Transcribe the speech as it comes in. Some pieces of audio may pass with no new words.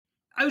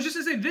I was just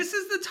gonna say, this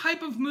is the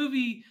type of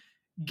movie,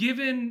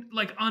 given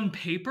like on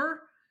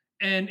paper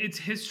and its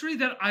history,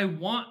 that I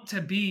want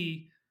to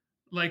be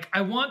like,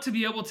 I want to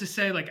be able to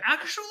say like,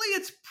 actually,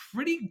 it's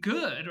pretty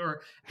good,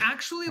 or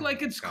actually,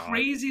 like, it's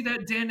crazy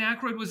that Dan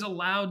Aykroyd was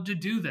allowed to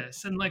do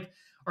this, and like,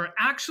 or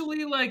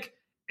actually, like,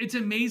 it's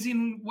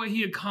amazing what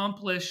he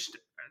accomplished,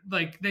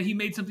 like that he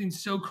made something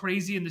so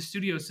crazy in the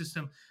studio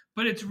system.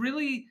 But it's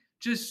really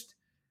just,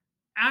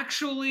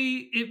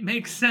 actually, it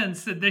makes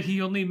sense that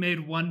he only made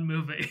one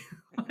movie.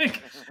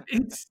 Like,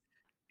 it's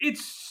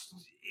it's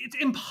it's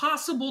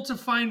impossible to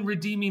find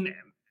redeeming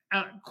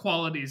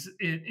qualities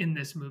in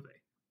this movie.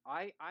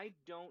 I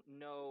don't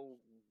know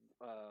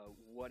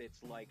what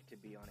it's like to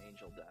be on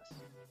Angel Dust,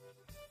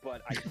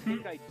 but I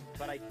think I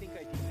do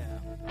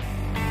now.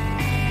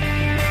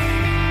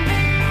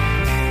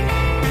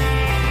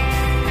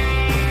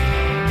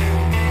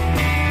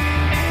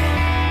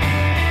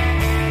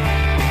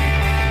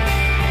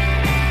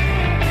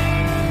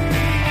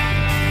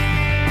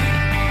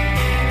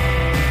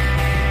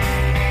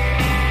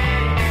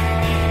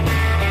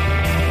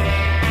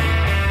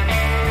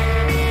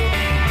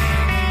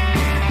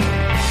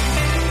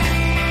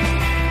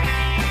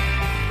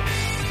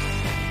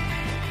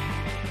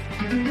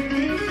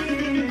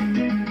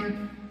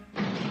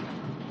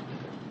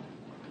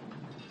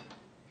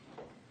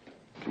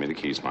 Give me the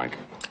keys, Mike.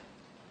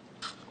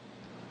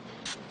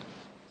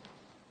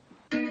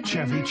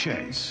 Chevy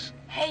Chase.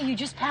 Hey, you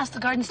just passed the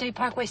Garden State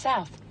Parkway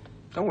South.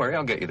 Don't worry,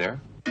 I'll get you there.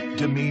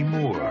 Demi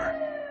Moore.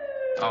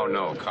 Oh,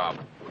 no, cop.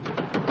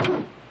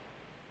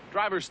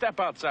 Driver, step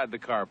outside the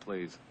car,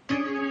 please.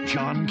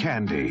 John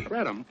Candy.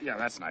 Read 'em. Yeah,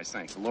 that's nice,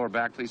 thanks. The lower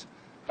back, please.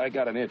 I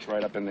got an itch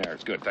right up in there.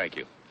 It's good, thank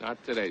you.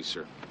 Not today,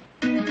 sir.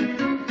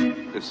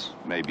 This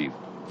may be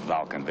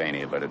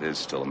Valkenvania, but it is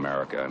still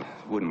America. And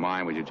wouldn't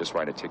mind, would you just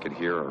write a ticket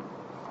here, or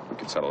we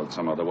could settle it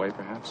some other way,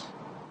 perhaps?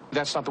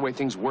 That's not the way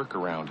things work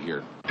around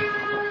here.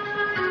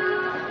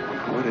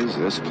 What is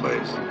this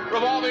place?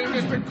 Revolving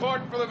District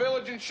Court for the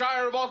Village and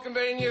Shire of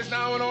Vulcanvania is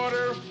now in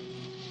order.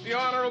 The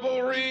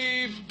Honorable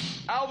Reeve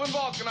Alvin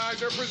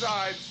Vulcanizer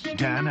presides.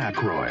 Dan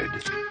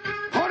Aykroyd.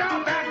 Put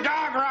out that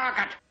dog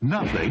rocket!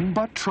 Nothing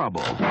but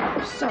trouble.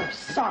 So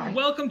sorry.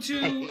 Welcome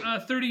to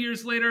 30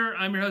 Years Later.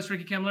 I'm your host,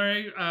 Ricky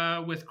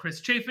Camilleri, with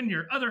Chris Chafin,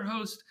 your other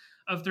host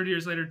of 30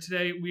 Years Later.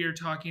 Today, we are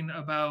talking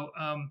about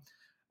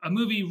a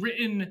movie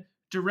written,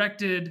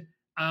 directed,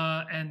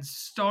 and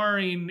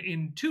starring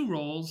in two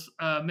roles,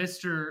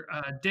 Mr.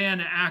 Dan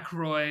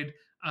Aykroyd.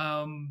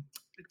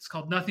 It's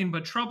called Nothing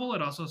But Trouble.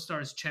 It also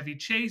stars Chevy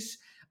Chase,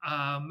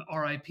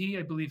 R.I.P.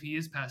 I believe he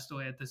is passed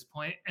away at this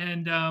point,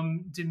 and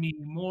Demi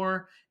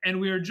Moore. And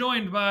we are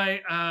joined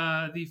by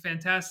the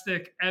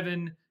fantastic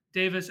Evan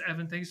Davis.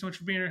 Evan, thank you so much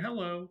for being here.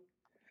 Hello.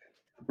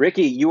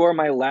 Ricky, you are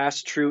my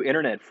last true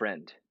internet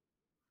friend.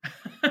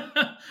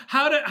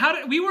 How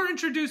did we were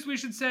introduced, we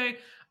should say,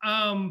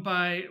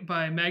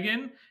 by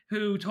Megan,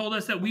 who told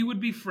us that we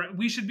would be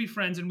we should be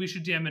friends and we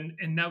should DM,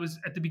 and that was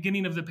at the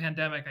beginning of the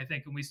pandemic, I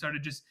think, and we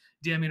started just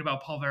DMing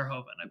about Paul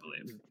Verhoeven, I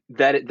believe.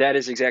 That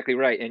is exactly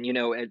right. And you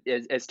know,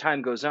 as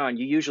time goes on,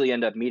 you usually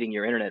end up meeting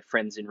your internet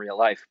friends in real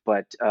life,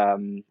 but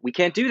we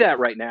can't do that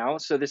right now.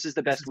 So this is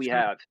the best we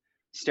have.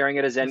 Staring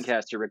at a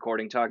Zencaster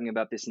recording, talking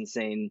about this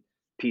insane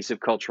piece of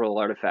cultural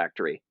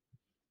artifactory.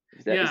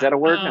 Is that a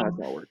word? No, it's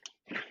not a word.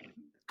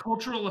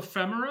 Cultural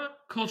ephemera?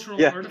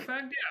 Cultural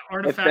artifact? Yeah,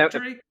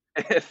 artifactory.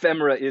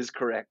 Ephemera is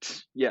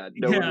correct. Yeah,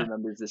 no one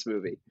remembers this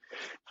movie.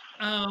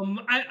 I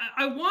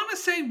want to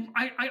say,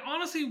 I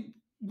honestly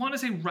want to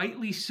say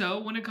rightly so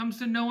when it comes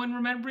to no one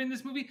remembering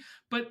this movie,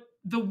 but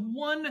the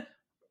one,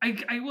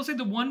 I will say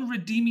the one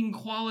redeeming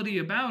quality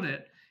about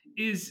it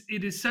is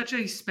such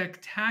a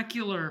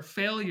spectacular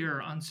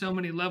failure on so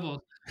many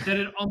levels that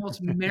it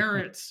almost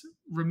merits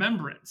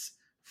remembrance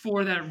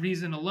for that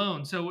reason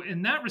alone. So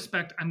in that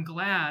respect, I'm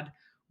glad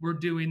we're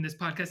doing this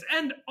podcast.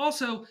 And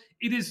also,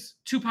 it is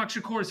Tupac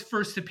Shakur's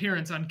first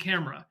appearance on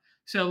camera.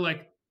 So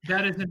like,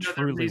 that is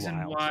another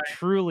reason why.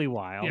 Truly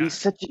wild. Yeah.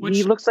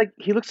 He looks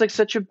like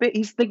such a bit.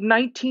 He's like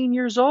 19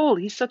 years old.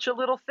 He's such a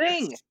little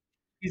thing.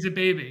 He's a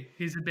baby.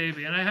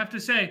 And I have to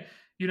say,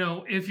 you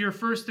know, if your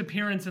first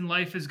appearance in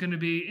life is going to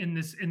be in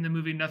the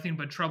movie Nothing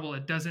But Trouble,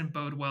 it doesn't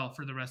bode well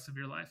for the rest of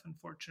your life,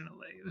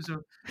 unfortunately. It was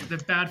the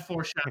bad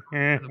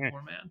foreshadowing for the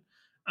poor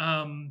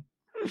man.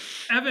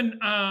 Evan,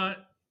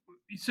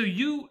 so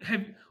you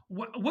have,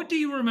 what do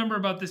you remember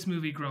about this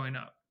movie growing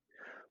up?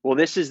 Well,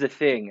 this is the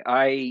thing.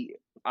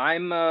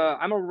 I'm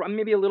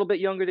maybe a little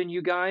bit younger than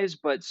you guys,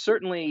 but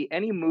certainly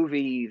any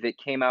movie that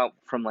came out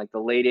from like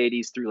the late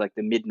 80s through like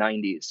the mid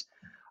 90s,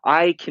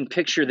 I can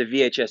picture the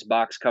VHS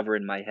box cover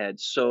in my head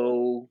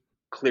so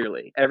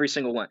clearly. Every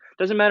single one.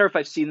 Doesn't matter if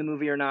I've seen the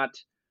movie or not.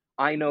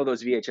 I know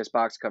those VHS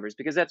box covers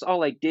because that's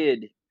all I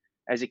did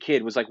as a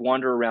kid, was like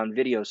wander around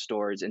video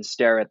stores and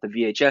stare at the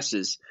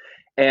VHSs.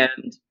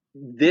 And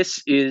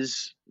this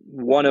is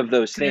one of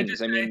those things.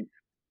 I mean,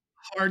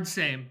 hard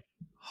same.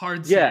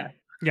 Yeah,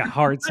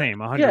 hard same,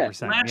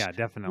 100%. Yeah,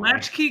 definitely.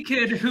 Latchkey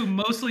kid who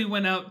mostly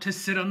went out to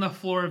sit on the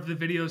floor of the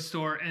video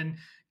store and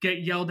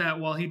get yelled at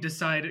while he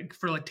decided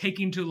for like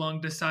taking too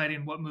long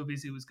deciding what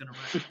movies he was going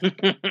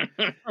to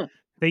rent.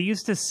 They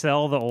used to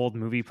sell the old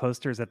movie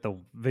posters at the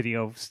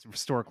video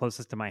store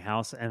closest to my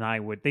house, and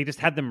they just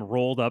had them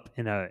rolled up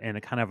in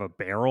a kind of a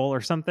barrel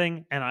or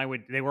something,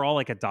 and they were all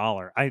like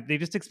 $1. They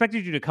just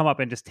expected you to come up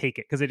and just take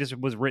it because it just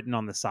was written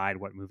on the side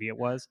what movie it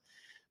was.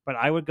 But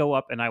I would go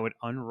up and I would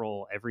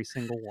unroll every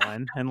single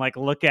one and like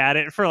look at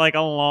it for like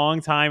a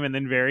long time and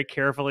then very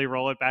carefully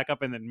roll it back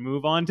up and then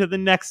move on to the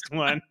next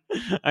one.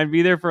 I'd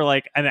be there for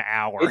like an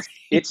hour.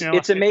 It's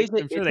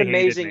amazing. It's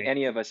amazing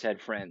any of us had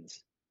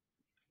friends.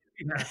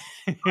 Yeah.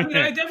 I mean,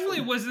 I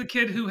definitely was the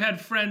kid who had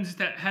friends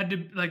that had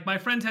to, like, my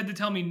friends had to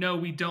tell me, no,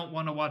 we don't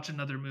want to watch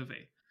another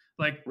movie.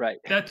 Like, right.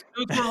 Those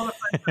were all the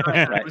friends that I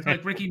had. It was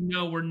like, Ricky,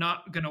 no, we're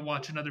not going to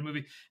watch another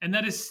movie. And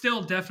that is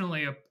still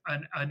definitely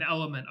an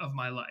element of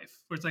my life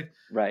where it's like,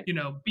 right. You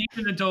know, being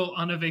an adult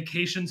on a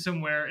vacation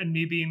somewhere and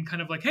me being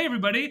kind of like, hey,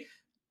 everybody,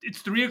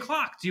 it's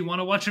 3:00. Do you want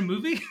to watch a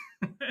movie?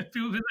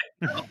 People be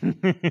like,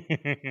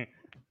 no.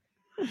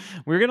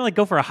 We're gonna like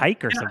go for a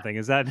hike or something.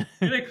 Is that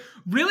You're like,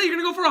 really? You're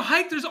gonna go for a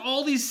hike? There's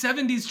all these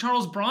 70s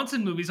Charles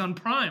Bronson movies on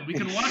Prime. We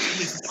can watch at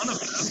least one of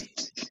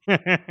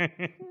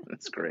them.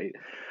 That's great.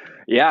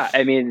 Yeah,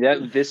 I mean,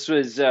 this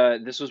was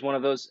one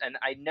of those, and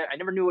I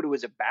never knew what it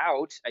was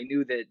about. I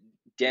knew that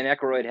Dan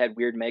Aykroyd had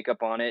weird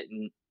makeup on it,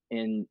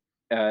 and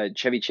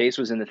Chevy Chase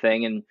was in the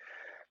thing, and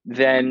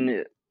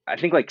then I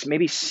think like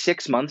maybe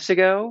 6 months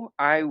ago,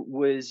 I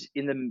was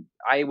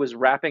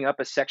wrapping up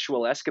a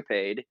sexual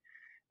escapade.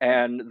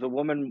 And the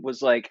woman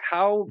was like,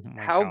 how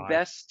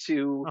best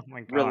to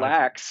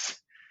relax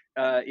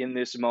in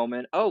this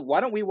moment? Oh,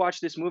 why don't we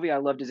watch this movie I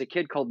loved as a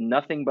kid called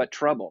Nothing But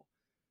Trouble?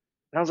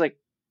 And I was like,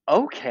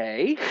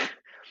 okay.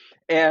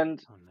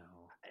 And,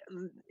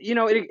 you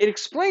know, it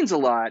explains a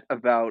lot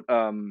about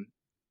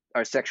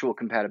our sexual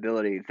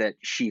compatibility that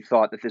she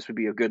thought that this would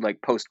be a good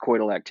like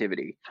post-coital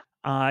activity.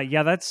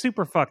 Yeah, that's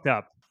super fucked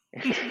up.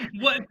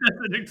 What does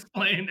it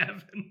explain,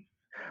 Evan?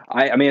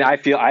 I mean, I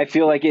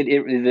feel like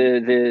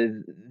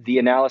the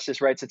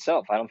analysis writes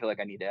itself. I don't feel like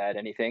I need to add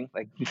anything.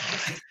 Like,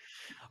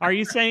 are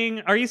you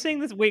saying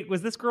this? Wait,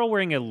 was this girl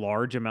wearing a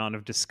large amount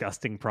of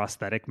disgusting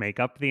prosthetic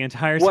makeup the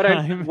entire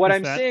time? What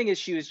I'm saying is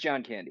she was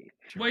John Candy.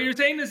 What you're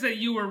saying is that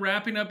you were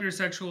wrapping up your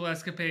sexual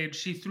escapade.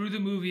 She threw the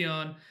movie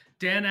on.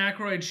 Dan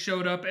Aykroyd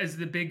showed up as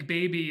the big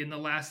baby in the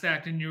last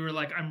act, and you were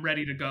like, "I'm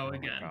ready to go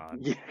again."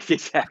 Yeah,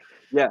 exactly.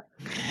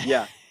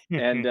 Yeah.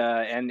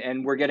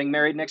 And we're getting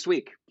married next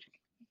week.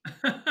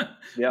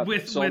 Yeah,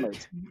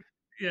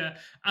 yeah.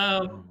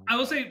 I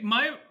will say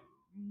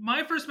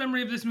my first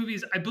memory of this movie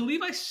is I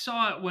believe I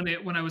saw it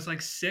when I was like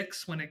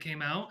 6 when it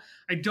came out.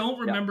 I don't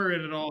remember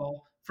it at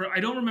all. I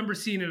don't remember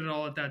seeing it at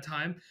all at that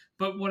time.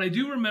 But what I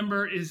do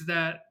remember is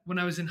that when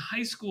I was in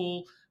high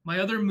school, my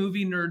other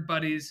movie nerd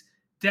buddies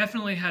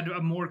definitely had a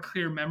more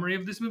clear memory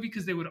of this movie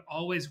because they would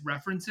always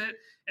reference it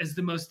as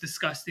the most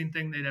disgusting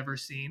thing they'd ever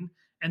seen.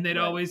 And they'd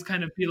always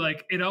kind of be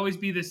like, it'd always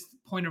be this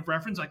point of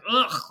reference, like,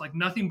 ugh, like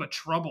Nothing But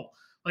Trouble.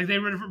 Like they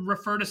would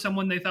refer to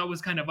someone they thought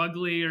was kind of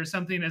ugly or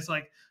something as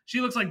like,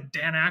 she looks like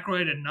Dan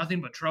Aykroyd and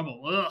Nothing But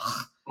Trouble.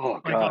 Ugh. Oh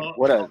God,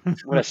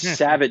 what a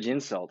savage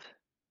insult.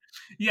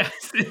 Yes,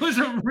 it was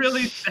a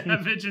really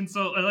savage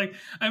insult. Like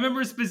I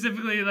remember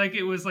specifically, like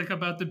it was like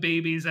about the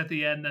babies at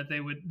the end that they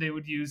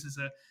would use as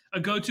a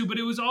go-to, but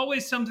it was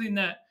always something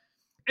that.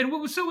 And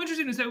what was so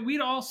interesting is that we'd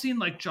all seen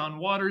like John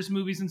Waters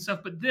movies and stuff,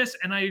 but this,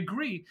 and I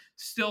agree,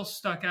 still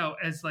stuck out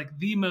as like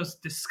the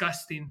most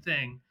disgusting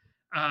thing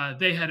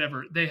they had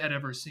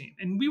ever seen.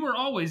 And we were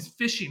always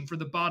fishing for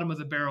the bottom of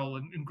the barrel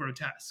in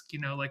grotesque, you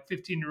know, like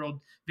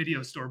 15-year-old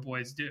video store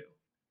boys do.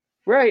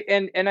 Right,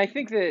 and I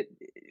think that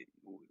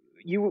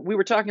we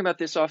were talking about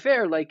this off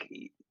air. Like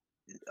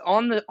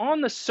on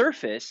the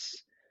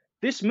surface,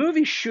 this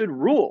movie should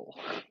rule.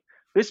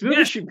 This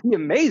movie should be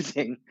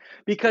amazing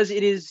because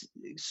it is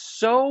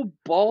so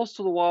balls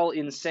to the wall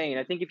insane.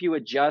 I think if you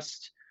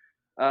adjust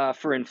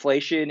for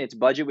inflation, its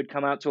budget would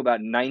come out to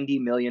about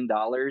 $90 million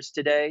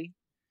today.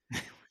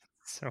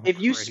 If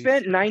you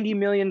spent $90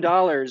 million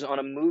on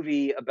a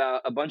movie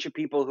about a bunch of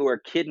people who are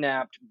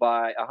kidnapped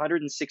by a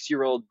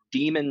 106-year-old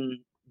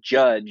demon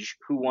judge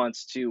who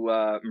wants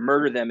to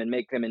murder them and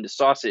make them into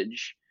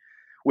sausage,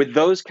 with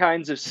those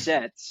kinds of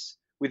sets,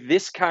 with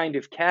this kind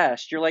of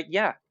cast, you're like,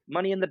 yeah,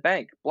 money in the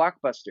bank,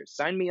 blockbuster,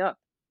 sign me up.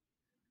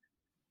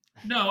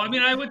 No, I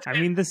mean, I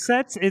mean, the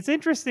sets, it's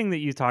interesting that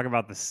you talk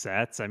about the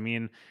sets. I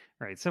mean,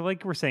 right. So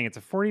like we're saying, it's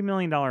a $40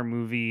 million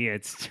movie.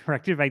 It's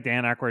directed by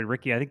Dan Aykroyd.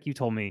 Ricky, I think you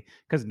told me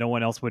because no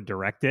one else would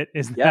direct it.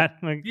 Is that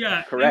like...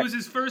 Yeah, correct. It was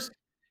his first,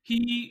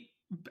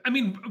 I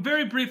mean,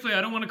 very briefly,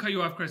 I don't want to cut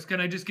you off, Chris. Can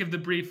I just give the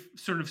brief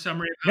sort of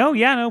summary?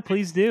 No,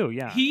 please do.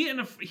 Yeah. He and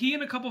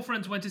a couple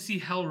friends went to see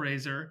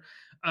Hellraiser,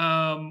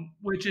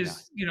 which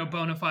is, you know,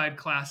 bona fide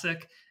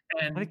classic.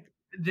 And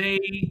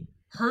they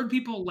heard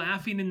people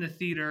laughing in the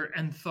theater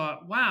and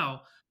thought,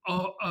 wow,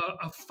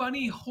 a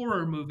funny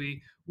horror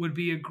movie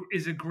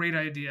is a great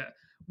idea.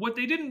 What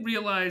they didn't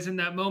realize in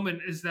that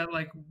moment is that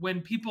like when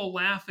people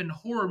laugh in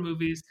horror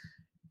movies,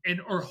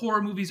 or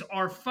horror movies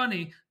are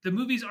funny, the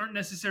movies aren't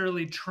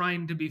necessarily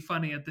trying to be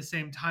funny at the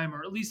same time,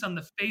 or at least on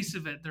the face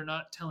of it, they're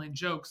not telling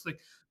jokes. Like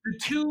the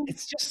two,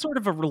 It's just sort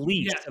of a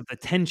release Yeah. of the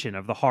tension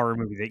of the horror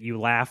movie that you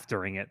laugh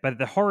during it, but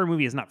the horror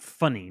movie is not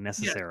funny yeah,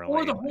 necessarily.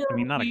 or the horror I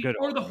mean, not a movie, good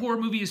or the horror horror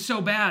movie is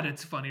so bad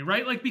it's funny,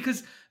 right? Like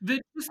because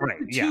just like Right,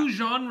 the yeah. two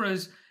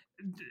genres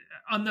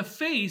on the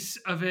face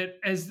of it,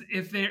 as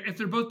if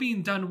they're both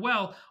being done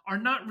well, are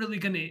not really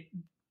going to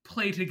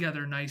play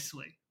together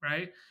nicely,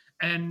 right?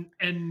 And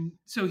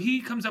so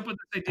he comes up with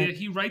this idea.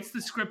 He writes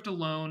the script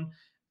alone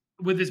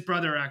with his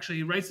brother. Actually,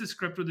 he writes the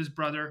script with his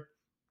brother,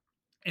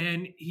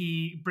 and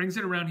he brings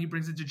it around. He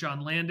brings it to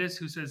John Landis,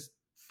 who says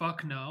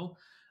 "fuck no,"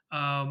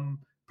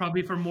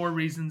 probably for more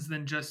reasons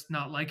than just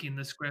not liking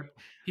the script.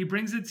 He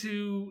brings it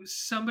to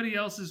somebody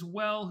else as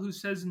well, who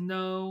says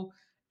no.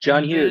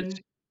 John And Hughes.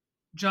 then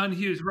John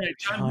Hughes, right?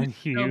 John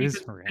Hughes,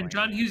 because, really? and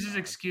John Oh my Hughes' God.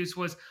 excuse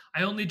was,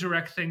 "I only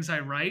direct things I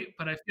write,"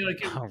 but I feel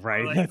like it was Oh, more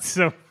right. like, That's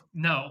so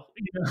no,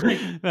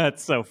 like,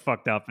 that's so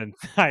fucked up. And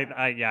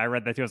I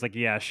read that too. I was like,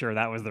 yeah, sure,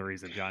 that was the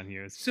reason, John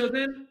Hughes. So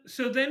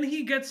then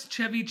he gets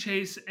Chevy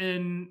Chase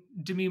and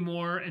Demi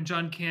Moore and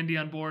John Candy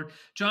on board.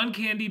 John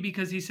Candy,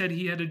 because he said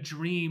he had a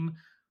dream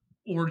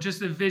or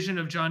just a vision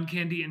of John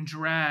Candy in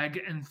drag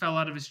and fell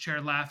out of his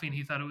chair laughing.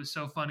 He thought it was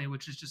so funny,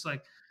 which is just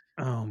like,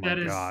 Oh my that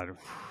is God.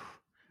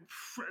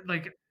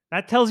 like,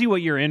 That tells you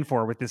what you're in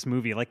for with this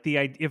movie. Like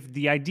if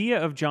the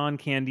idea of John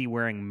Candy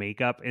wearing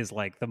makeup is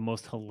like the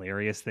most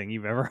hilarious thing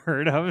you've ever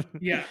heard of,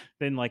 yeah.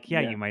 then like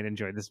Yeah. you might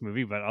enjoy this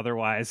movie. But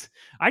otherwise,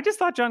 I just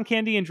thought John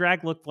Candy in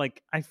drag looked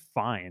like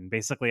fine.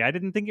 Basically, I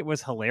didn't think it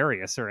was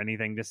hilarious or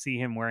anything to see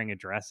him wearing a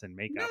dress and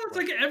makeup. No, it's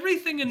like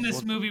everything in this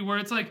look- movie where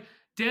it's like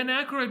Dan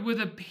Aykroyd with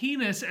a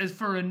penis as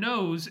for a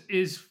nose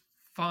is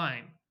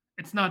fine.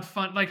 It's not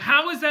fun. Like,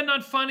 how is that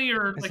not funny?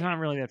 Or it's like, not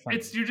really that funny.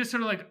 you're just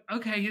sort of like,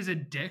 okay, he has a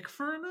dick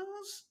for a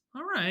nose.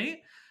 All right.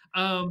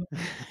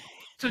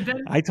 So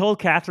then, I told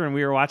Catherine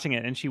we were watching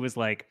it, and she was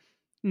like,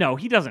 "No,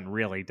 he doesn't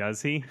really,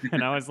 does he?"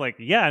 And I was like,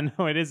 "Yeah,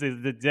 no, it is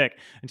the dick."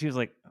 And she was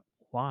like,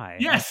 "Why?"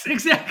 yes,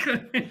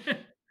 exactly.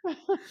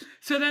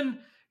 So then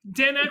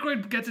Dan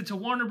Aykroyd gets it to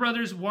Warner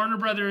Brothers. Warner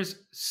Brothers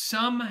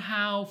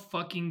somehow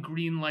fucking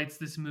greenlights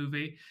this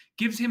movie,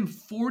 gives him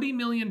 $40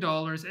 million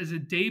as a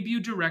debut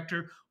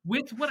director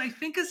with what I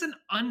think is an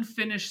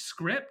unfinished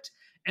script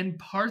and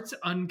parts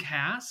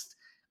uncast,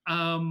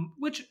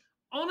 which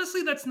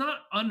honestly, that's not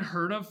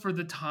unheard of for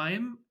the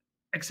time,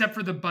 except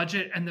for the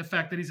budget and the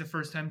fact that he's a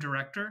first-time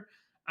director.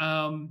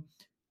 And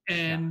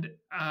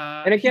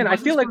again, I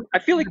feel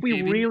like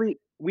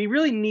we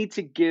really need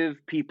to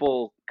give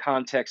people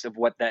context of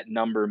what that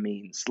number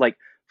means. Like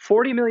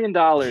 $40 million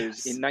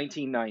Yes. in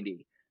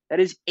 1990. That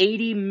is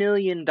 $80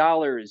 million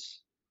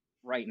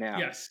right now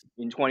yes,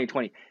 in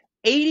 2020.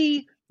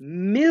 $80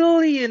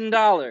 million.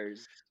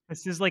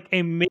 This is like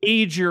a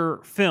major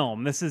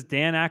film. This is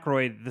Dan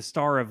Aykroyd, the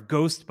star of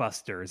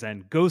Ghostbusters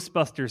and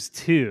Ghostbusters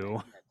 2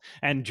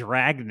 and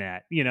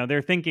Dragnet. You know,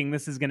 they're thinking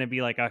this is going to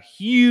be like a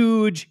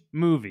huge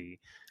movie.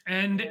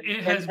 and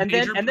it has and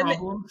major then they-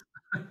 problems.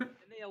 And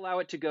they allow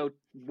it to go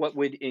what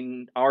would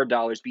in our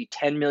dollars be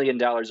 $10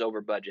 million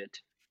over budget.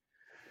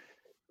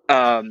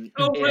 Oh,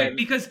 right, and-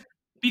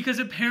 because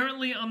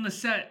apparently on the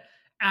set,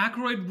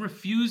 Aykroyd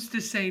refused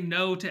to say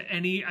no to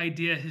any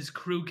idea his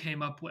crew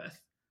came up with.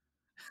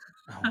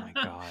 Oh my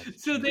God.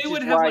 So they Which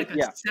would is have why- like a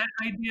yeah. set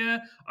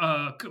idea,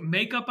 a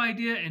makeup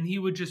idea, and he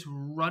would just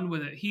run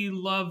with it. He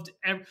loved,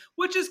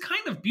 which is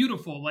kind of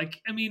beautiful.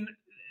 Like, I mean,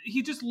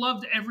 he just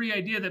loved every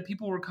idea that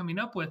people were coming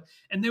up with,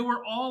 and they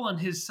were all on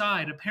his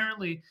side.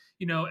 Apparently,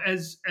 you know,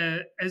 as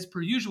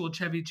per usual,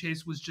 Chevy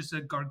Chase was just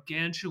a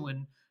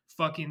gargantuan,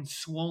 fucking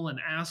swollen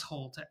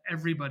asshole to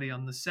everybody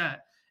on the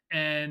set,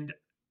 and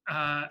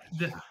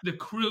the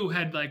crew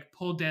had like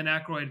pulled Dan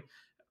Aykroyd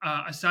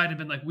aside and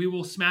been like, "We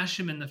will smash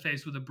him in the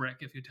face with a brick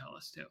if you tell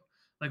us to.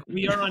 Like,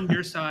 we are on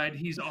your side.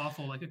 He's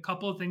awful." Like, a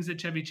couple of things that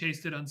Chevy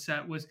Chase did on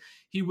set was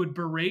he would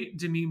berate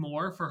Demi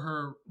Moore for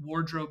her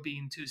wardrobe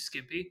being too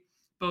skimpy,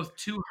 both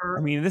to her.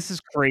 I mean, this is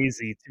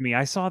crazy to me.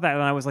 I saw that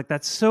and I was like,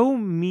 that's so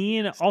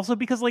mean. Also,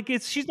 because like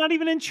she's not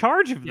even in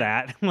charge of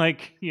that.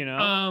 Like, you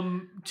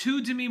know.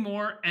 To Demi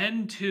Moore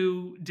and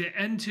to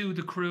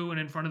the crew and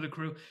in front of the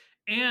crew.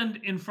 And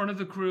in front of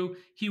the crew,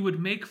 he would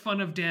make fun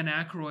of Dan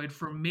Aykroyd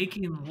for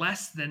making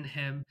less than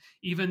him,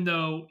 even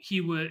though he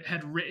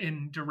had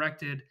written,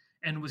 directed,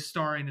 and was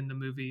starring in the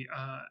movie.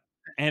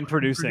 And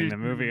producing the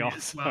movie as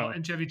also. well.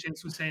 And Chevy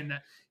Chase was saying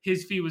that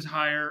his fee was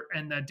higher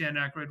and that Dan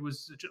Aykroyd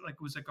was like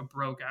a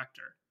broke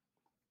actor.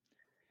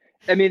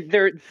 I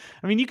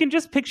mean, you can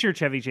just picture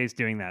Chevy Chase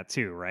doing that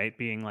too, right?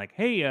 Being like,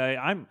 "Hey,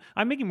 I'm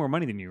making more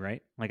money than you,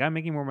 right? Like, I'm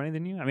making more money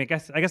than you. I mean,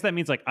 I guess that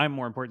means like I'm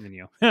more important than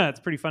you."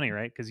 It's pretty funny,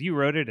 right? Because you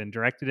wrote it and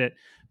directed it,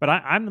 but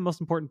I'm the most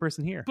important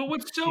person here. But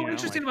what's so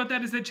interesting about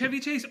that is that Chevy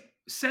Chase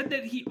said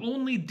that he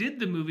only did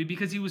the movie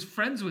because he was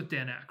friends with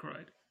Dan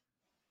Aykroyd.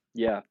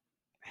 Yeah.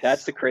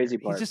 That's the crazy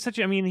part. He's just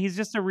he's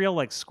just a real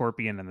like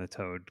Scorpion and the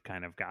Toad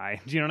kind of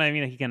guy. Do you know what I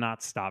mean? He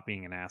cannot stop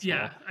being an asshole.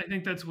 Yeah, I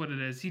think that's what it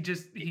is. He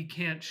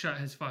can't shut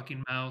his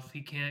fucking mouth.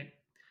 He can't.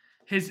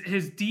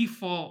 his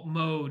default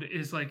mode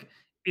is like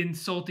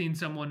insulting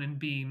someone and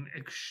being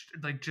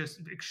like just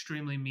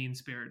extremely mean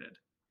spirited.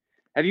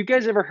 Have you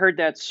guys ever heard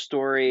that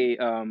story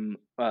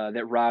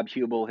that Rob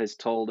Hubel has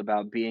told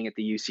about being at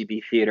the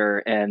UCB theater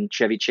and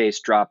Chevy Chase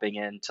dropping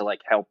in to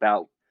like help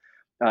out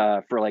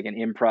for like an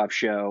improv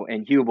show,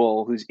 and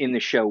Hubel, who's in the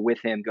show with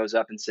him, goes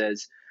up and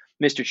says,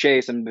 "Mr.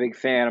 Chase, I'm a big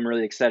fan. I'm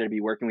really excited to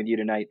be working with you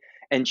tonight."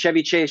 And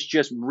Chevy Chase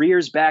just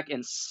rears back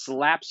and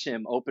slaps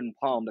him open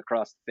palmed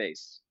across the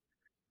face.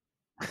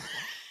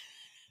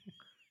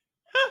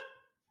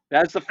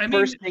 That's the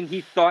first thing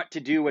he thought to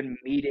do when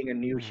meeting a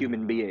new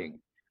human being.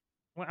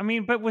 Well, I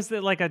mean, but was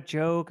it like a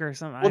joke or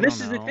something? Well,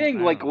 this is the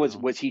thing. Like,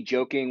 was he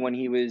joking when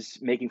he was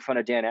making fun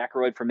of Dan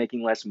Aykroyd for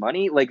making less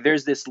money? Like,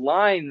 there's this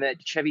line that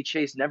Chevy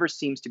Chase never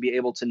seems to be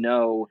able to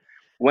know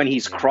when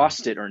he's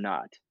crossed it or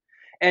not.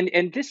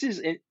 And this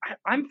is,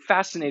 I'm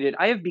fascinated.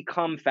 I have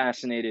become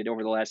fascinated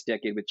over the last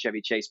decade with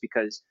Chevy Chase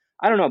because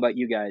I don't know about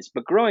you guys,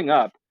 but growing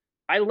up,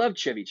 I loved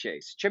Chevy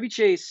Chase. Chevy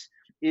Chase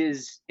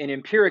is an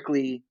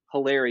empirically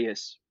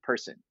hilarious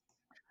person.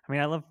 I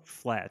mean, I love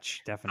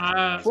Fletch, definitely.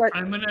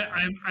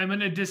 I'm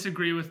gonna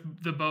disagree with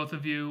the both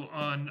of you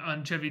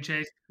on Chevy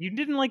Chase. You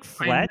didn't like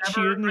Fletch.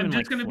 I'm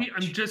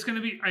just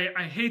gonna be.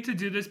 I hate to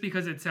do this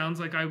because it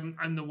sounds like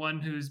I'm the one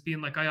who's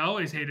being like I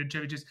always hated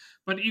Chevy Chase.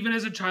 But even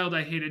as a child,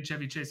 I hated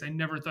Chevy Chase. I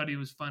never thought he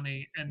was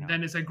funny. And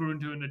then as I grew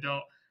into an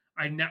adult,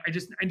 I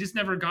just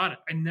never got it.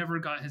 I never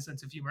got his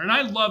sense of humor. And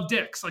I love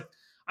dicks. Like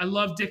I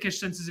love dickish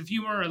senses of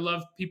humor. I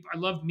love people. I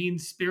love mean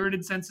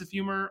spirited sense of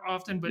humor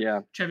often. But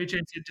Chevy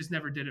Chase, it just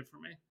never did it for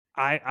me.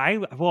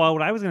 Well,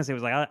 what I was going to say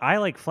was like, I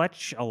like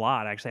Fletch a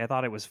lot, actually. I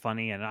thought it was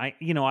funny. And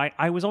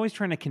I was always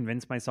trying to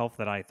convince myself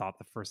that I thought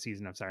the first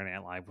season of Saturday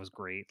Night Live was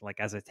great,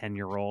 like as a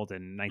 10-year-old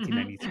in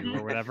 1992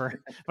 or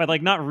whatever, but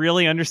like not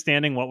really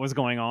understanding what was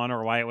going on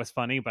or why it was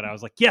funny. But I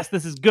was like, yes,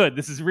 this is good.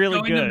 This is really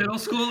good. Going to middle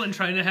school and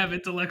trying to have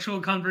intellectual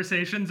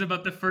conversations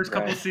about the first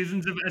couple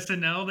seasons of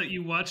SNL that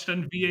you watched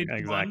on VH1.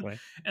 Exactly.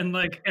 And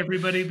like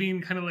everybody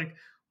being kind of like,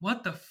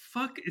 what the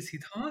fuck is he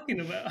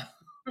talking about?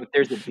 But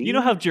there's a beat. You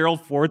know how Gerald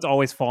Ford's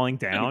always falling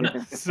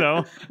down.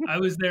 So I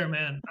was there,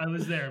 man.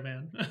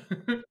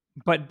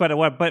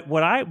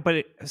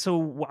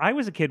 So I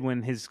was a kid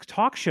when his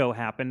talk show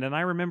happened, and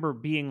I remember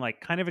being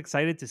like kind of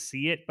excited to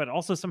see it, but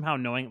also somehow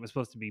knowing it was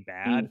supposed to be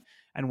bad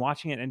and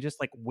watching it and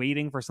just like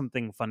waiting for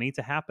something funny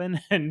to happen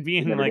and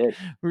being like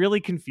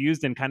really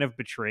confused and kind of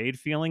betrayed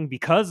feeling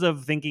because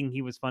of thinking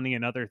he was funny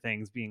and other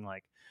things, being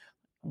like,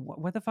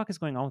 what the fuck is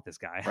going on with this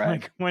guy?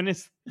 Right. Like when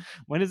is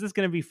this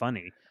going to be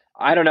funny?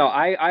 I don't know.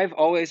 I've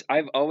always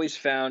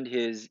found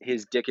his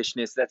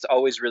dickishness. That's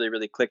always really,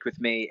 really clicked with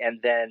me. And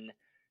then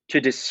to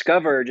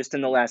discover just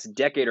in the last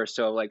decade or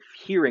so, like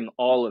hearing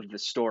all of the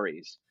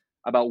stories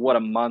about what a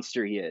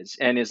monster he is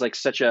and is like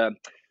such a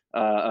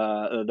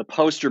the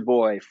poster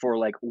boy for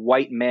like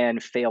white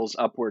man fails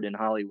upward in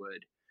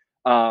Hollywood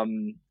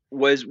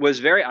was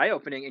very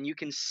eye-opening. And you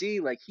can see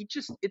like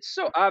it's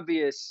so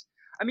obvious.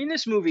 I mean,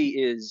 this movie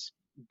is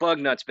bug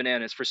nuts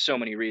bananas for so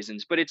many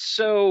reasons, but it's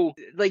so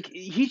like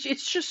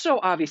it's just so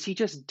obvious he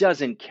just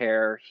doesn't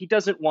care. He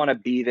doesn't want to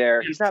be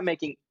there. He's not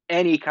making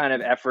any kind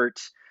of effort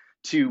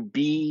to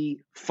be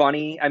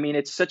funny. I mean,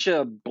 it's such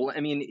a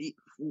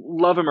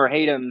love him or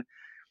hate him,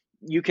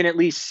 you can at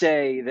least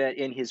say that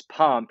in his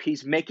pomp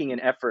he's making an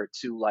effort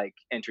to like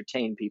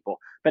entertain people,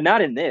 but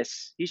not in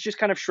this. He's just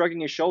kind of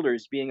shrugging his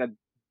shoulders, being a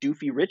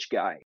doofy rich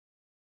guy.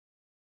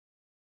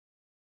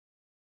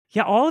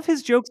 Yeah, all of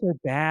his jokes are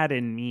bad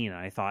and mean,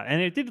 I thought. And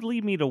it did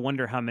lead me to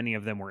wonder how many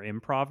of them were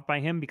improv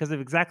by him because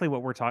of exactly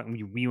what we're talking,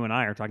 you and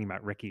I are talking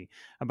about, Ricky,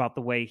 about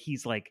the way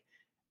he's like,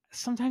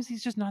 sometimes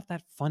he's just not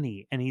that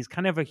funny and he's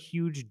kind of a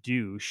huge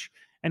douche.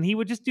 And he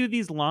would just do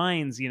these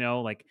lines,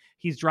 like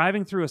he's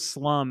driving through a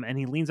slum and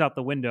he leans out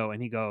the window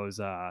and he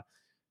goes,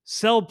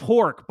 sell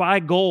pork,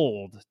 buy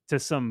gold to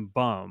some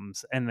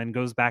bums, and then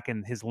goes back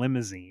in his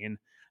limousine.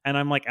 And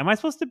I'm like, am I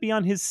supposed to be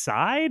on his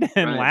side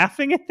and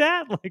laughing at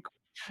that? Like,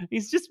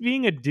 he's just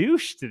being a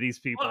douche to these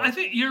people. Well, I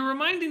think you're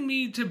reminding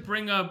me to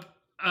bring up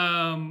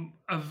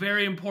a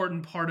very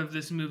important part of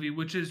this movie,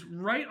 which is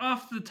right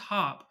off the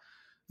top.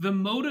 The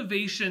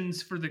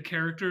motivations for the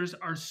characters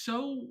are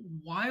so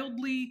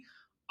wildly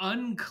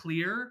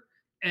unclear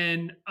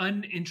and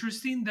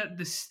uninteresting that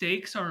the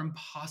stakes are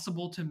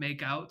impossible to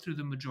make out through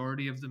the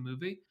majority of the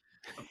movie.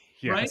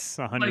 Yes,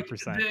 right?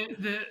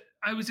 100%. Like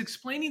I was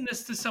explaining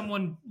this to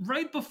someone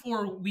right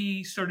before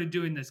we started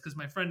doing this because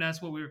my friend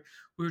asked what we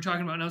were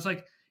talking about, and I was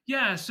like,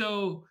 "Yeah,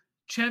 so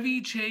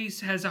Chevy Chase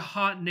has a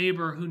hot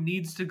neighbor who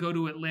needs to go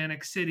to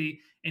Atlantic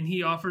City, and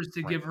he offers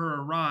to give her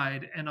a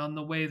ride. And on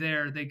the way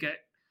there, they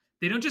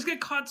don't just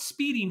get caught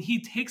speeding.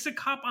 He takes a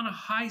cop on a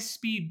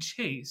high-speed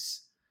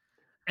chase,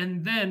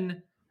 and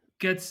then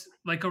gets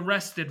like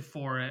arrested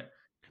for it."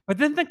 But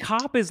then the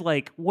cop is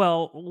like,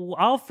 well,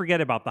 I'll forget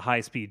about the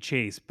high-speed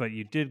chase, but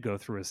you did go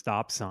through a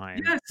stop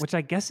sign, which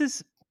I guess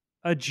is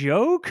a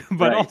joke,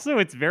 but Right. also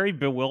it's very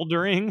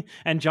bewildering.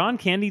 And John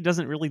Candy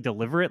doesn't really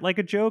deliver it like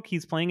a joke.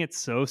 He's playing it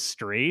so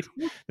straight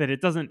that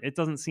it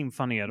doesn't seem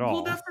funny at all.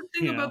 Well, that's the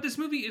thing about this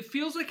movie. It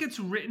feels like it's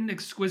written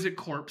Exquisite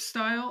Corpse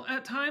style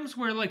at times,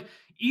 where like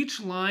each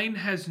line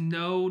has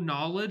no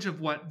knowledge of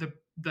what the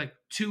like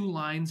 2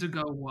 lines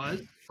ago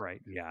was.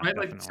 Right. Yeah. Right,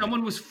 Definitely. like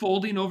someone was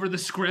folding over the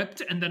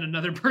script, and then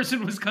another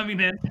person was coming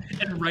in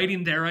and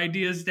writing their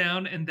ideas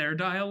down and their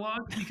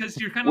dialogue, because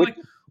you're kind of like,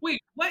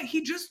 wait, what?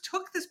 He just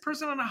took this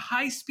person on a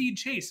high-speed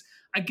chase.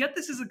 I get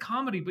this is a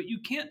comedy, but you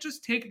can't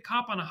just take a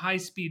cop on a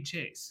high-speed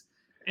chase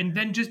and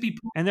then just be.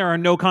 And there are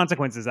no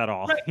consequences at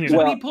all. Right,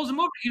 when he pulls him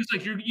over, he was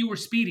like, you were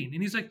speeding,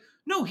 and he's like,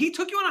 no, he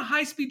took you on a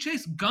high-speed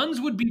chase. Guns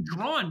would be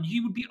drawn.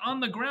 You would be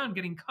on the ground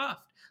getting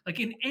cuffed, like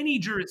in any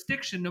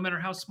jurisdiction, no matter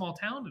how small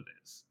town it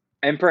is.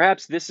 And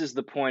perhaps this is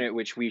the point at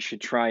which we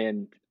should try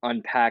and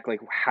unpack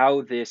like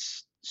how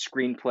this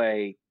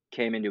screenplay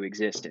came into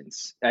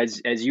existence.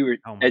 As you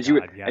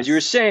were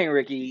saying,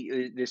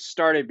 Ricky, this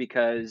started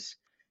because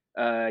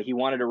he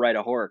wanted to write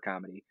a horror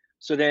comedy.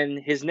 So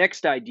then his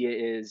next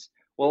idea is,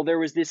 well, there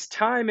was this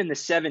time in the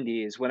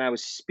 70s when I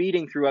was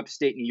speeding through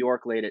upstate New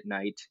York late at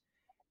night,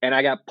 and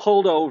I got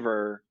pulled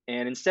over,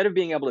 and instead of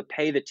being able to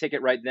pay the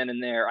ticket right then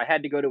and there, I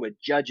had to go to a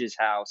judge's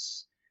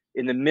house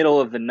in the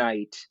middle of the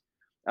night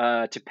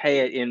to pay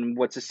it in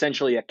what's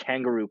essentially a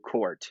kangaroo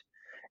court.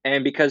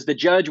 And because the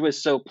judge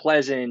was so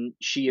pleasant,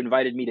 she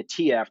invited me to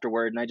tea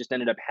afterward, and I just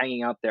ended up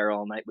hanging out there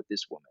all night with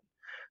this woman.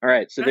 All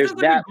right, so there's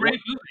that. A great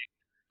movie.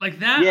 Like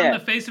that on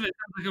the face of it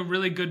sounds like a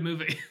really good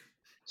movie.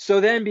 So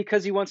then,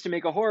 because he wants to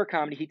make a horror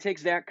comedy, he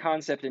takes that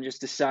concept and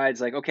just decides,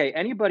 like, okay,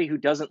 anybody who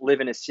doesn't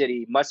live in a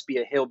city must be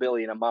a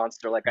hillbilly and a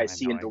monster like I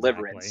see in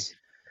Deliverance. Exactly.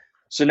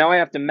 So now I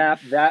have to map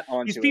that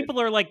onto These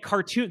people are like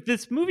cartoon.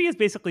 This movie is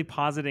basically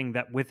positing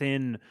that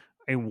within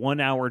a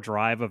 1-hour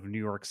drive of New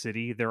York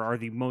City, there are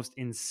the most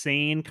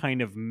insane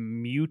kind of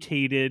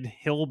mutated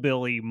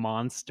hillbilly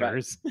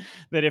monsters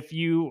that if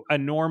a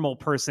normal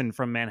person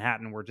from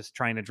Manhattan were just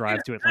trying to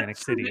drive to Atlantic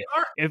City,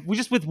 if we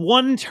just with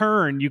one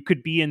turn, you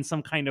could be in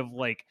some kind of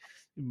like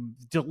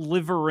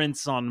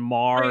Deliverance on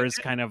Mars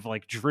kind of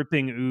like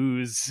dripping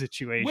ooze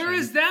situation.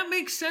 Whereas that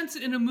makes sense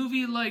in a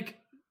movie like,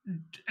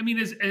 I mean,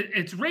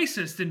 it's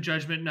racist in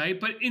Judgment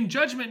Night, but in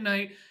Judgment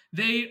Night,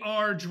 they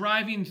are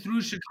driving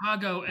through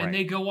Chicago and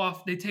they go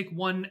off, they take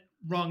one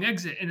wrong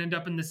exit and end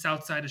up in the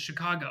south side of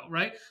Chicago,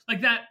 right?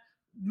 Like that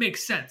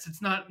makes sense.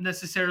 It's not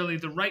necessarily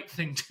the right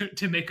thing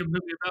to make a movie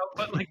about,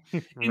 but like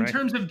in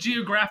terms of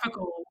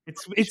geographical,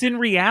 it's in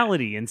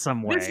reality in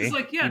some way. This is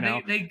like,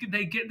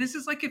 they get, this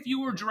is like if you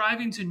were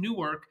driving to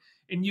Newark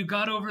and you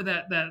got over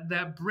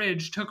that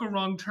bridge, took a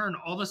wrong turn,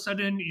 all of a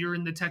sudden you're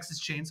in the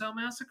Texas Chainsaw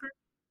Massacre.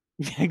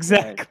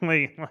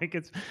 Exactly. Like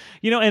it's,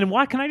 and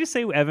why can I just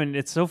say, Evan,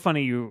 it's so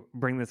funny you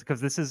bring this, because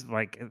this is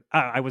like,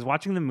 I was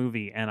watching the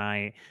movie and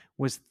I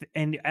was,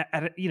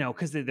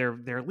 because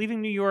they're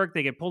leaving New York,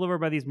 they get pulled over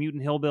by these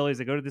mutant hillbillies,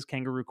 they go to this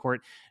kangaroo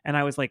court, and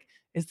I was like,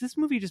 is this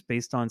movie just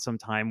based on some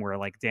time where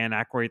like Dan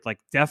Aykroyd like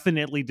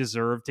definitely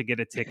deserved to get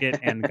a ticket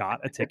and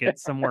got a ticket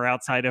somewhere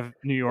outside of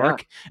New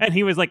York? Yeah. And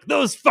he was like,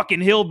 those fucking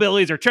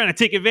hillbillies are trying to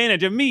take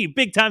advantage of me,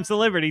 big time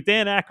celebrity,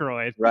 Dan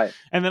Aykroyd. Right.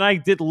 And then I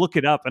did look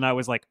it up and I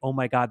was like, oh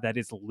my God, that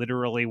is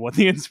literally what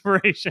the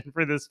inspiration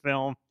for this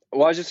film.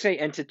 Well, I was just saying,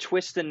 and to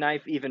twist the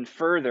knife even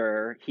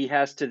further, he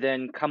has to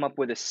then come up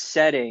with a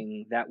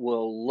setting that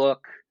will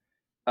look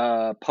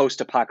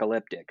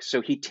post-apocalyptic. So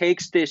he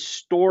takes this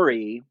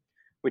story,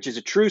 which is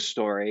a true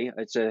story.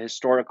 It's a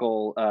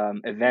historical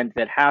event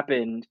that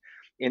happened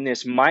in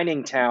this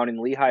mining town in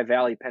Lehigh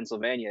Valley,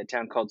 Pennsylvania, a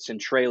town called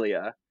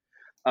Centralia,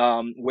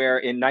 where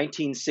in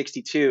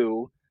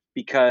 1962,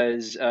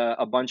 because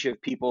a bunch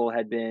of people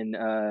had been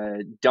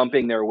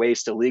dumping their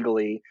waste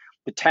illegally,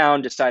 the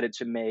town decided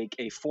to make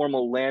a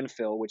formal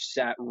landfill, which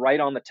sat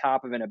right on the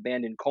top of an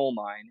abandoned coal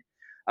mine.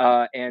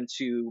 And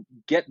to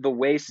get the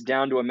waste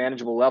down to a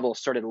manageable level,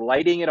 started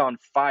lighting it on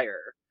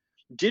fire.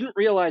 Didn't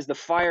realize the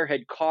fire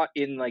had caught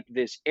in like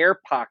this air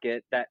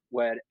pocket that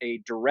had a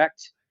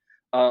direct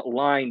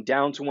line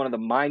down to one of the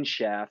mine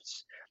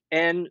shafts,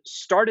 and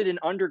started an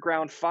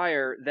underground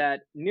fire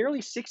that nearly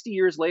 60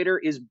 years later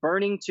is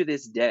burning to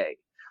this day.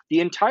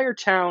 The entire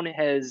town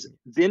has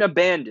been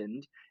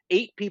abandoned.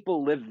 8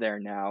 people live there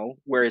now,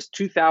 whereas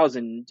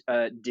 2000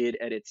 did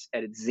at its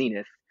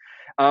zenith,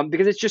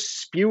 because it's just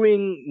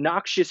spewing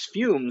noxious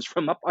fumes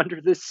from up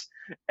under this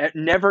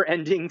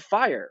never-ending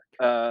fire.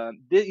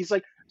 He's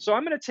like, so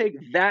I'm going to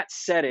take that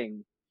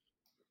setting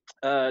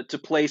to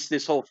place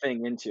this whole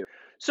thing into.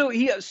 So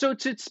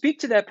to speak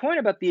to that point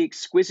about the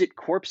exquisite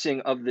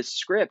corpsing of the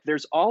script,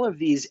 there's all of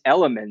these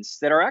elements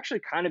that are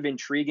actually kind of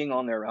intriguing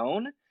on their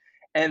own,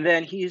 and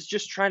then he's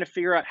just trying to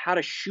figure out how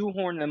to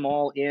shoehorn them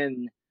all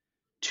in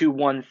to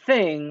one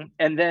thing.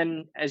 And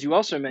then, as you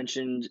also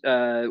mentioned,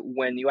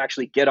 when you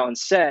actually get on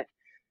set,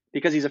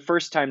 because he's a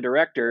first-time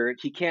director,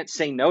 he can't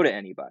say no to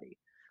anybody.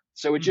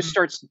 So it just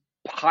starts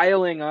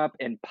piling up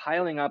and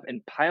piling up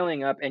and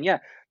piling up. And yeah,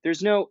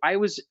 I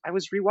was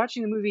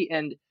rewatching the movie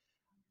and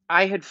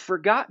I had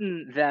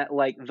forgotten that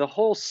like the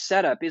whole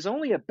setup is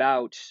only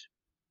about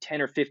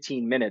 10 or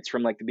 15 minutes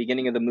from like the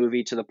beginning of the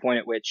movie to the point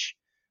at which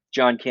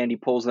John Candy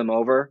pulls them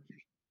over.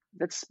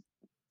 That's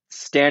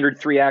standard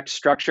 3-act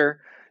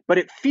structure, but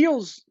it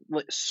feels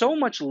so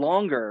much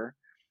longer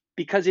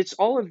because it's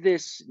all of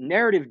this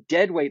narrative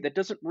deadweight that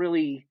doesn't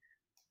really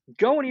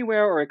go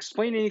anywhere or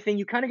explain anything.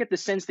 You kind of get the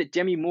sense that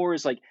Demi Moore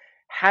is like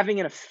having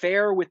an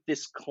affair with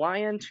this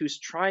client who's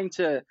trying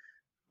to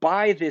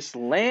buy this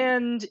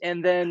land,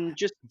 and then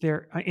just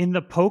They're in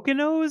the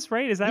Poconos,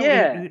 right? Is that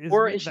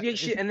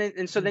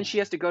then she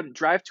has to go to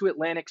drive to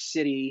Atlantic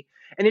City,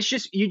 and it's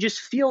just you just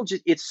feel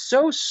it's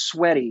so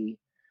sweaty.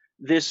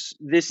 This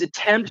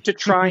attempt to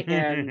try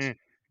and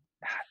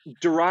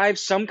derive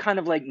some kind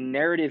of like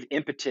narrative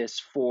impetus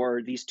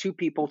for these two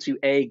people to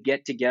A,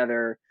 get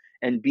together,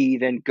 and B,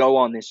 then go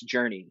on this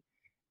journey,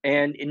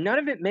 and none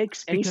of it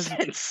makes any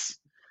sense.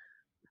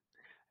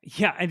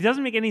 Yeah, it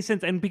doesn't make any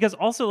sense. And because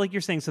also, like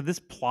you're saying, so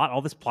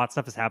all this plot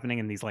stuff is happening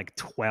in these like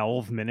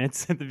 12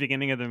 minutes at the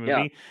beginning of the movie.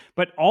 Yeah.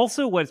 But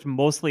also what's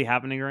mostly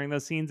happening during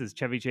those scenes is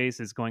Chevy Chase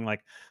is going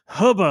like,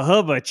 hubba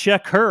hubba,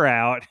 check her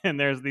out. And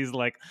there's these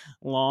like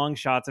long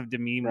shots of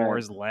Demi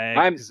Moore's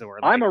legs.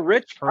 I'm a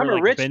rich guy,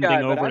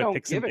 but I to don't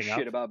pick give a something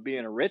shit up. about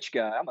being a rich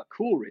guy. I'm a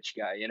cool rich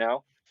guy, you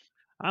know?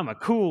 I'm a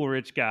cool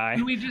rich guy.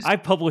 Can we just- I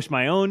publish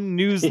my own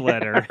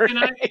newsletter.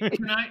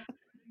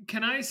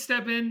 Can I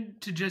step in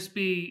to just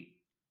be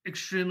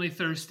extremely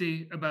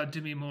thirsty about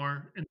Demi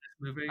Moore in this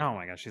movie? Oh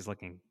my gosh, she's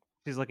looking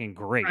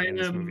great in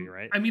this movie,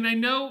 right? I mean, I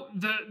know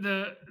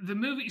the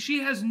movie,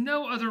 she has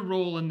no other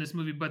role in this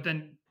movie but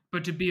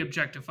to be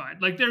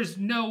objectified. Like there's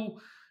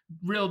no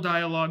real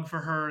dialogue for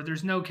her,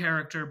 there's no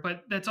character,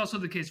 but that's also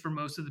the case for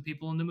most of the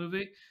people in the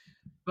movie.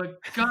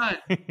 But god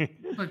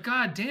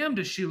damn,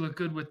 does she look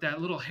good with that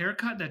little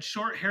haircut, that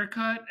short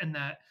haircut, and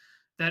that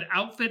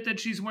outfit that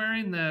she's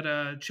wearing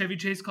that Chevy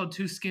Chase called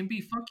too skimpy.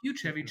 Fuck you,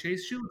 Chevy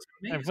Chase. She looks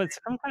amazing. But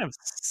some kind of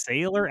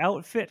sailor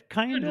outfit,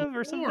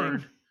 or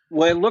something.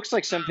 Well, it looks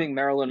like something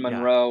Marilyn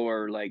Monroe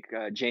or like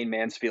Jane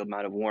Mansfield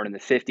might have worn in the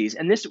 50s.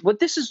 And this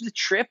is the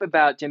trip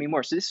about Demi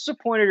Moore. So this is a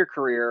point in her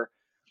career.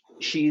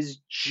 She's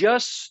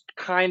just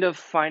kind of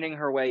finding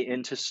her way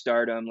into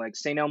stardom. Like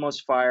St. Elmo's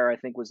Fire, I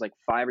think, was like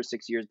 5 or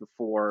 6 years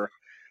before.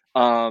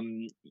 Her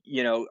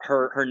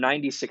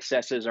 90s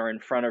successes are in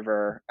front of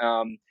her.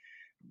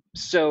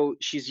 So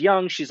she's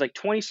young, she's like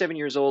 27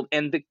 years old,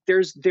 and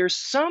there's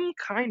some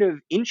kind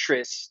of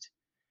interest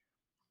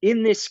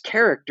in this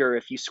character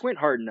if you squint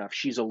hard enough.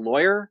 She's a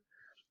lawyer,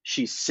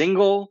 she's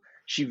single,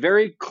 she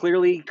very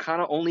clearly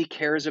kind of only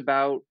cares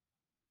about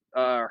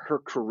her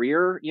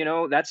career. You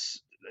know,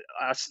 that's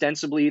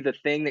ostensibly the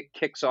thing that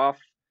kicks off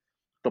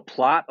the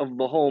plot of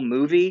the whole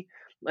movie.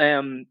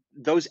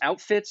 Those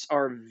outfits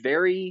are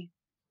very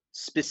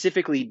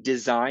specifically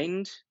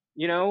designed,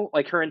 you know,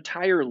 like her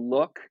entire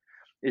look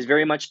is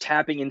very much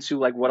tapping into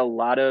like what a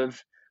lot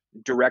of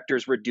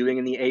directors were doing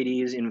in the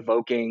 80s,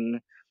 invoking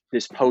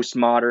this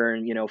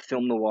postmodern, you know,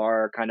 film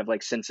noir kind of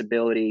like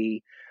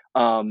sensibility.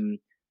 The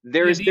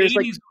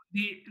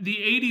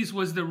 80s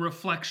was the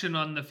reflection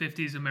on the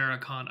 50s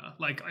Americana,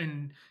 like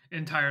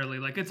entirely.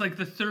 Like it's like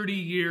the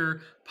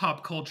 30-year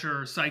pop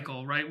culture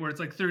cycle, right? Where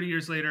it's like 30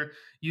 years later,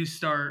 you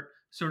start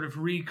sort of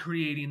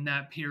recreating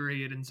that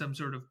period in some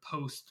sort of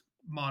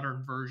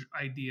postmodern version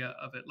idea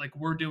of it. Like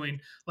we're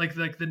doing like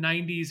the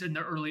 90s and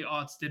the early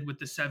aughts did with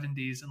the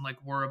 70s, and like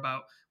we're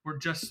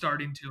just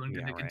starting to and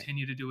going to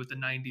continue to do with the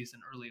 90s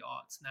and early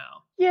aughts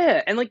now.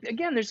 Yeah, and like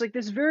again, there's like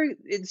this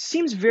it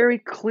seems very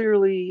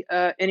clearly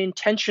an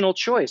intentional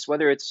choice,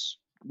 whether it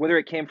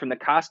came from the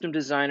costume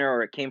designer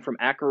or it came from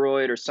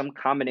Aykroyd or some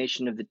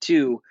combination of the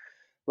two.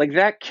 Like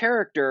that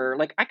character,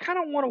 like I kind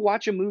of want to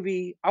watch a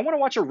movie. I want to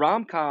watch a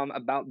rom-com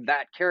about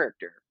that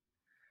character.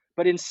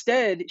 But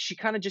instead, she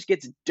kind of just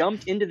gets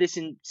dumped into this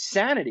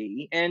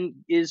insanity and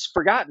is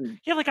forgotten.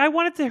 Yeah, like I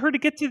wanted her to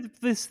get to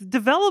this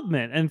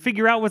development and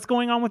figure out what's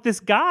going on with this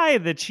guy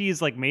that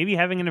she's like maybe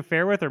having an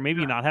affair with or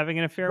maybe not having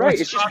an affair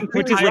with. It's just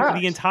which is like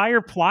the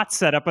entire plot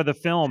setup of the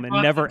film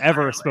and never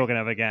ever spoken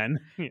of again.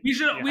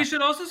 We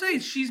should also say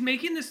she's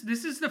making this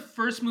is the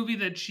first movie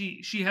that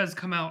she has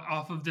come out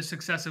off of the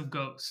success of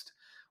Ghost.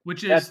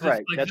 Which is that's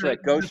right.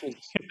 Ghost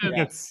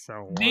was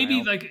so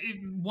maybe like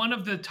one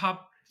of the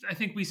top. I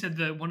think we said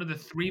one of the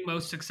 3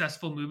 most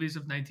successful movies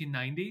of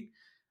 1990.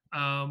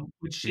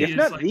 Which if is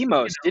not like, the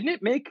most. You know,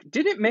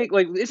 didn't it make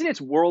like, isn't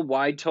its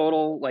worldwide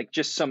total like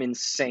just some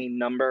insane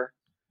number?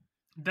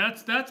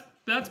 That's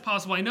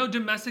possible. I know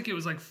domestic it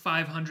was like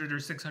 500 or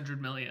 600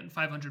 million,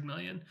 500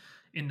 million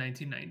in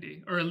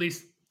 1990, or at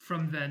least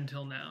from then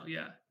till now.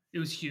 Yeah, it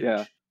was huge.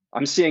 Yeah.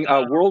 I'm seeing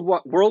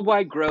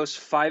worldwide gross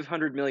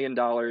 $500 million.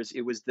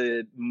 It was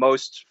the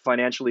most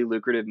financially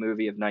lucrative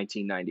movie of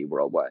 1990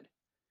 worldwide.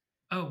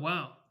 Oh,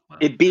 wow.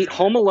 It beat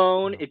Home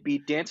Alone. It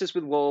beat Dances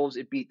with Wolves.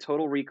 It beat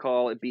Total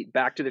Recall. It beat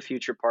Back to the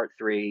Future Part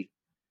 3.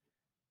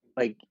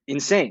 Like,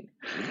 insane.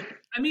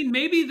 I mean,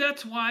 maybe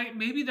that's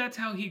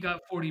how he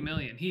got 40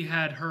 million. He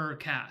had her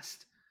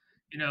cast.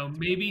 You know,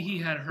 maybe he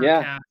had her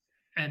cast,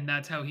 and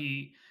that's how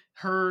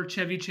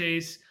Chevy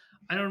Chase.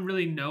 I don't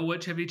really know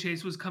what Chevy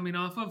Chase was coming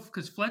off of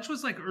because Fletch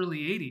was like early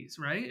 80s,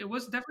 right? It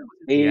was definitely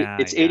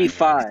It's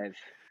 85.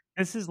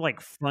 This is like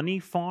Funny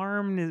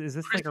Farm. Is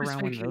this like Christmas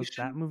around when that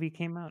Vacation. movie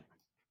came out?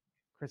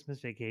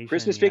 Christmas Vacation.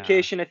 Christmas yeah.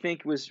 Vacation, I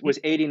think, was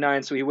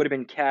 89, so he would have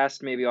been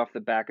cast maybe off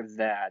the back of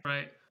that.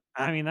 Right.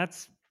 I mean,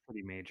 that's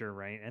pretty major,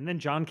 right? And then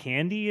John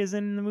Candy is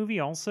in the movie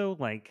also.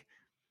 Like,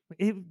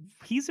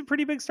 he's a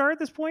pretty big star at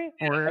this point,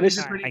 or And this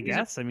is I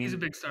guess. I mean, he's a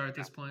big star at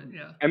this point.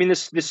 Yeah. I mean, the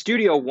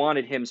studio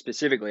wanted him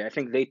specifically. I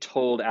think they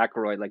told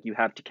Aykroyd, like, you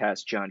have to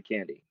cast John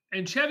Candy.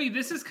 And Chevy,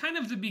 this is kind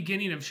of the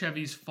beginning of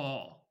Chevy's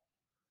fall,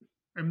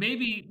 or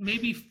maybe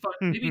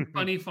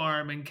Funny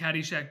Farm and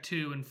Caddyshack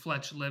 2 and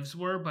Fletch Lives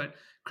were, but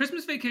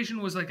Christmas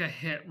Vacation was like a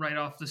hit right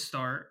off the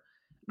start,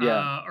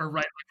 or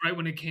right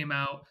when it came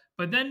out.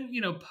 But then, you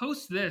know,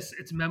 post this,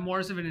 it's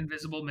Memoirs of an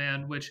Invisible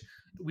Man, which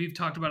we've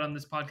talked about on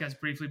this podcast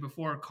briefly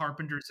before.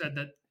 Carpenter said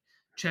that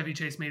Chevy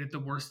Chase made it the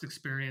worst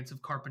experience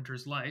of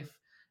Carpenter's life.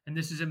 And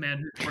this is a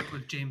man who's worked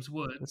with James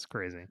Woods. That's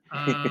crazy.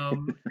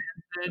 And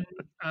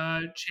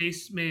then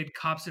Chase made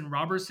Cops and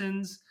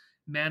Robertsons,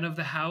 Man of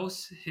the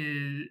House,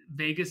 his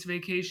Vegas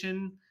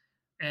Vacation,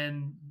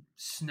 and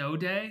Snow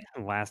Day.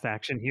 Last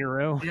Action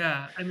Hero.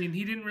 Yeah. I mean,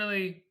 he didn't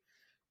really,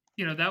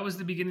 you know, that was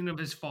the beginning of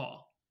his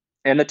fall.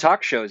 And the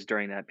talk shows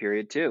during that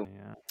period, too.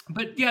 Yeah.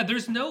 But yeah,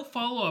 there's no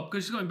follow-up.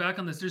 Just going back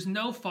on this, there's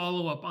no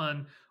follow-up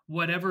on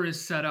whatever is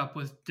set up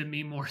with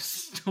Demi Moore's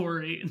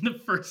story in the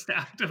first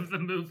act of the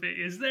movie.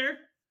 Is there?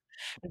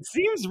 It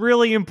seems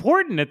really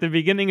important at the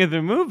beginning of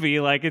the movie.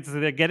 Like,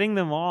 they're getting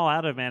them all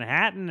out of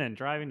Manhattan and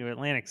driving to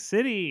Atlantic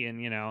City. And,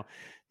 you know,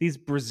 these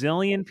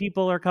Brazilian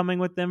people are coming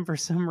with them for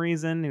some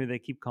reason, who they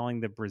keep calling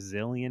the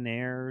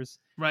Brazilianaires.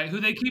 Right, who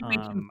they keep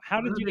making. How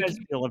did you guys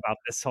feel about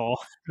this whole,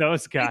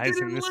 those guys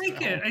in this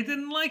film? I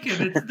didn't like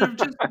it. They're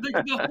just,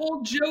 the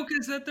whole joke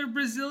is that they're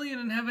Brazilian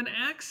and have an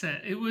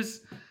accent. It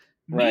was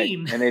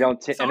mean. Right. And they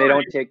don't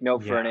take no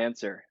for an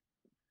answer.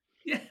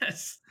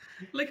 Yes.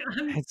 Like,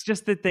 it's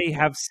just that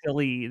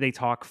they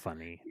talk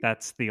funny.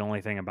 That's the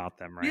only thing about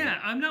them, right? Yeah,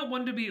 I'm not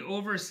one to be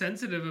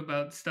oversensitive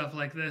about stuff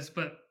like this,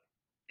 but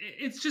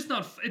it's just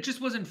not. It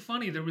just wasn't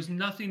funny. There was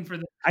nothing for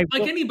them.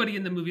 Like anybody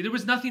in the movie, there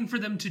was nothing for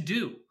them to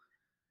do.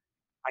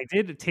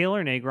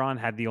 Taylor Negron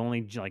had the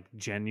only like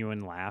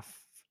genuine laugh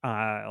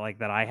like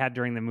that I had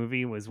during the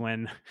movie was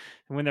when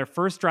they're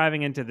first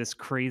driving into this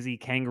crazy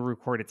kangaroo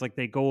court. It's like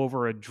they go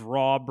over a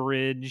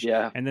drawbridge,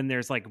 and then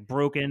there's like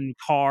broken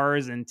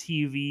cars and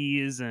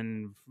TVs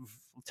and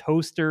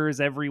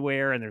toasters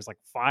everywhere, and there's like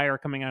fire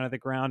coming out of the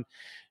ground.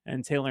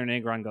 And Taylor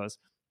Negron goes,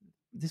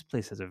 "This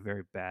place has a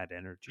very bad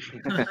energy."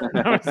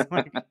 I was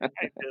like, I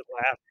did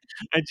laugh.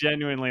 I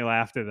genuinely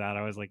laughed at that.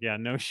 I was like, "Yeah,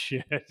 no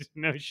shit,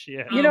 no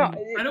shit." You know,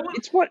 I don't want.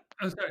 It's what.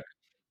 Oh, sorry.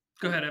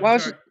 Go ahead. Well,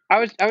 I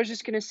was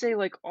just gonna say,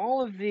 like,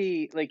 all of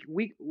the, like,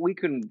 we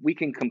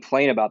can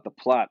complain about the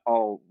plot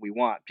all we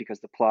want because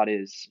the plot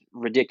is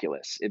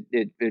ridiculous.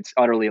 It's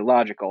utterly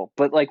illogical.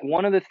 But like,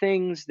 one of the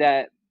things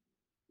that,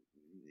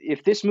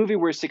 if this movie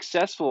were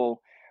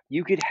successful,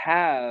 you could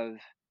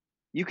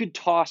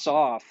toss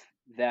off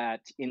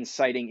that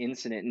inciting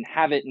incident and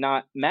have it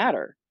not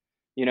matter.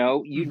 You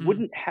know,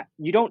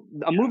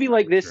 a movie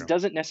like this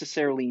doesn't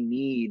necessarily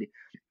need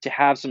to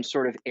have some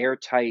sort of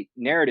airtight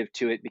narrative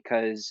to it,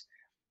 because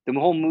the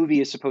whole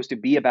movie is supposed to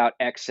be about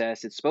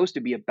excess. It's supposed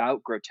to be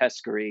about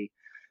grotesquerie.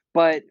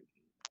 But,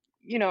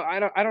 you know, I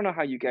don't know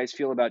how you guys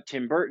feel about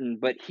Tim Burton,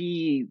 but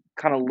he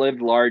kind of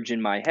lived large in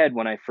my head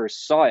when I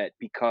first saw it,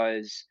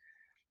 because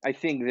I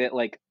think that,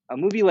 like, a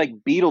movie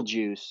like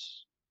Beetlejuice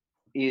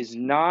is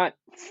not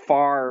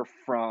far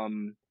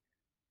from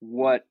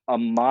what a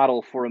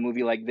model for a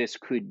movie like this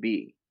could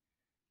be.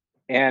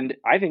 And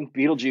I think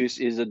Beetlejuice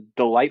is a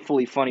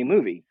delightfully funny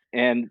movie,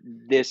 and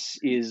this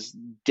is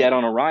dead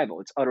on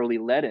arrival. It's utterly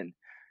leaden.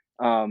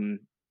 And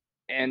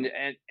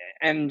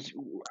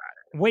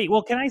wait,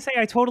 well, can I say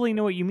I totally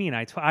know what you mean?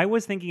 I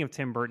was thinking of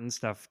Tim Burton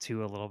stuff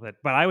too a little bit,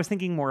 but I was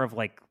thinking more of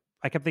like,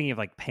 I kept thinking of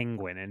like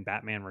Penguin and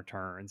Batman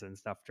Returns and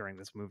stuff during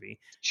this movie.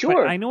 Sure.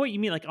 But I know what you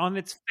mean. Like, on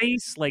its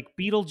face, like,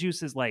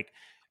 Beetlejuice is like,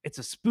 it's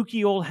a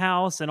spooky old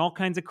house and all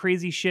kinds of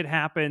crazy shit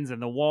happens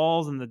and the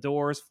walls and the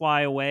doors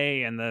fly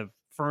away and the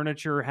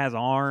furniture has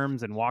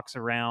arms and walks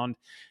around.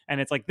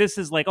 And it's like, this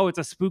is like, oh, it's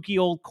a spooky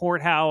old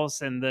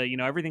courthouse, and the, you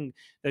know, everything,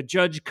 the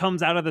judge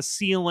comes out of the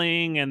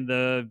ceiling and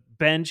the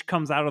bench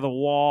comes out of the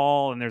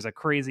wall and there's a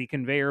crazy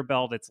conveyor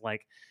belt. It's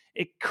like,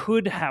 it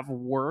could have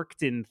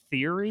worked in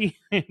theory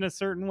in a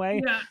certain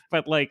way,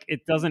 but like,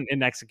 it doesn't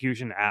in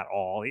execution at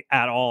all.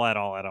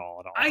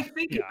 I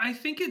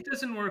think it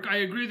doesn't work. I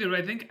agree with you.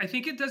 I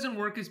think it doesn't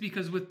work is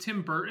because with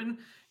Tim Burton,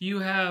 you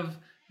have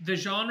the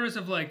genres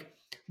of like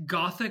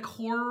gothic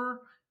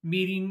horror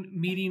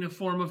meeting a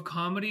form of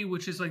comedy,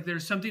 which is like,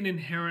 there's something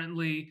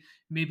inherently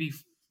maybe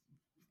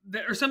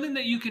or something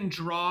that you can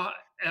draw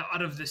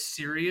out of the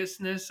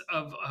seriousness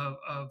of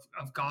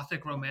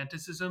gothic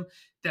romanticism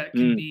that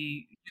can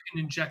be, you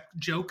can inject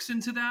jokes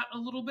into that a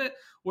little bit.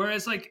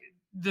 Whereas like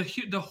the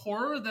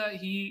horror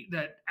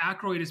that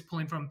Aykroyd is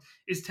pulling from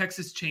is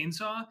Texas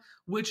Chainsaw,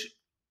 which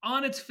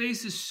on its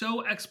face is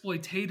so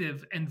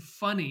exploitative and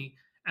funny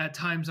at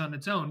times on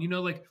its own. You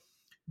know, like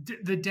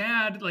the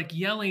dad like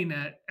yelling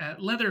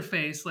at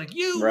Leatherface, like,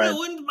 "You Right.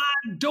 ruined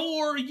my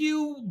door,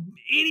 you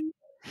idiot,"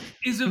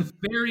 is a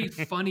very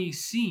funny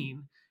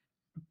scene.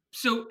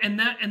 So and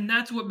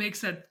that's what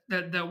makes that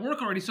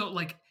work already. So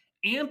like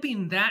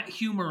amping that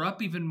humor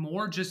up even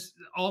more just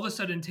all of a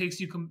sudden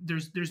takes you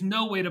there's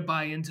no way to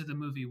buy into the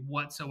movie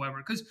whatsoever,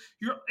 because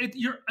you're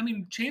I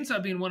mean,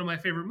 Chainsaw being one of my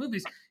favorite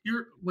movies,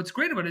 what's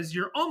great about it is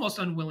you're almost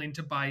unwilling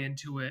to buy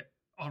into it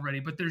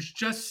already, but there's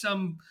just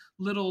some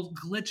little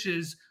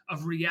glitches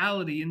of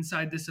reality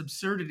inside this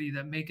absurdity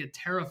that make it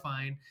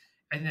terrifying.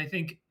 And I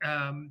think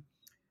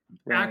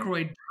Right.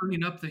 Aykroyd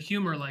turning up the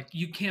humor, like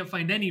you can't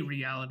find any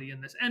reality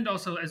in this. And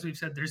also, as we've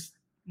said, there's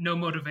no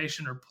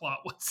motivation or plot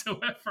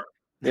whatsoever.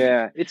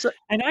 Yeah, it's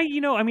And I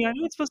know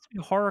it's supposed to be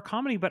a horror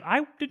comedy, but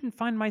I didn't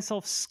find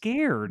myself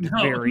scared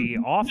No, very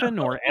often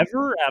or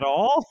ever at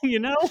all.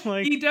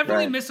 Like he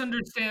definitely Right.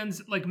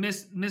 misunderstands, like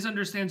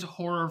misunderstands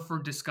horror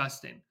for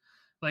disgusting.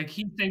 Like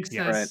he thinks that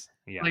yes,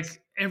 yes.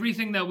 like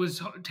everything that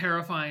was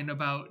terrifying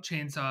about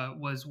Chainsaw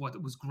was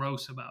what was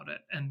gross about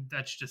it, and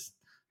that's just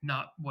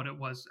not what it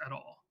was at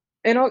all.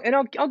 And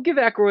I'll give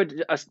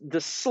Aykroyd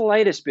the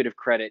slightest bit of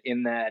credit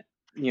in that,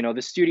 you know,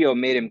 the studio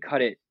made him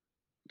cut it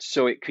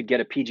so it could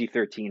get a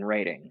PG-13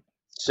 rating.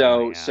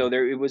 So yeah. so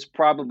there, it was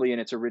probably in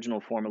its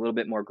original form a little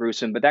bit more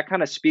gruesome, but that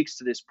kind of speaks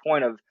to this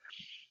point of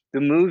the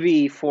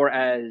movie, for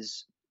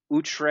as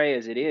outre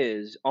as it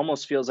is,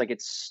 almost feels like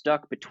it's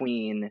stuck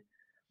between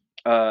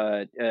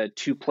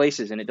two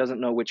places and it doesn't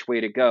know which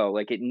way to go.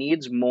 Like it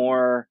needs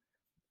more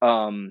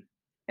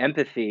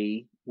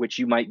empathy, which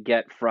you might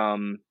get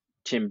from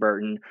Tim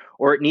Burton,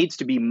 or it needs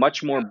to be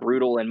much more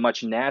brutal and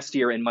much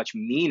nastier and much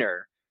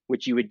meaner,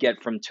 which you would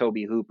get from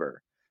Tobe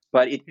Hooper.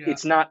 But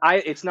it's not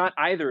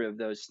either of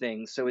those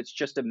things, so it's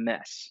just a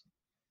mess,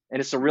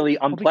 and it's a really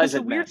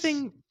unpleasant the weird mess.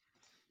 thing,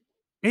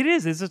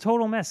 it's a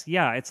total mess.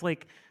 Yeah, it's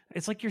like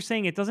you're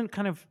saying, it doesn't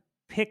kind of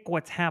pick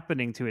what's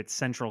happening to its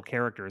central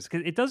characters,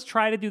 because it does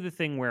try to do the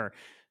thing where,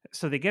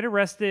 so they get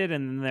arrested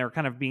and then they're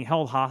kind of being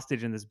held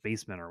hostage in this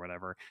basement or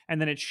whatever, and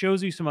then it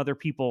shows you some other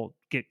people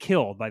get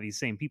killed by these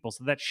same people,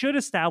 so that should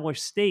establish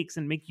stakes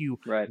and make you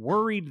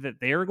worried that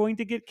they're going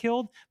to get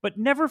killed. But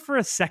never for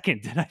a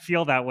second did I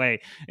feel that way.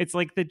 It's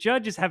like the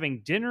judge is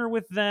having dinner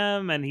with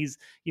them and he's,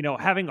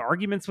 having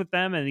arguments with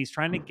them, and he's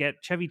trying to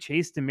get Chevy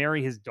Chase to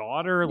marry his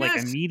daughter like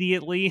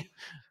immediately.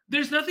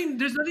 There's nothing.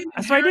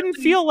 So I didn't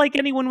feel like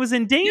anyone was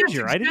in danger. Yes,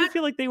 exactly. I didn't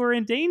feel like they were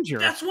in danger.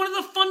 That's one of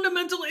the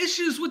fundamental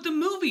issues with the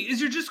movie,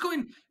 is you're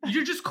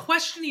just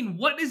questioning,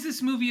 what is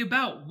this movie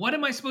about? What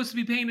am I supposed to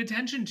be paying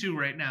attention to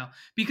right now?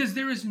 Because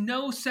there is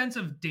no sense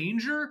of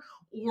danger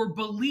or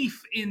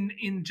belief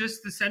in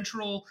just the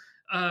central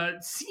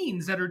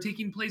scenes that are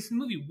taking place in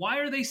the movie. Why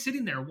are they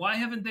sitting there? Why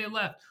haven't they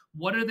left?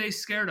 What are they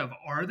scared of?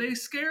 Are they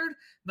scared?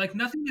 Like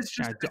nothing is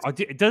just.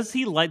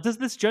 Does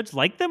this judge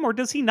like them, or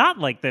does he not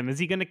like them? Is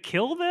he going to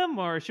kill them,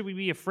 or should we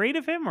be afraid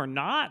of him or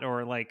not?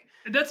 Or like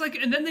that's like,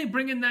 and then they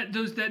bring in that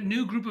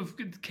new group of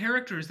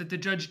characters that the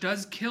judge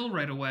does kill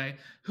right away,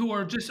 who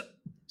are just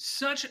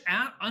such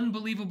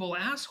unbelievable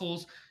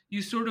assholes.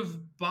 You sort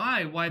of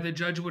buy why the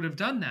judge would have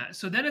done that.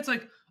 So then it's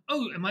like,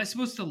 oh, am I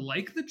supposed to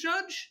like the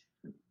judge?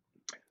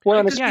 Well,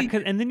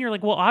 and then you're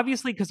like, well,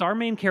 obviously, because our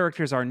main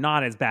characters are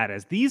not as bad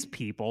as these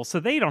people,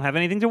 so they don't have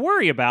anything to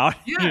worry about.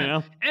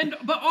 Yeah,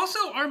 but also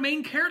our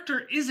main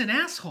character is an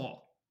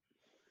asshole,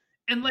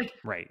 and like,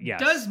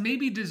 does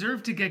maybe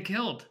deserve to get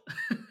killed.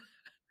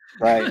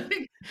 Right.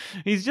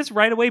 He's just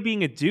right away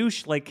being a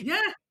douche. Like,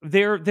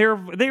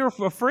 they're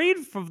afraid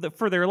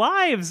for their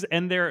lives,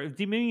 and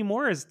Demi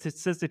Moore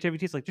says to Chevy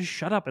Chase, like, just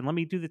shut up and let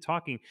me do the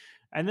talking.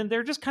 And then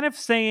they're just kind of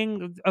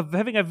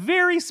having a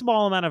very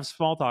small amount of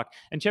small talk.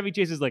 And Chevy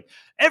Chase is like,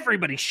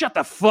 everybody shut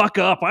the fuck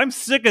up. I'm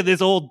sick of this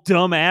old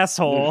dumb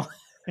asshole.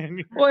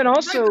 Well, and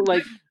also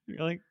like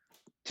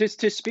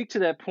to speak to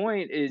that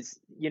point is,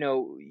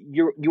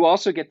 you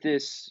also get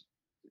this,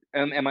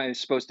 am I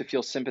supposed to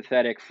feel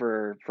sympathetic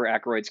for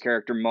Aykroyd's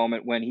character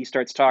moment when he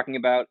starts talking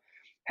about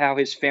how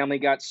his family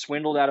got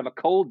swindled out of a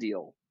coal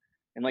deal.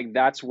 And like,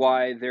 that's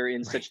why they're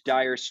in such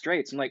dire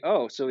straits. I'm like,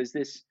 oh, so is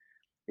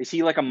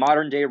he like a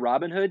modern day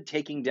Robin Hood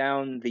taking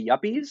down the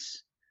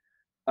yuppies?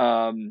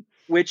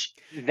 Which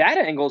that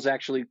angle is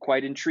actually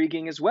quite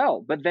intriguing as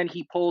well. But then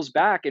he pulls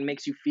back and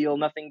makes you feel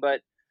nothing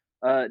but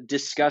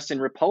disgust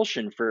and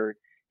repulsion for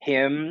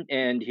him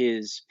and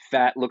his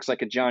fat, looks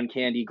like a John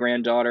Candy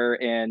granddaughter,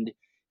 and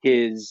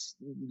his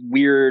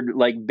weird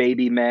like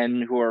baby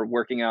men who are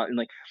working out, and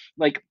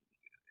like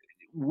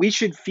we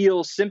should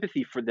feel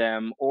sympathy for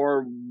them,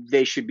 or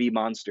they should be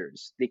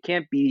monsters. They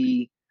can't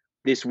be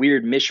this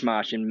weird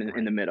mishmash in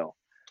the middle.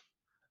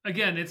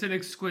 Again, it's an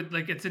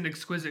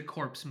exquisite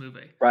corpse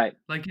movie. Right.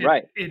 Like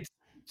it's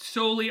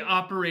solely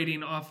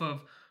operating off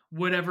of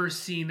whatever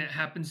scene it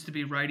happens to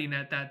be writing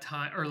at that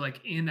time, or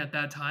like in at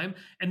that time.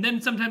 And then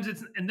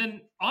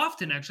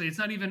often actually it's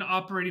not even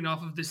operating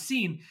off of the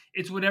scene.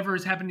 It's whatever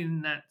is happening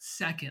in that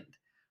second,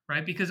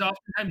 right? Because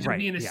oftentimes you'll Right.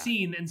 be in a Yeah.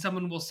 scene and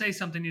someone will say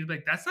something, you'll be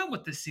like, "That's not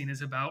what this scene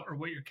is about," or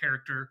where your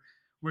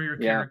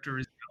Yeah. character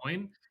is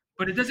going.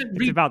 But it doesn't It's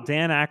read. about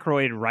Dan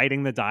Aykroyd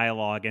writing the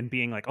dialogue and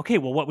being like, okay,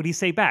 well, what would he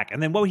say back?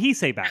 And then what would he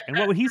say back? And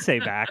what would he say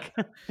back?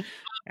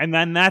 And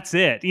then that's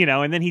it,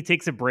 and then he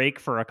takes a break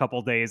for a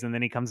couple days and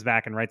then he comes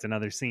back and writes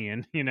another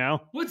scene.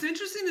 What's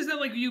interesting is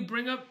that like you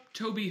bring up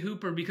Toby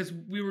Hooper because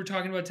we were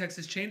talking about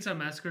Texas Chainsaw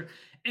Massacre,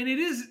 and it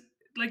is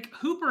like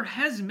Hooper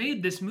has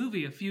made this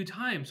movie a few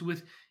times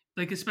with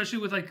like especially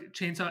with like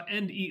Chainsaw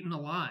and Eaten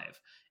Alive.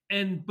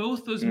 And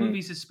both those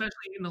movies, especially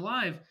Eaten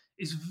Alive,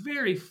 is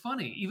very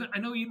funny. Even I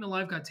know Eaten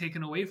Alive got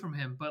taken away from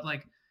him, but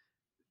like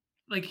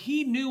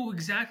he knew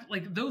exactly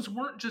like those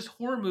weren't just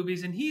horror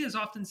movies, and he has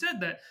often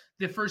said that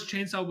the first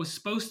Chainsaw was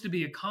supposed to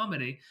be a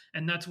comedy,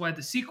 and that's why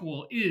the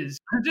sequel is.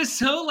 I'm just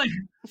so like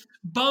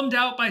bummed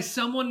out by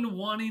someone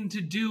wanting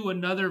to do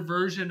another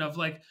version of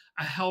like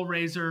a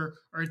Hellraiser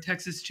or a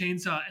Texas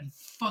Chainsaw and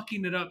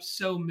fucking it up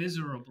so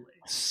miserably.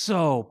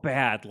 So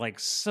bad,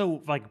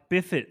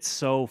 biff it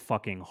so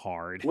fucking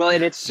hard. Well,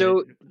 and it's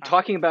so Dude,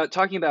 talking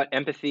about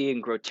empathy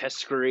and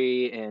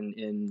grotesquerie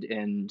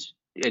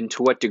and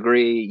to what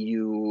degree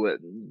you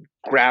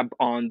grab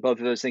on both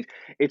of those things.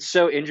 It's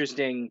so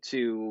interesting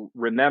to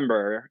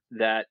remember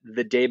that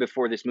the day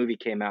before this movie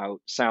came out,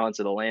 Silence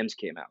of the Lambs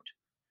came out,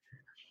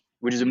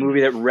 which is a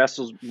movie that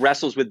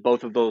wrestles with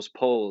both of those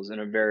poles in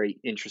a very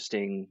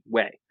interesting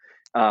way.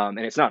 And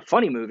it's not a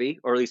funny movie,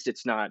 or at least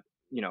it's not,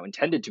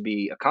 intended to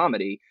be a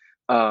comedy.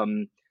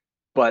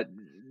 But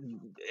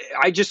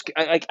I'm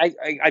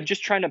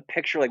just trying to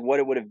picture like what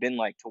it would have been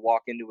like to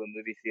walk into a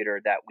movie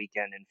theater that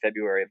weekend in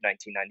February of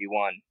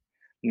 1991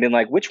 and been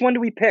like, which one do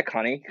we pick,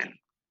 honey?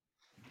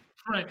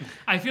 Right.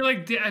 I feel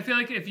like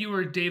if you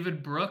were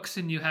David Brooks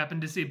and you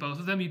happened to see both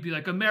of them, you'd be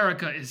like,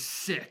 America is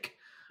sick.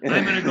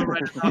 I'm gonna go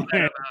write a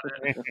op-ed about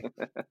it.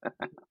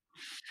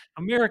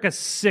 America's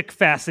sick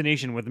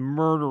fascination with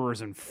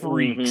murderers and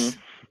freaks.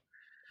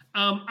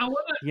 I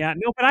want to. Yeah,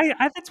 no, but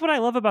I that's what I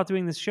love about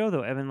doing this show,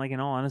 though, Evan. Like, in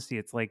all honesty,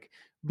 it's like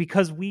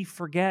because we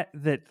forget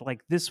that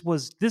like this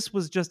was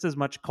just as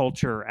much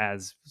culture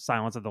as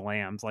Silence of the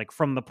Lambs, like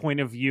from the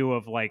point of view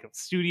of like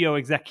studio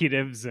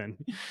executives and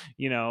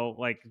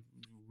like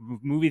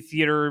movie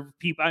theater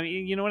people. I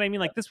mean, you know what I mean?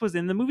 Like this was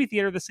in the movie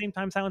theater the same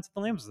time Silence of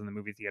the Lambs was in the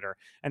movie theater.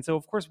 And so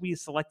of course we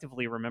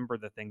selectively remember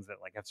the things that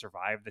like have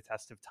survived the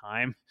test of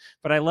time.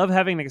 But I love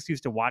having an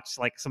excuse to watch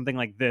like something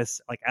like this,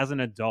 like as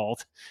an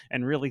adult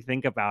and really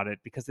think about it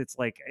because it's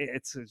like,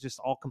 it's just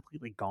all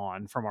completely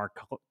gone from our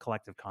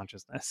collective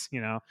consciousness,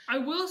 I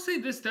will say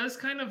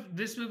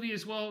this movie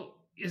as well,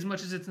 as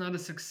much as it's not a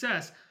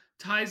success,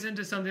 ties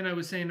into something I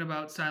was saying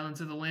about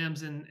Silence of the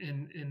Lambs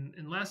in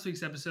last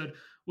week's episode,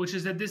 which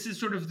is that this is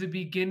sort of the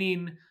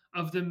beginning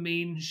of the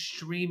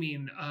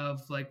mainstreaming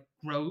of like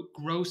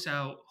gross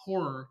out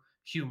horror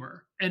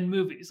humor and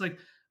movies. Like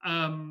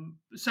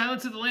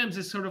Silence of the Lambs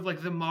is sort of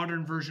like the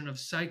modern version of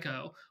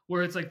Psycho,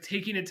 where it's like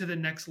taking it to the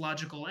next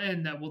logical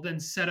end that will then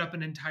set up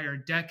an entire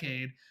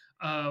decade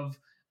of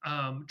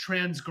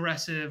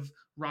transgressive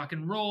rock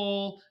and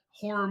roll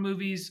horror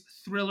movies,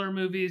 thriller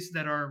movies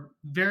that are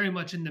very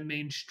much in the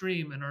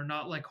mainstream and are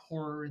not like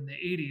horror in the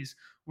 80s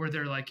where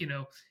they're like, in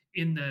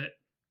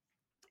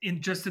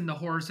the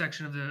horror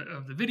section of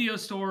the video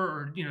store,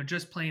 or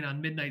just playing on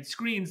midnight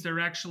screens. They're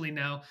actually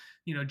now,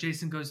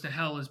 Jason Goes to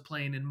Hell is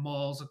playing in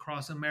malls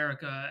across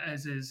America,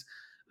 as is,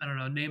 I don't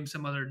know, name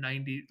some other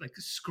 90s, like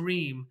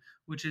Scream,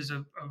 which is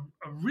a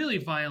really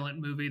violent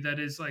movie that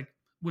is like,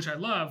 which I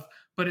love,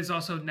 but is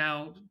also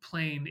now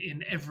playing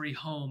in every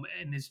home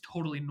and is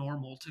totally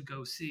normal to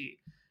go see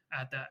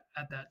at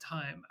that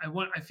time.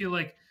 I feel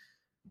like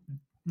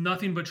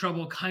Nothing But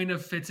Trouble kind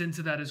of fits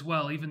into that as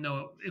well, even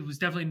though it was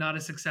definitely not a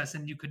success,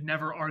 and you could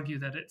never argue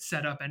that it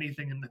set up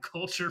anything in the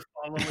culture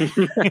following,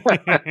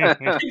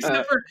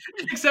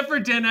 except for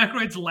Dan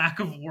Aykroyd's lack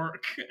of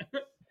work.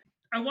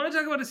 I want to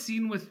talk about a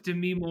scene with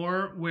Demi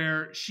Moore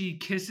where she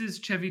kisses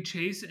Chevy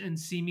Chase and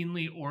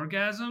seemingly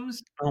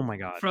orgasms. Oh my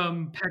God.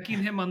 From pecking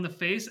him on the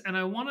face, and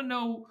I want to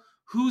know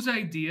whose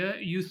idea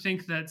you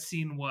think that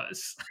scene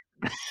was.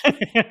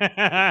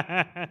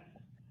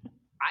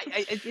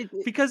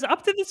 Because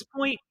up to this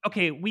point,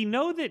 okay, we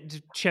know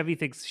that Chevy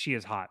thinks she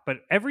is hot, but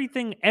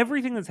everything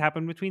that's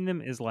happened between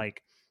them is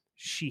like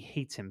she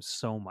hates him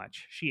so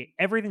much.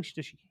 Everything she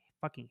does, she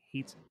fucking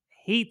hates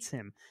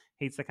him,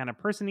 hates the kind of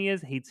person he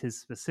is, hates his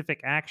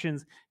specific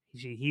actions.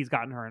 He's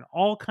gotten her in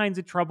all kinds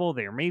of trouble.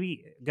 They're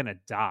maybe gonna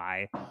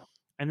die.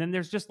 And then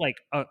there's just like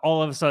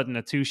all of a sudden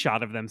a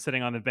 2-shot of them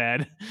sitting on the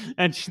bed.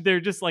 And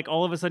they're just like,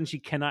 all of a sudden she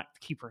cannot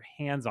keep her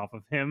hands off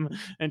of him.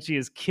 And she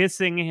is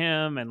kissing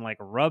him and like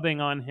rubbing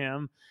on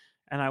him.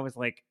 And I was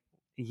like,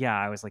 yeah,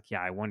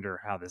 I wonder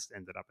how this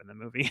ended up in the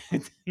movie.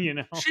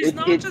 She's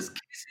not just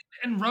kissing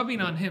and rubbing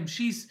on him.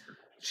 She's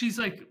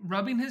like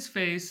rubbing his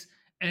face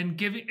and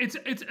giving, it's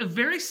a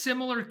very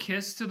similar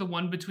kiss to the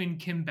one between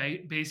Kim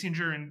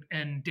Basinger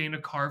and Dana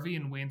Carvey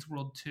in Wayne's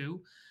World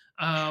 2.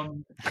 But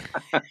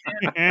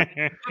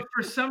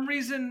for some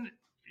reason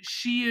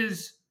she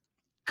is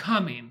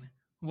coming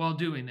while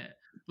doing it.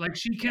 Like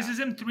she kisses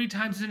him 3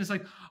 times and it's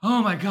like,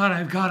 oh my god,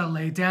 I've got to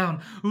lay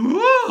down.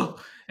 Ooh!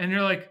 And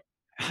you're like,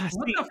 what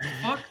See, the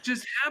fuck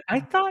just I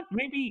happened? thought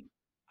maybe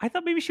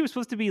she was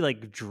supposed to be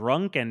like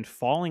drunk and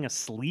falling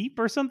asleep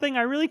or something.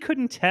 I really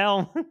couldn't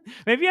tell.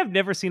 Maybe I've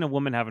never seen a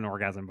woman have an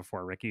orgasm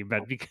before, Ricky,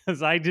 but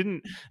because I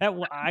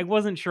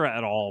wasn't sure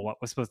at all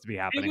what was supposed to be It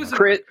happening was with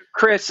a her.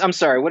 Chris, I'm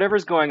sorry.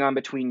 Whatever's going on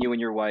between you and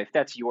your wife,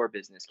 that's your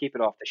business. Keep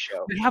it off the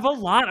show. We have a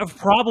lot of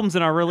problems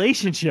in our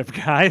relationship,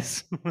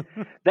 guys.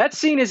 That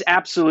scene is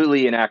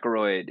absolutely an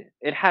Aykroyd.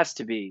 It has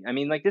to be. I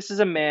mean, like, this is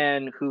a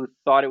man who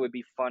thought it would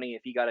be funny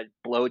if he got a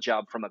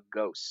blowjob from a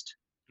ghost.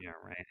 Yeah,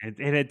 right.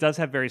 And it does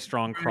have very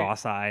strong Right.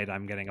 cross-eyed,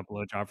 I'm getting a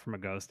blowjob from a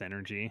ghost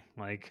energy.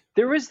 Like,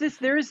 There is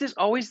this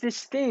always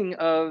this thing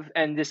of,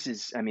 and this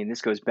is, I mean,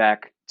 this goes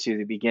back to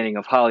the beginning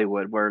of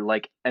Hollywood, where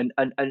like an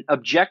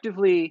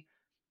objectively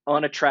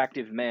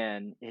unattractive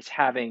man is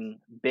having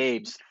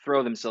babes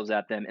throw themselves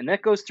at them, and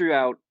that goes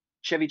throughout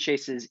Chevy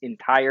Chase's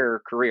entire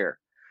career,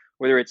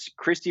 whether it's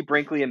Christy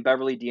Brinkley and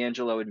Beverly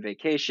D'Angelo in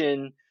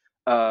Vacation,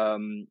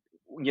 the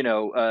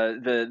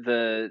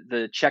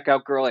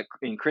checkout girl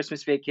in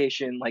Christmas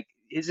Vacation, like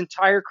his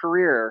entire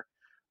career,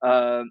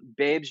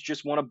 babes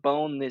just want to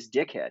bone this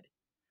dickhead.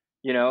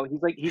 You know,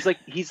 he's like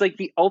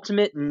the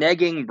ultimate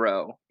negging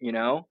bro, you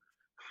know?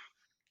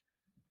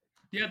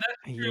 Yeah,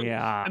 that's true.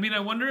 yeah. I mean, I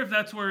wonder if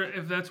that's where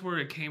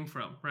it came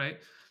from, right?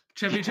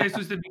 Chevy Chase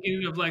was the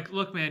beginning of like,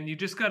 look, man, you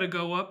just got to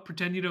go up,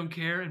 pretend you don't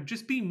care, and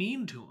just be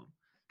mean to him.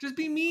 Just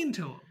be mean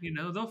to him. You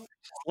know, they'll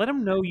Let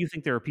them know you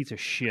think they're a piece of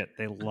shit.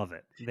 They love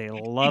it. They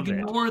love it.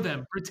 ignore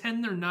them,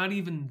 pretend they're not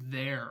even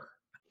there.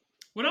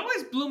 What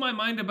always blew my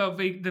mind about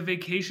the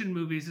Vacation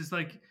movies is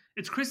like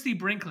it's Christy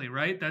Brinkley,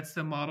 right? That's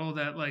the model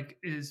that like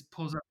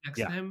pulls up next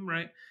Yeah. to him,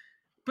 right?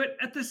 But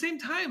at the same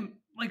time,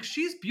 like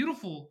she's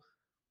beautiful,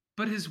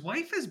 but his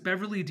wife is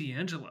Beverly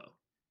D'Angelo.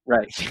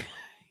 Right.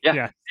 Yeah.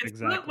 Yes, It's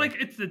exactly. not like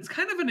it's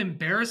kind of an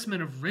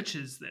embarrassment of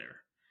riches there.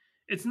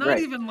 It's not Right.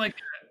 even like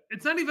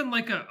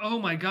a oh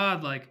my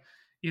god, like,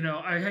 you know,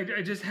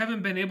 I just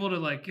haven't been able to,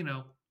 like, you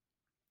know,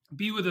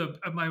 be with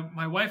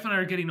my wife and I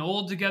are getting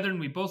old together and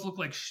we both look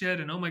like shit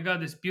and oh my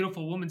god, this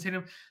beautiful woman's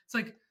hitting him. It's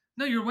like,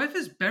 no, your wife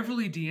is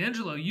Beverly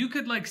D'Angelo. You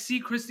could like see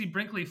Christy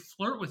Brinkley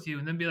flirt with you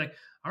and then be like,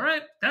 all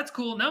right, that's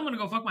cool. Now I'm gonna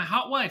go fuck my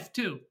hot wife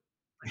too.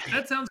 Like,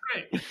 that sounds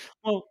great.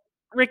 Well,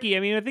 Ricky, I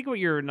mean, I think what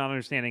you're not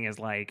understanding is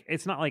like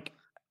it's not like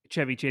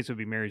Chevy Chase would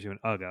be married to an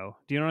Uggo.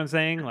 Do you know what I'm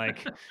saying?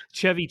 Like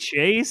Chevy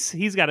Chase,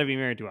 he's got to be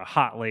married to a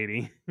hot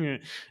lady, and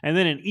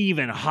then an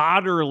even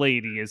hotter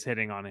lady is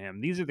hitting on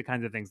him. These are the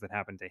kinds of things that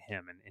happen to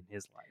him in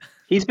his life.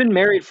 He's been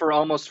married for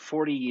almost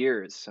 40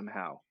 years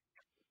somehow.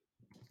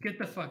 Get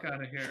the fuck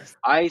out of here.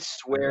 I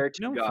swear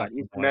to No God, fucking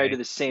he's been married way. to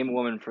the same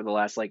woman for the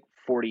last like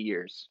 40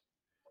 years.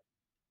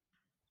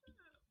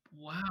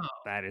 Wow.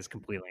 That is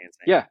completely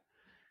insane. Yeah.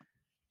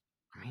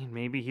 I mean,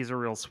 maybe he's a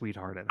real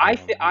sweetheart at I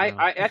home.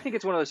 I think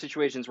it's one of those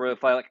situations where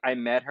if I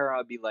met her,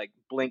 I'd be like,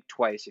 blink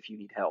twice if you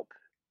need help.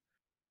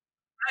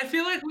 I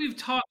feel like we've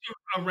talked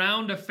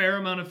around a fair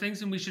amount of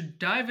things, and we should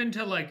dive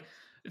into like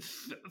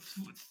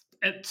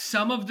at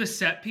some of the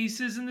set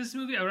pieces in this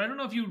movie. I don't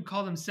know if you would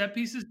call them set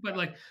pieces, but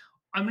like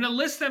I'm going to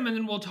list them and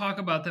then we'll talk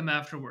about them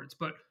afterwards.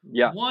 But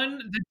Yeah.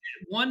 one,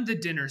 the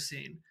dinner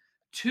scene,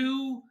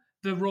 2,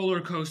 the roller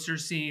coaster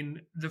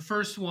scene, the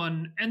first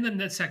one, and then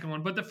the second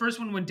one. But the first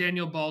one when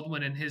Daniel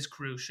Baldwin and his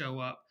crew show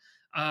up.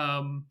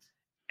 3,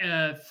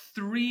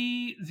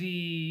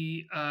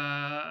 the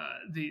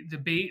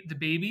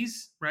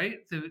babies,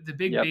 right? The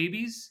big Yep.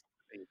 babies.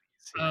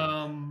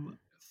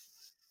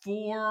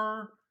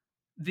 4,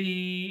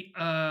 the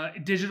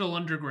Digital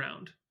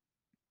Underground.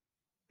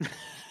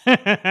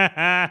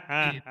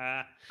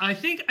 I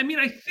think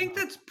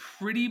that's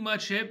pretty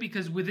much it,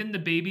 because within the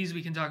babies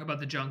we can talk about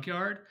the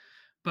junkyard,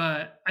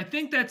 but I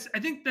think that's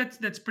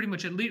pretty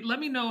much it. Let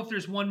me know if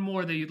there's one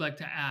more that you'd like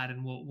to add,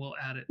 and we'll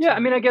add it. Yeah, I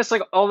mean, I guess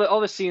like all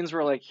the scenes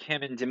where like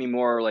him and Demi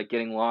Moore are like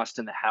getting lost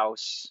in the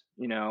house,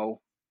 you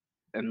know,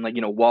 and like,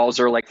 you know, walls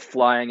are like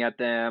flying at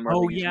them, or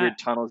these weird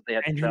tunnels they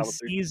have to and he travel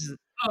through. sees.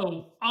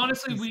 Oh,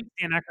 honestly,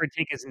 Dan Aykroyd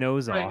take his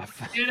nose off.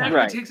 Dan Aykroyd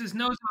Right. takes his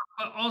nose off,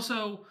 but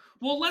also,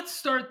 well, let's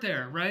start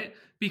there, right?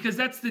 Because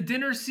that's the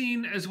dinner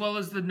scene as well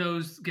as the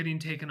nose getting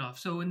taken off.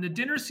 So in the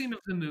dinner scene of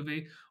the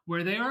movie,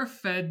 where they are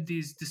fed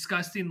these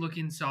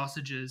disgusting-looking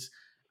sausages,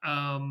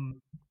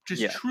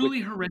 just truly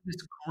horrendous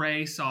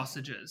gray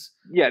sausages.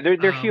 Yeah,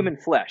 they're human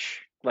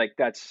flesh. Like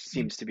that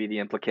seems to be the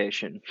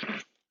implication.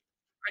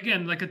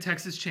 Again, like a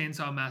Texas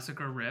Chainsaw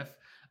Massacre riff.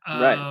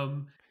 Right.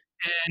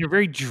 They're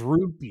very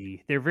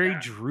droopy. They're very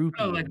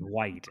droopy like- and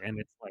white, and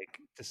it's like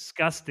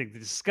disgusting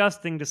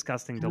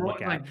to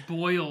look at. Like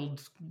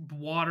boiled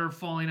water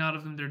falling out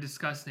of them. They're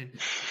disgusting.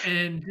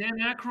 And Dan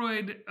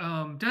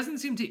Aykroyd doesn't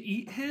seem to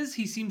eat his.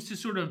 He seems to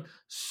sort of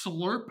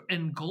slurp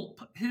and gulp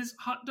his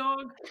hot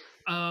dog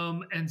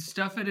and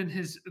stuff it in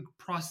his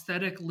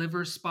prosthetic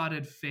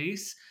liver-spotted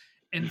face.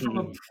 And from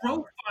a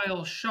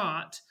profile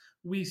shot,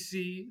 we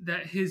see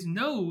that his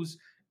nose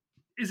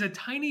is a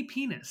tiny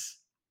penis.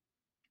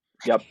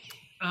 Yep.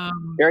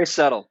 Very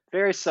subtle.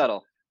 Very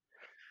subtle.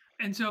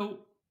 And so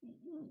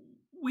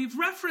we've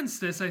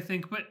referenced this, I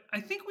think, but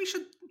I think we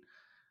should.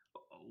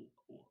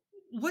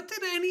 What did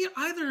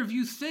either of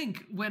you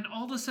think when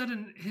all of a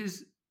sudden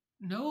his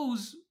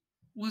nose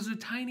was a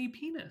tiny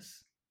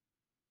penis?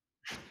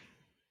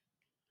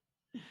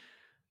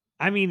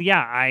 I mean, yeah,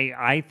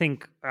 I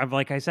think,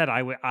 like I said,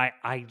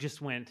 I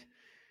just went,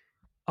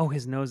 oh,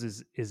 his nose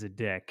is a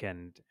dick,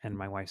 and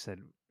my wife said,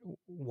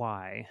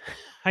 why?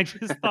 I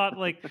just thought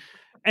like,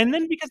 and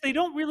then because they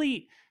don't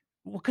really,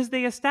 because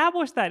they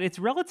established that it's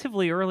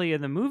relatively early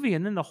in the movie,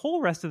 and then the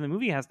whole rest of the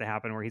movie has to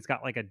happen where he's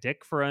got like a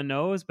dick for a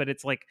nose, but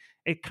it's like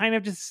it kind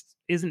of just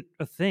isn't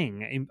a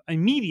thing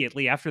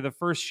immediately after the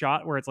first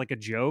shot where it's like a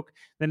joke.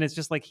 Then it's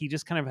just like he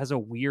just kind of has a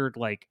weird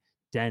like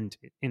dent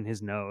in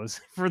his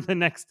nose for the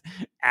next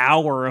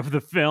hour of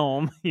the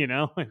film, you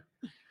know. It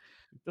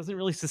doesn't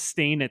really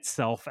sustain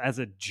itself as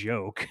a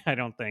joke, I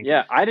don't think.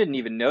 Yeah, I didn't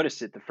even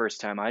notice it the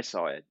first time I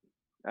saw it.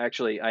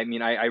 Actually, I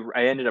mean, I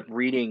ended up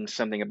reading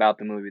something about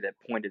the movie that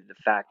pointed the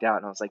fact out,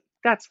 and I was like,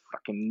 that's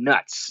fucking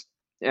nuts.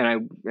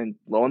 And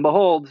lo and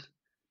behold,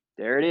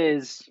 there it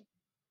is.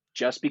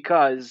 Just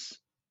because.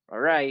 All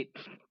right.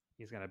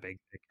 He's got a big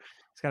dick.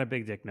 He's got a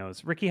big dick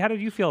nose. Ricky, how did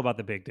you feel about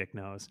the big dick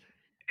nose?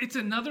 It's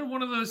another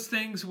one of those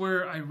things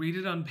where I read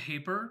it on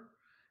paper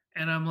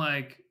and I'm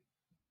like,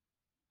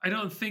 I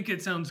don't think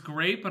it sounds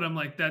great, but I'm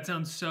like, that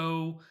sounds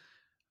so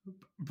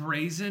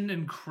brazen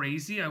and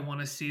crazy. I want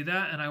to see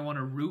that, and I want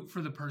to root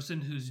for the person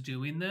who's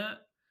doing that.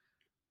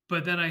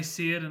 But then I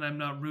see it and I'm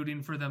not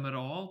rooting for them at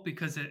all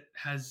because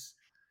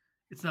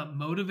it's not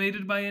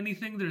motivated by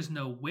anything. There's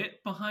no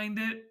wit behind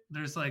it.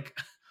 There's like,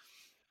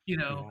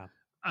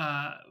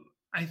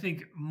 I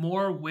think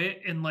more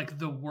wit in like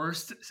the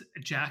worst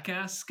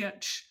Jackass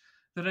sketch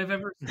that I've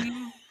ever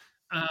seen.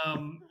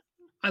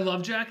 I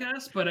love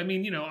Jackass, but I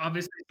mean,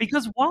 obviously.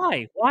 Because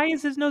why? Why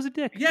is his nose a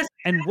dick? Yes.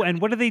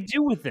 And what do they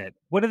do with it?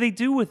 What do they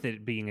do with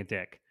it being a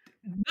dick?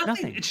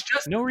 Nothing. It's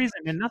just no reason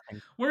and nothing.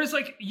 Whereas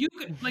like you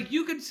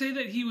could say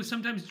that he was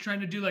sometimes trying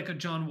to do like a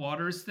John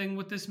Waters thing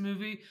with this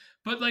movie,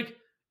 but like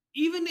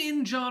even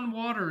in John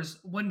Waters,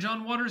 when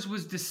John Waters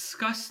was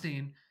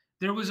disgusting,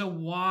 there was a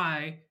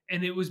why,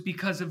 and it was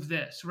because of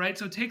this, right?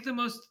 So take the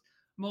most,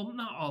 well,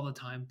 not all the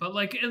time, but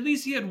like at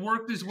least he had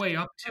worked his way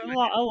up to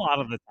a lot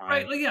of the time,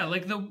 right? Like, yeah,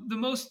 like the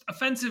most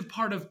offensive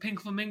part of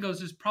Pink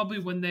Flamingos is probably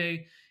when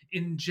they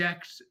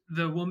inject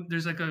the woman.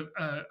 There's like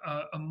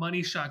a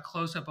money shot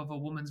close up of a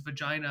woman's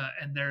vagina,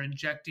 and they're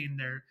injecting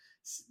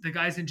the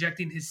guy's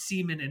injecting his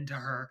semen into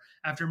her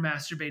after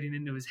masturbating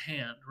into his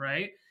hand,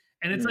 right?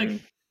 And it's like,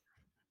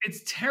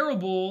 it's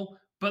terrible,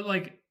 but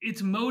like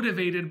it's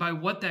motivated by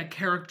what that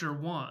character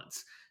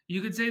wants.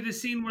 You could say the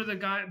scene where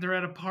they're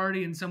at a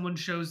party and someone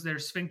shows their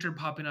sphincter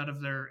popping out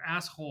of their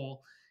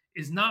asshole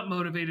is not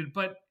motivated,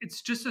 but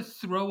it's just a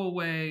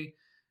throwaway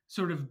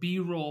sort of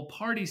B-roll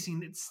party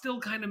scene. It still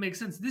kind of makes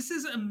sense. This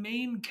is a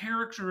main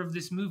character of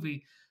this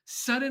movie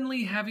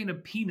suddenly having a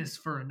penis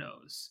for a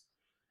nose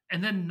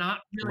and then not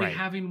really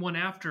having one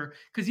after,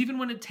 because even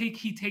when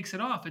he takes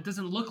it off, it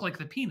doesn't look like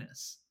the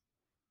penis.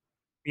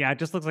 Yeah, it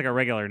just looks like a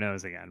regular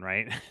nose again,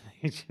 right?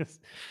 It's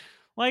just,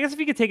 well, I guess if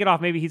he could take it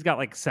off, maybe he's got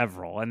like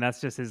several, and that's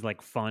just his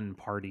like fun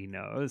party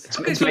nose.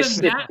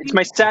 It's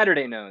my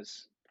Saturday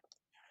nose.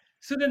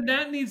 So then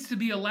that needs to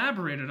be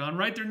elaborated on,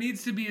 right? There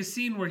needs to be a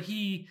scene where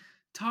he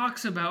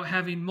talks about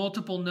having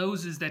multiple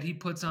noses that he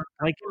puts on.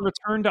 Like in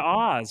Return to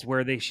Oz,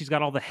 where she's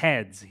got all the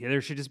heads.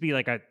 There should just be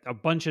like a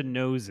bunch of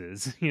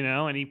noses,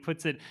 and he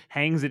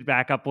hangs it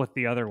back up with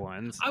the other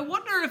ones. I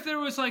wonder if there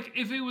was like,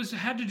 if it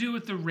had to do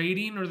with the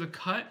rating or the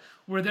cut,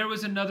 where there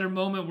was another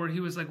moment where he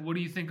was like, what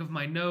do you think of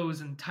my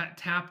nose? And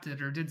tapped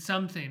it or did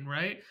something,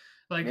 right?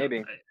 Like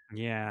maybe.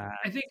 Yeah,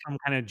 I think some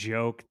kind of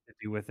joke to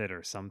do with it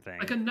or something.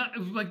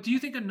 Like, do you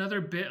think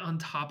another bit on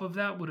top of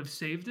that would have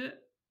saved it?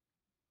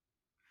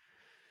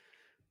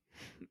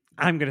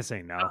 I'm gonna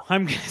say no.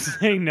 I'm gonna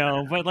say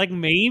no, but like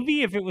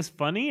maybe if it was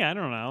funny, I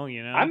don't know.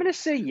 I'm gonna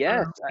say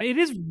yes. It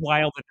is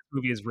wild that the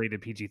movie is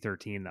rated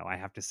PG-13, though. I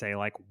have to say,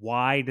 like,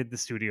 why did the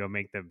studio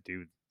make them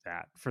do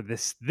that for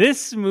this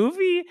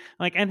movie?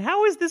 Like, and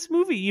how is this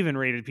movie even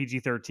rated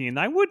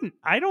PG-13?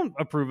 I don't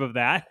approve of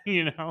that.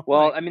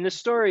 Well, I mean, the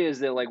story is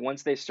that like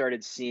once they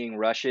started seeing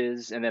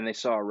rushes and then they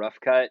saw a rough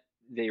cut,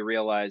 they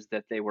realized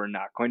that they were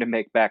not going to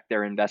make back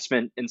their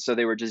investment, and so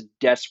they were just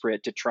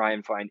desperate to try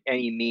and find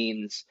any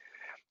means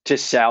to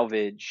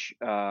salvage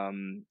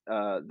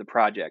the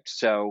project.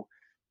 So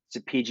it's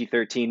a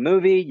PG-13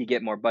 movie. You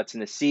get more butts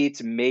in the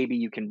seats. Maybe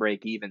you can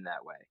break even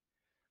that way.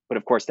 But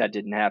of course, that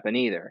didn't happen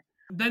either.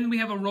 Then we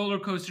have a roller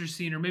coaster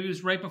scene, or maybe it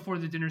was right before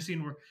the dinner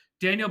scene, where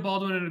Daniel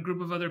Baldwin and a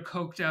group of other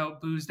coked out,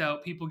 boozed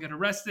out people get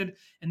arrested,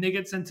 and they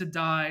get sent to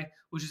die,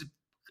 which is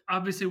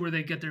obviously where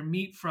they get their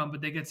meat from, but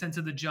they get sent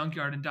to the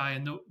junkyard and die.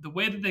 And the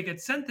way that they get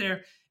sent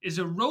there is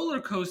a roller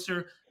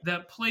coaster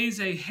that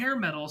plays a hair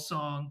metal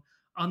song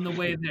on the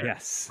way there.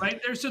 Yes. Right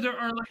there. So there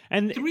are like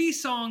And 3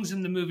 songs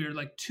in the movie, or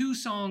like 2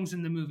 songs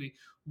in the movie.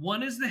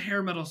 One is the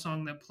hair metal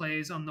song that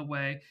plays on the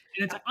way,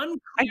 and it's I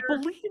unclear.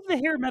 believe the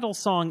hair metal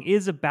song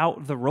is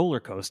about the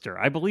roller coaster.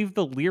 I believe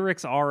the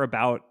lyrics are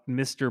about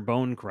Mr.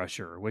 Bone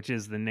Crusher, which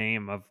is the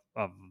name of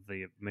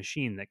the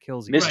machine that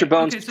kills you. Mr. Right,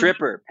 Bone okay, so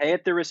Stripper, pay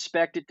it the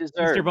respect it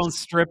deserves. Mr. Bone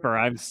Stripper.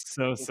 I'm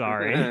so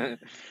sorry.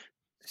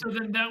 So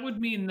then that would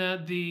mean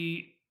that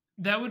the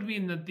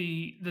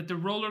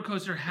roller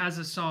coaster has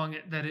a song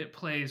that it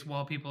plays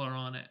while people are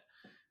on it.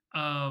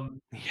 And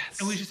we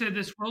Yes. should say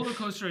this roller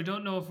coaster, I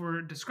don't know if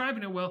we're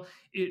describing it well.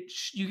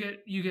 You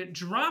get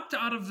dropped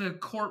out of the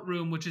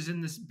courtroom, which is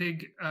in this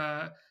big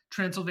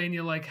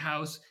Transylvania-like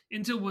house,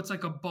 into what's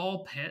like a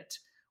ball pit,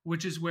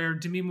 which is where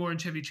Demi Moore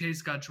and Chevy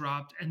Chase got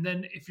dropped. And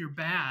then if you're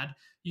bad,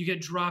 you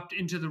get dropped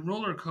into the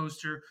roller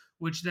coaster,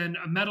 which then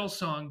a metal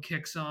song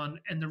kicks on,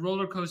 and the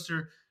roller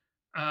coaster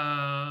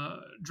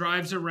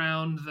drives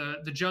around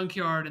the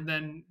junkyard and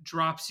then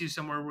drops you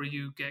somewhere where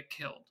you get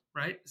killed.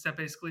 Right? Is that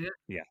basically it?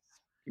 Yes.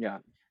 Yeah.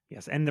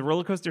 Yes, and the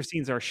roller coaster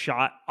scenes are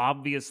shot.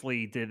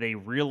 Obviously, did they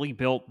really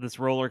built this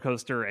roller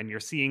coaster? And you're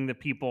seeing the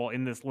people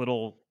in this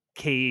little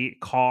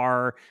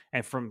car,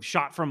 and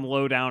shot from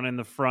low down in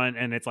the front,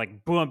 and it's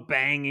like boom,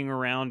 banging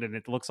around, and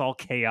it looks all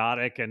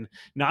chaotic and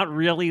not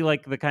really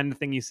like the kind of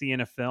thing you see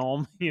in a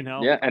film.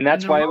 Yeah, and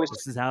that's why it was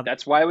This is how.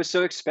 that's why it was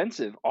so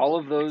expensive. All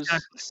of those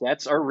Exactly.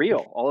 sets are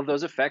real. All of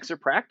those effects are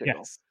practical.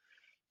 Yes.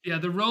 Yeah,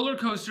 the roller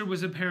coaster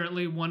was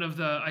apparently one of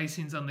the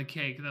icings on the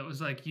cake. That was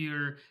like,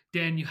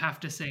 Dan, you have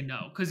to say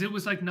no, because it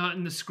was like not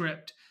in the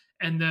script.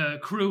 And the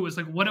crew was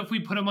like, "What if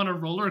we put him on a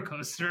roller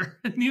coaster?"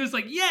 And he was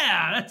like,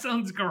 "Yeah, that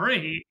sounds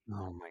great."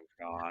 Oh my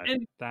god,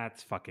 And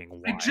that's fucking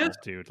I wild,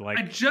 dude. Like,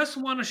 I just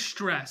want to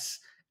stress,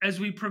 as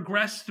we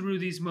progress through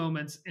these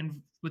moments,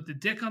 and with the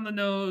dick on the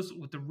nose,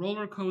 with the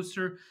roller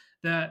coaster,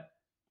 that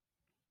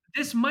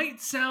this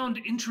might sound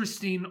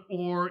interesting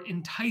or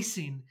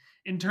enticing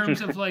in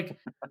terms of like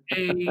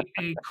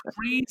a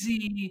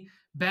crazy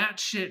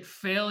batshit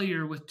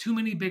failure with too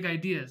many big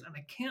ideas. And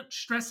I can't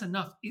stress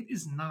enough, it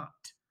is not.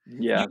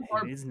 Yeah.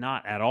 You it is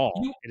not at all.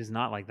 you It is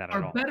not like that at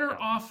are all. better No.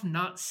 off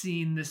not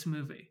seeing this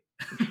movie.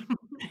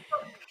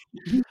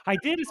 I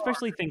did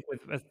especially think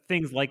with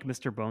things like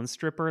Mr. Bone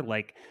Stripper,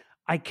 like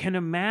I can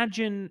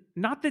imagine,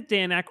 not that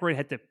Dan Aykroyd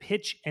had to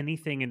pitch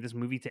anything in this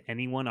movie to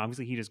anyone.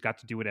 Obviously, he just got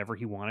to do whatever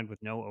he wanted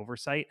with no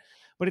oversight.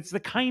 But it's the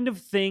kind of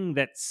thing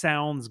that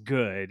sounds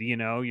good,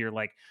 You're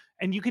like,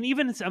 and you can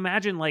even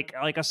imagine like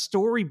a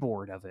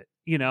storyboard of it,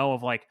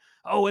 of like,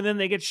 oh, and then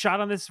they get shot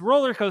on this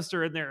roller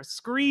coaster and they're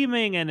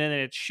screaming, and then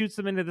it shoots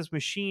them into this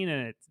machine,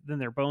 and then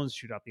their bones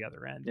shoot out the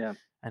other end. Yeah.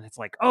 And it's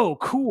like, oh,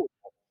 cool.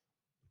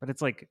 But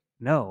it's like,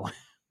 no,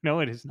 no,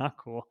 it is not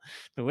cool.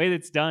 The way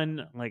that's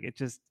done, like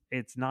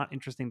it's not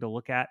interesting to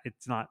look at.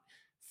 It's not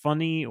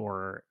funny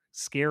or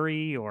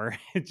scary, or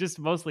it just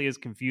mostly is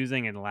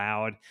confusing and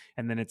loud,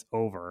 and then it's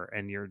over,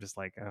 and you're just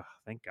like, oh,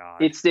 thank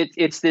God. It's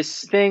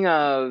this thing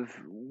of,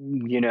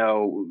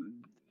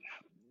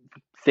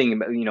 thing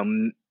about,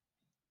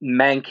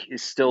 Mank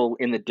is still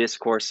in the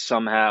discourse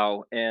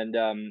somehow, and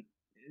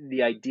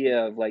the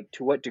idea of like,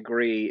 to what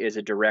degree is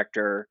a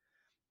director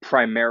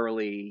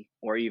primarily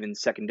or even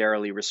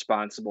secondarily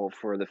responsible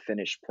for the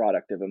finished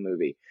product of a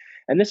movie.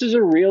 And this is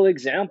a real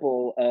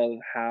example of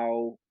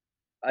how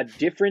a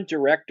different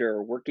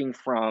director working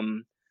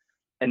from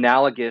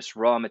analogous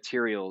raw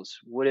materials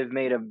would have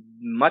made a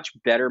much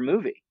better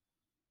movie.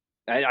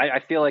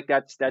 I feel like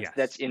that's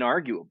Yes.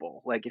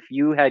 inarguable. Like if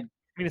you had,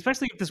 I mean,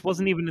 especially if this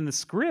wasn't even in the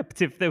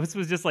script, if this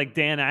was just like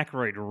Dan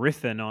Aykroyd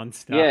riffing on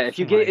stuff. yeah, if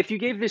you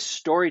gave this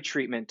story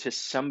treatment to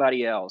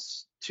somebody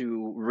else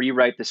to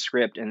rewrite the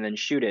script and then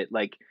shoot it,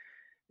 like,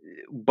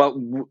 but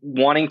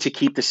wanting to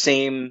keep the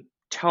same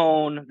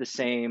tone, the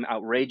same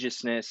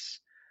outrageousness,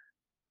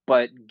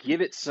 but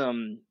give it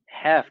some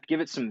heft, give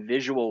it some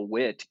visual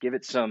wit, give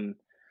it some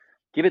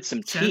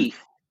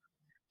teeth.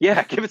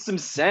 Yeah, give it some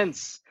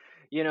sense.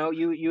 You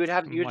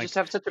would just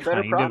have such a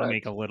better kind product. of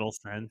make a little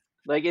sense.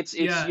 Like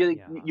Yeah.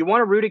 you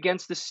want to root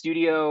against the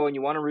studio, and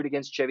you want to root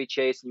against Chevy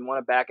Chase, and you want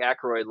to back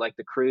Aykroyd like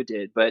the crew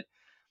did, but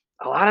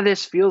a lot of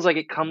this feels like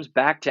it comes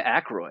back to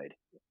Aykroyd.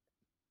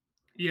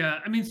 Yeah,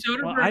 I mean,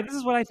 Soderbergh. Well, this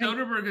is what I think.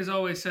 Soderbergh has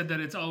always said that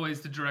it's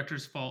always the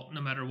director's fault,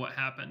 no matter what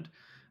happened.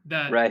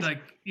 That Right.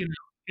 like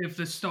if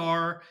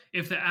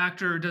the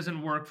actor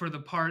doesn't work for the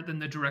part, then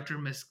the director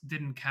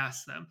didn't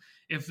cast them.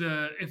 If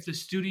the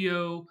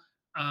studio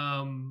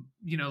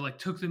like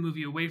took the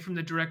movie away from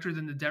the director,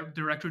 then the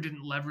director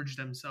didn't leverage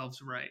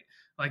themselves right.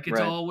 Like it's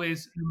Right.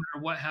 always, no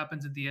matter what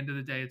happens at the end of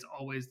the day, it's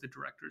always the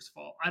director's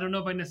fault. I don't know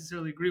if I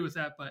necessarily agree with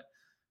that, but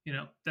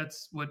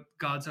that's what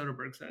God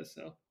Soderbergh says,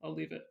 so I'll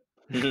leave it.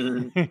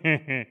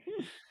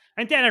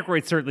 And Dan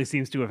Aykroyd certainly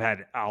seems to have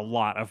had a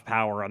lot of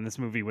power on this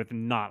movie with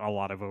not a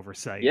lot of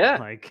oversight. Yeah.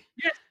 Like,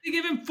 Yes, they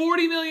gave him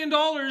 $40 million,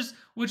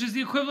 which is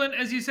the equivalent,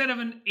 as you said, of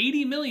an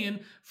 $80 million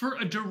for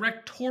a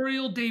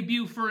directorial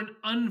debut for an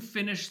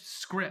unfinished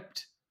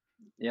script.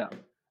 Yeah.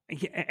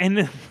 Yeah, and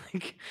then,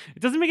 like,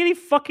 it doesn't make any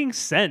fucking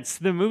sense.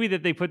 The movie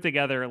that they put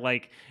together,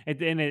 like,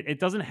 it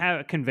doesn't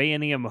have convey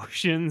any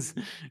emotions.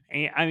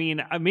 I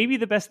mean, maybe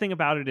the best thing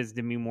about it is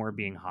Demi Moore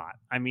being hot.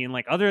 I mean,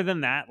 like, other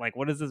than that, like,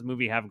 what does this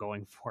movie have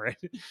going for it?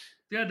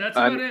 Yeah, that's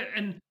Um, about it.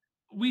 And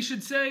we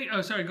should say,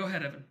 oh, sorry, go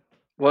ahead, Evan.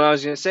 well, I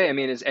was going to say, I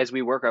mean, as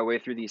we work our way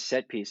through these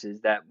set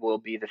pieces, that will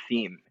be the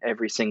theme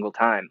every single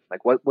time.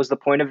 Like, what was the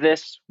point of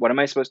this? What am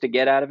I supposed to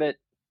get out of it?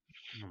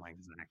 Oh,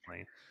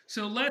 exactly.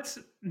 So let's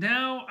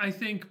now, I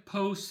think,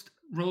 post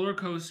roller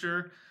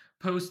coaster,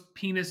 post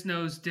penis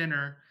nose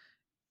dinner.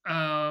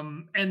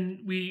 And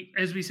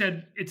as we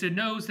said, it's a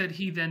nose that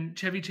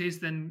Chevy Chase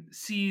then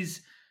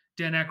sees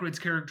Dan Aykroyd's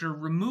character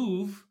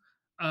remove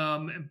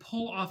and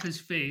pull off his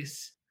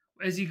face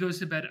as he goes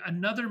to bed.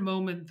 Another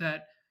moment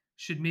that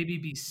should maybe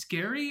be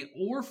scary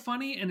or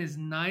funny and is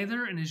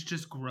neither and is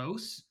just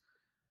gross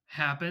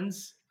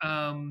happens.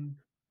 And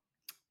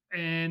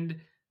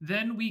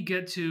then we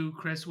get to,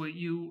 Chris, what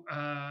you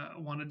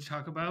wanted to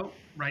talk about,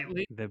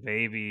 rightly, The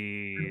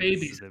babies. the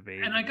babies. The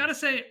babies. And I gotta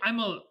say, I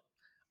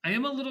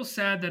am a little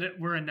sad that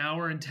we're an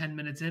hour and 10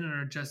 minutes in and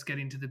are just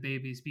getting to the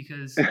babies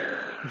because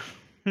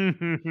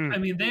I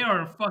mean they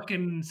are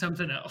fucking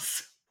something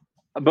else.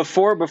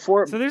 Before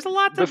So there's a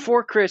lot to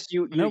before Chris,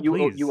 you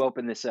please.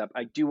 open this up.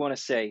 I do want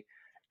to say,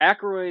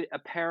 Aykroyd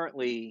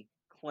apparently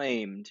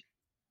claimed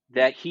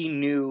that he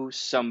knew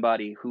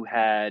somebody who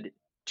had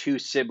two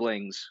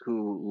siblings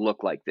who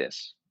look like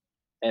this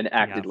and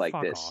acted like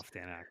fuck this. off,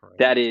 Dan Aykroyd.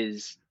 That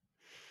is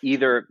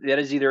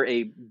either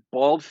a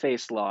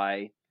bald-faced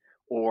lie,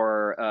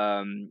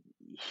 or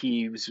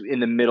he's in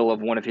the middle of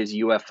one of his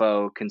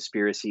UFO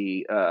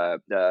conspiracy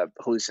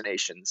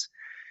hallucinations.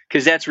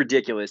 Because that's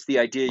ridiculous. The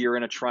idea you're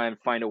going to try and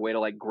find a way to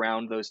like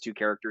ground those two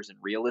characters in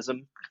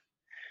realism.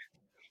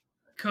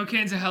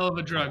 Cocaine's a hell of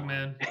a drug,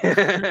 man.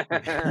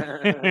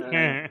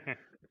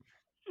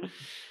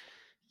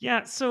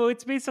 Yeah, so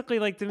it's basically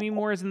like Demi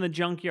Moore is in the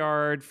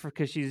junkyard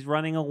because she's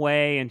running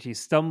away and she's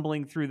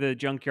stumbling through the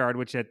junkyard,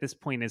 which at this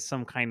point is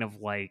some kind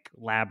of like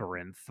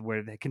labyrinth where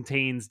it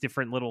contains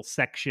different little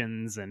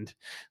sections and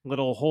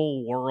little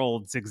whole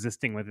worlds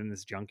existing within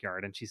this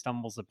junkyard. And she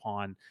stumbles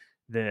upon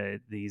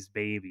these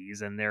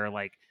babies, and they're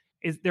like,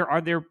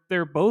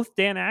 they're both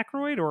Dan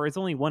Aykroyd, or is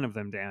only one of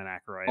them Dan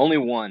Aykroyd? Only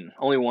one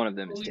of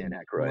them is Dan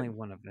Aykroyd. Only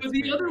one of them. But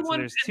the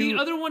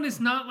other one is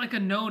not like a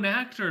known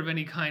actor of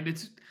any kind.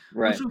 It's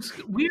Right. which was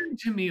weird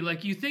to me.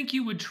 Like you think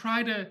you would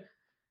try to,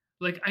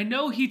 like I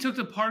know he took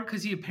the part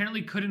because he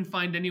apparently couldn't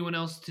find anyone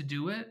else to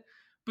do it,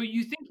 but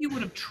you think he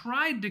would have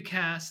tried to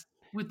cast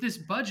with this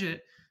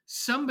budget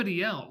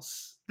somebody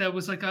else that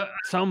was like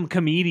some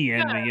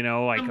comedian, Yeah, you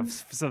know, like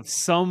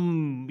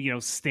some you know,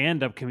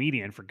 stand-up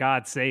comedian, for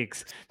God's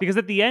sakes. Because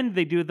at the end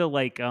they do the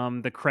like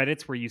the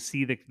credits where you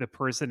see the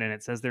person and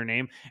it says their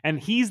name, and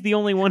he's the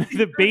only one of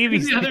the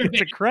babies the that other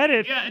gets a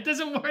credit. Yeah, it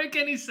doesn't make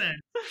any sense.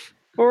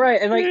 Well,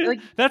 right, and like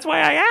that's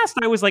why I asked.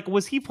 I was like,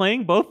 was he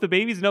playing both the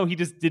babies? No, he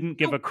just didn't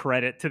give a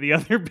credit to the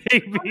other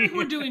baby. I think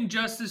we're doing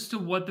justice to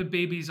what the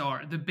babies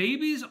are. The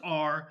babies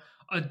are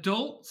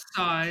adult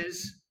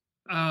size,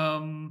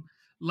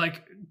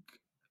 like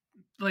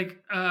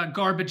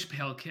garbage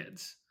pail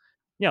kids.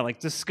 Yeah,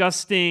 like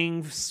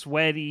disgusting,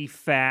 sweaty,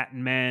 fat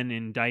men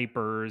in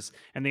diapers,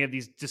 and they have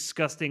these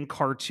disgusting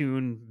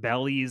cartoon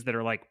bellies that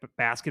are like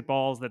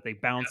basketballs that they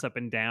bounce up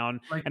and down,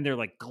 and they're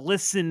like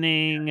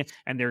glistening,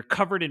 and they're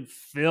covered in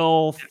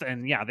filth,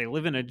 and yeah, they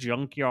live in a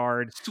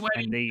junkyard,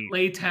 sweaty and they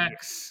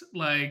latex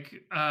like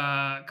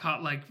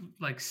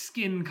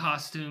skin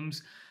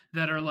costumes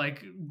that are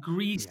like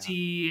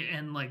greasy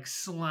and like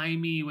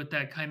slimy with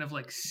that kind of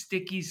like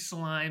sticky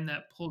slime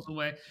that pulls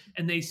away,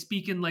 and they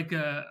speak in like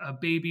a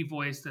baby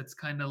voice that's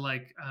kind of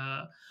like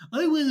I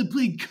want to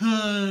play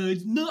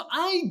cards. No,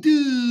 I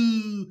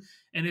do.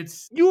 And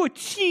it's you're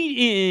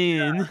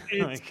cheating.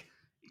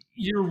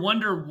 You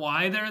wonder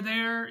why they're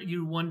there.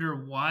 You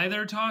wonder why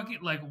they're talking,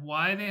 like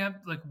why they have,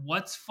 like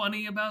what's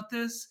funny about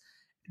this,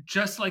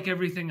 just like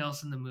everything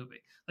else in the movie.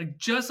 Like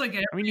just like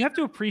I mean, you have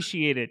to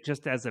appreciate it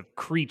just as a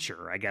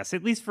creature, I guess.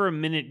 At least for a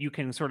minute, you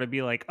can sort of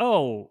be like,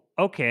 "Oh,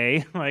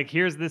 okay, like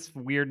here's this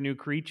weird new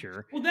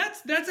creature." Well,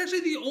 that's actually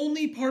the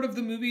only part of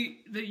the movie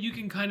that you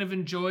can kind of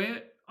enjoy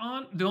it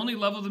on. The only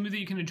level of the movie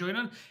that you can enjoy it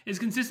on is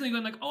consistently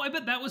going like, "Oh, I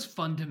bet that was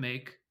fun to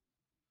make."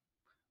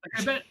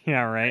 Like I bet.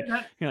 Yeah, right.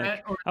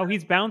 Oh,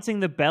 he's bouncing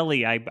the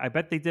belly. I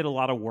bet they did a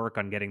lot of work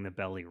on getting the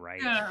belly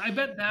right. Yeah, I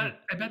bet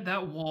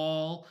that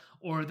wall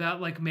or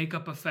that like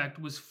makeup effect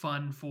was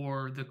fun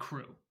for the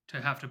crew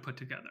to have to put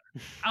together.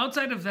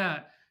 Outside of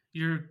that,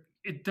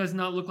 it does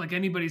not look like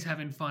anybody's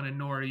having fun, and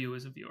nor are you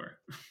as a viewer.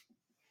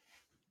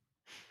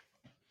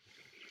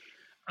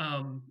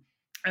 Evan,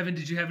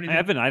 did you have anything?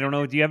 Evan, I don't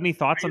know. Do you have any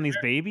thoughts on these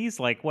babies?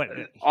 Like what?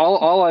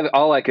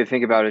 All I could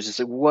think about is just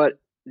like, what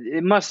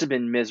it must have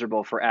been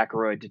miserable for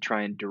Aykroyd to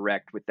try and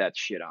direct with that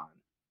shit on.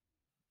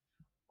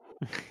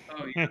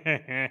 Oh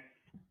yeah.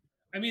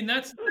 I mean,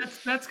 that's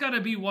got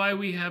to be why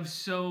we have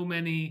so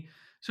many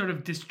sort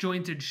of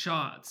disjointed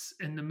shots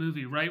in the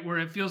movie, right? Where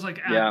it feels like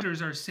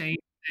actors are saying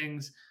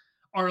things,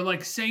 are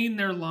like saying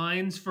their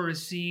lines for a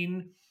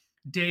scene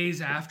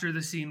days after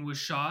the scene was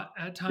shot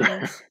at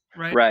times,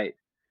 right? Right.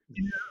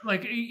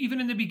 Like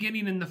even in the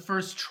beginning, in the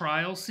first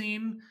trial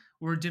scene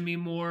where Demi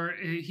Moore,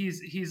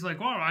 he's like,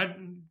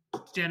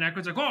 Dan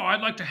Aykroyd's like,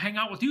 I'd like to hang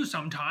out with you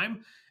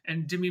sometime,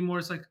 and Demi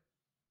Moore's like,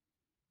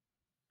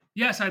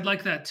 yes, I'd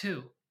like that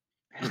too.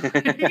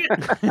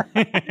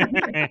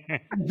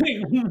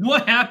 Wait,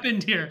 what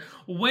happened here?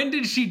 When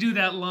did she do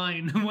that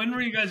line? When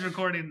were you guys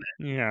recording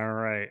that? Yeah,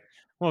 right.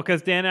 Well,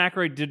 because Dan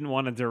Aykroyd didn't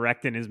want to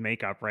direct in his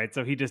makeup, right?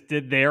 So he just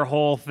did their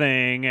whole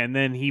thing, and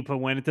then he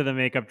went into the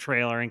makeup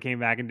trailer and came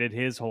back and did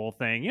his whole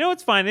thing.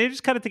 It's fine. They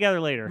just cut it together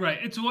later. Right.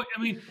 It's what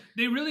I mean.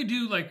 They really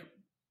do. Like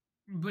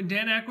when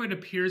Dan Aykroyd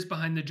appears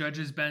behind the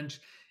judge's bench,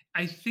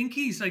 I think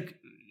he's like,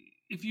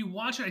 if you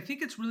watch it, I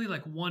think it's really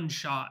like one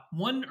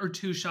or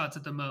two shots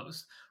at the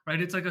most,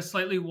 right? It's like a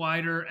slightly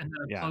wider and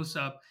then a close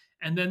up,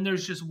 and then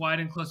there's just wide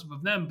and close up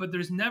of them, but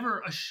there's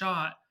never a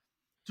shot.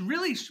 It's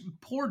really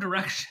poor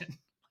direction.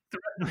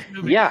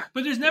 Yeah.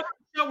 But there's never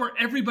a shot where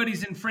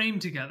everybody's in frame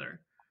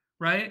together,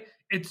 right?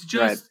 It's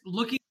just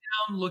looking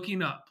down,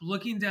 looking up,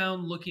 looking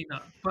down, looking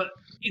up, but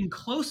in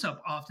close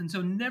up often.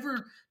 So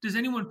never does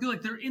anyone feel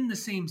like they're in the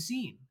same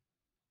scene.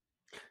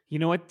 You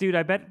know what, dude?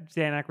 I bet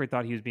Dan Aykroyd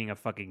thought he was being a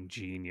fucking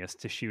genius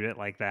to shoot it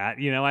like that.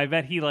 I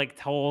bet he like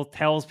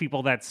tells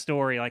people that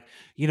story, like,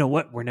 you know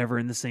what? We're never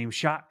in the same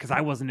shot because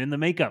I wasn't in the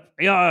makeup.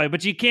 Yeah,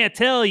 but you can't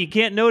tell, you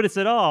can't notice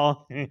at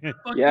all.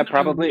 Yeah,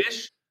 probably.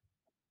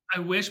 I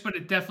wish, but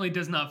it definitely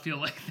does not feel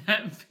like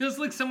that. It feels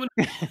like someone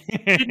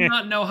did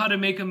not know how to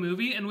make a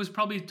movie and was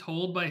probably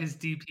told by his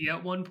DP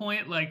at one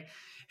point, like,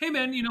 "Hey,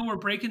 man, we're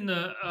breaking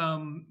the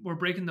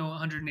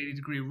 180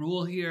 degree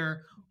rule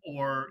here,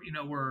 or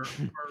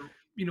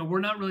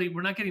we're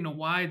not getting a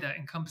wide that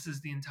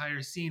encompasses the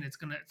entire scene. It's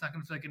not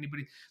gonna feel like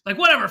anybody like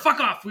whatever. Fuck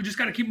off. We just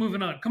got to keep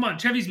moving on. Come on,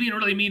 Chevy's being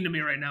really mean to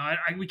me right now.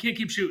 We can't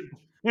keep shooting."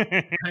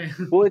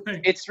 Well,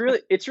 it's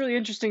really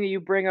interesting that you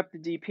bring up the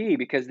DP,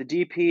 because the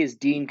DP is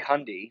Dean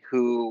Cundey,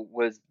 who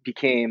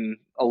became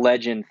a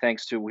legend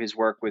thanks to his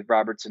work with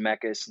Robert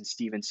Zemeckis and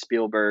Steven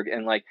Spielberg,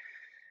 and like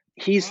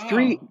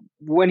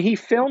when he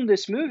filmed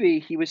this movie,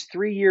 he was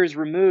 3 years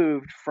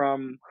removed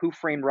from Who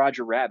Framed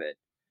Roger Rabbit,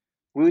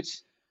 which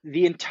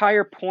the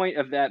entire point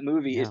of that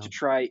movie is to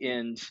try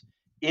and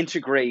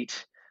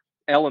integrate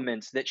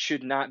elements that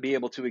should not be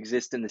able to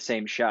exist in the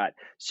same shot.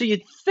 So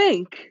you'd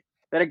think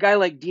that a guy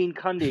like Dean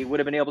Cundey would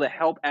have been able to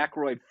help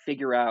Aykroyd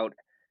figure out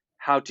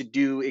how to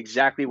do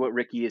exactly what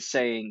Ricky is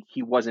saying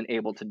he wasn't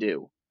able to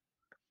do.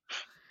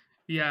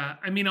 Yeah,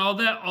 I mean, all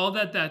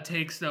that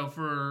takes though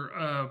for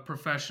a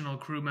professional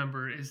crew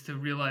member is to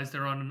realize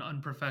they're on an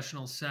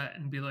unprofessional set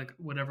and be like,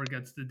 whatever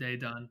gets the day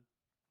done,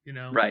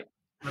 Right.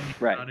 Let me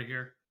get out of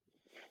here.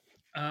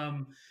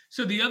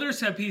 So the other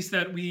set piece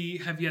that we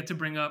have yet to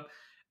bring up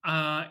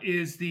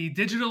is the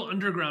Digital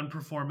Underground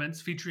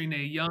performance featuring a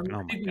young.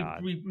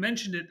 We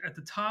mentioned it at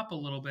the top a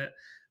little bit.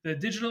 The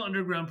Digital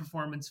Underground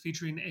performance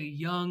featuring a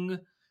young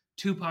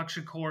Tupac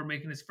Shakur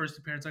making his first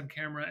appearance on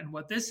camera. And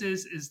what this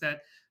is that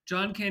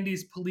John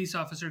Candy's police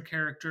officer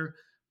character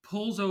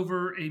pulls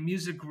over a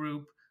music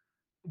group,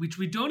 which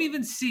we don't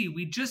even see.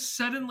 We just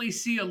suddenly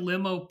see a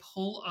limo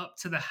pull up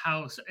to the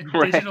house, and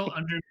Digital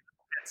Underground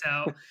gets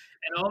out,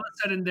 and all of a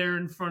sudden they're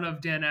in front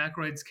of Dan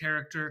Aykroyd's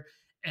character,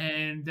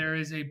 and there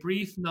is a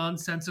brief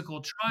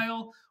nonsensical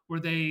trial where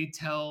they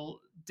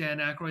tell Dan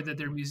Aykroyd that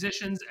they're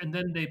musicians, and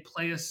then they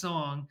play a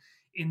song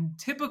in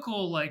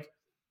typical like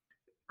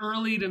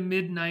early to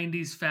mid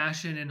 90s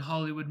fashion in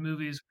Hollywood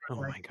movies.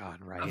 Oh my God,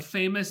 right. A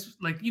famous,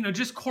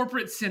 just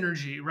corporate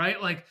synergy,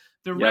 right? Like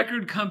the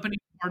record company,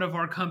 part of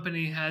our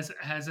company has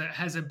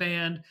a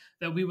band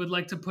that we would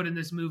like to put in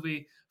this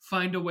movie,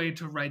 find a way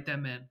to write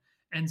them in.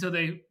 And so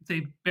they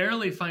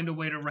barely find a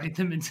way to write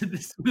them into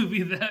this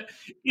movie that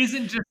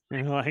isn't just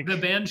like the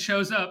band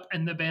shows up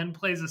and the band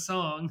plays a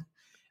song,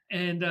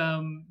 and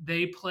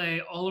they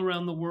play all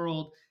around the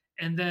world.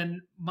 And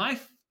then I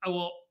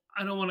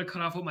don't want to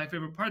cut off what my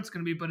favorite part's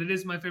going to be, but it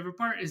is my favorite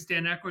part is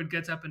Dan Aykroyd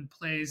gets up and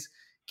plays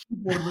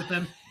keyboard with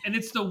them. And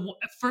it's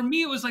for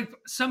me, it was like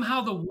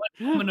somehow the one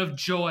moment of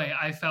joy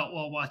I felt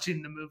while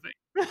watching the movie.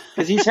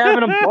 Because he's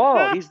having a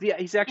ball.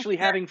 He's actually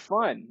having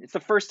fun. It's the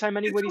first time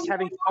anybody's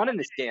having fun in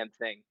this damn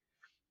thing.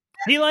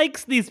 He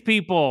likes these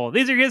people.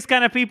 These are his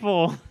kind of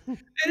people. And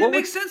it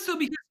makes sense though,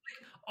 because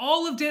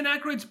all of Dan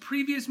Aykroyd's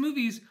previous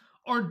movies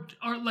are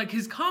like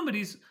his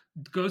comedies,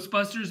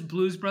 Ghostbusters,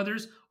 Blues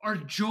Brothers, are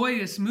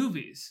joyous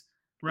movies,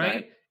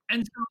 right?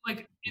 And so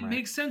it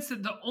makes sense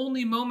that the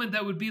only moment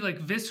that would be like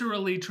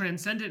viscerally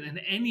transcendent in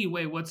any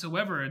way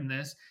whatsoever in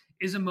this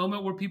is a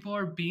moment where people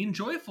are being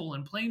joyful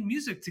and playing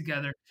music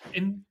together.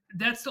 And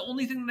that's the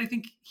only thing that I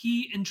think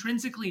he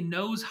intrinsically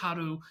knows how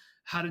to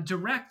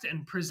direct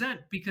and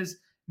present, because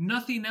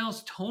nothing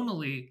else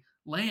tonally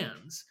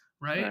lands,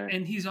 right?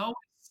 And he's always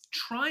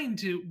trying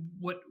to,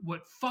 what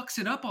fucks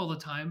it up all the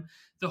time,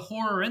 the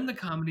horror and the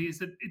comedy, is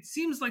that it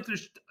seems like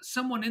there's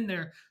someone in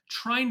there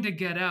trying to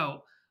get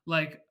out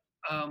like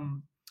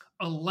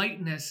a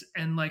lightness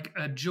and like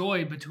a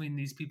joy between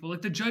these people.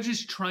 Like the judge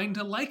is trying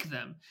to like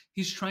them.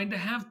 He's trying to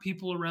have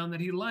people around that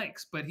he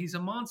likes, but he's a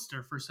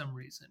monster for some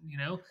reason, you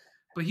know?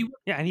 But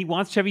and he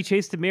wants Chevy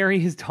Chase to marry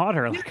his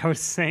daughter. Like I was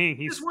saying,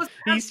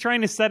 he's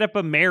trying to set up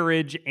a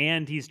marriage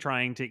and he's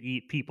trying to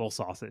eat people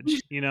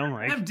sausage, you know,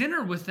 like have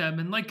dinner with them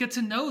and like get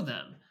to know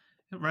them.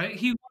 Right.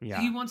 He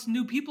wants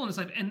new people in his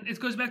life. And it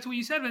goes back to what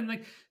you said. And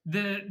like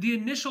the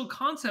initial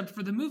concept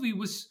for the movie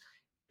was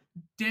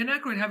Dan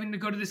Aykroyd having to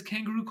go to this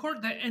kangaroo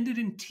court that ended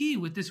in tea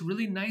with this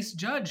really nice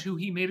judge who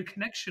he made a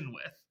connection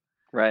with.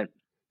 Right.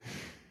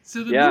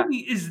 So the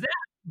movie is that,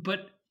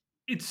 but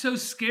it's so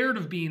scared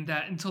of being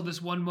that until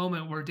this one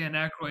moment where Dan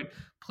Aykroyd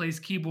plays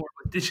keyboard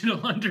with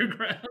Digital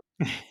Underground.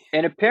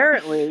 And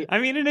apparently, I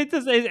mean, and it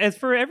does, as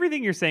for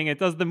everything you're saying,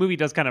 the movie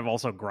does kind of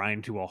also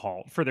grind to a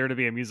halt for there to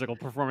be a musical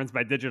performance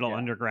by Digital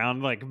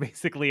Underground, like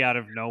basically out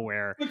of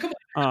nowhere.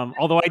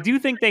 Although I do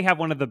think they have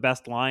one of the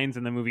best lines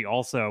in the movie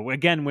also.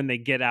 Again, when they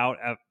get out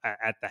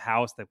at the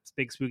house, the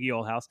big spooky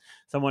old house,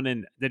 someone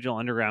in Digital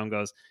Underground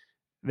goes,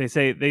 they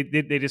say they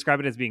describe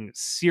it as being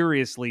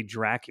seriously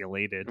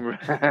Draculated.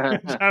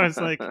 I was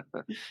like,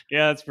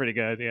 yeah, that's pretty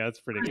good. Yeah,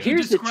 that's pretty good.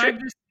 Here's the trick.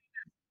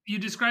 You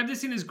described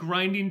this scene as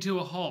grinding to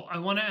a halt. I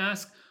want to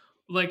ask,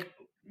 like,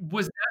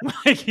 was that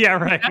like, yeah,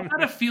 right? Was that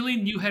not a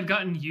feeling you had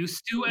gotten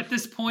used to at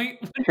this point?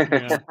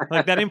 Yeah.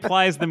 Like that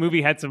implies the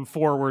movie had some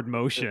forward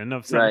motion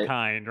of some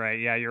kind, right?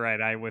 Yeah, you're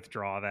right. I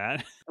withdraw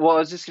that. Well, I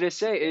was just gonna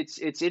say it's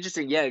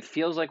interesting. Yeah, it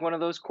feels like one of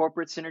those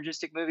corporate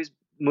synergistic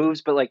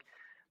moves, but like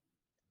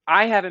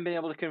I haven't been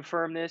able to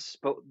confirm this,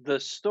 but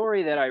the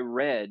story that I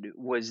read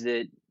was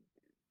that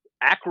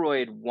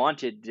Aykroyd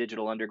wanted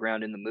Digital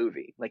Underground in the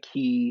movie. Like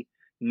he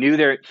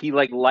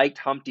liked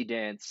Humpty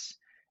Dance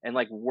and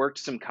like worked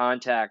some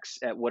contacts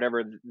at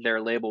whatever their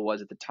label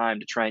was at the time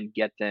to try and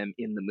get them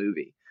in the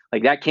movie.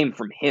 Like that came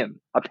from him,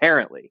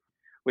 apparently.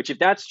 Which if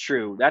that's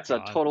true, that's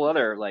a total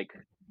other like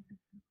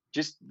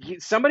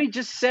somebody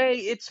just say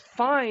it's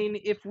fine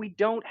if we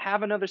don't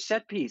have another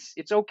set piece.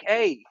 It's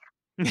okay.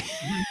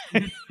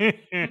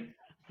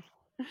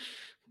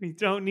 We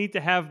don't need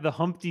to have the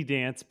Humpty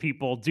Dance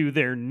people do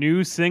their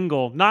new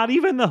single. Not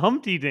even the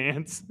Humpty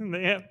Dance.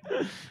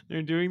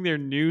 They're doing their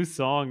new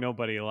song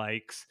nobody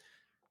likes.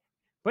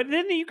 But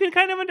then you can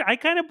I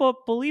kind of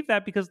believe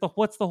that because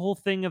what's the whole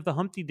thing of the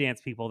Humpty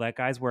Dance people? That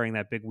guy's wearing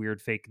that big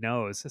weird fake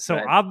nose. So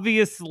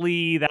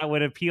obviously that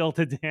would appeal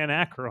to Dan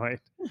Aykroyd.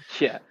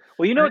 Yeah.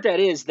 Well, you know what that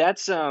is?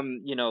 That's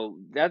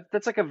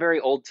that's like a very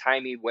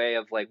old-timey way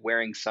of like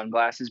wearing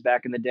sunglasses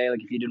back in the day.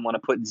 Like if you didn't want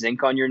to put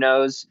zinc on your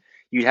nose,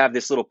 you'd have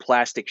this little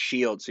plastic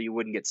shield so you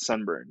wouldn't get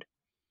sunburned.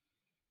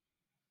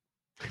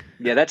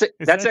 Yeah, that's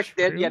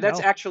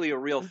actually a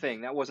real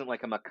thing. That wasn't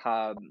like a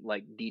macabre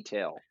like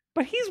detail.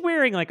 But he's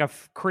wearing like a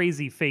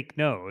crazy fake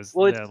nose.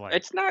 Well,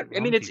 it's not. I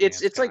mean,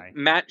 it's like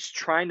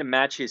trying to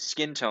match his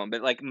skin tone.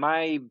 But like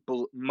my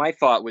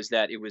thought was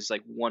that it was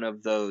like one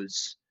of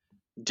those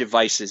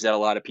devices that a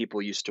lot of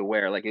people used to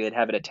wear. Like they'd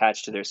have it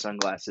attached to their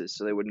sunglasses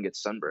so they wouldn't get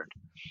sunburned.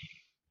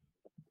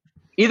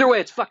 Either way,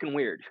 it's fucking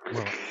weird.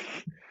 Well,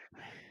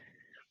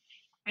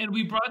 and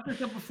we brought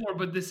this up before,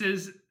 but this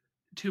is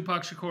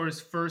Tupac Shakur's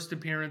first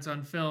appearance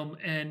on film,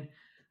 and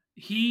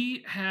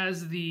he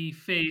has the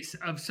face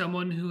of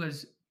someone who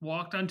has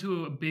walked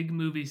onto a big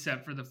movie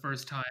set for the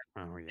first time.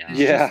 Oh yeah,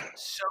 yeah.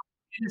 So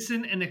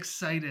innocent and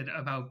excited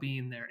about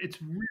being there.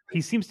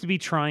 He seems to be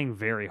trying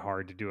very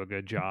hard to do a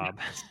good job.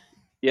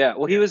 Yeah,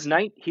 well, he was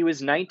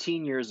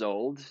 19 years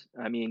old.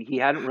 I mean, he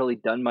hadn't really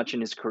done much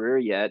in his career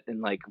yet,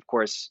 and like, of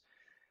course,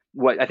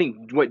 what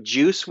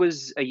Juice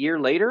was a year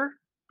later.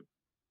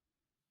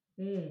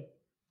 Does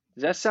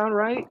that sound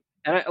right?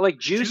 And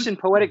Juice and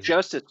Poetic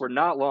Justice were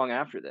not long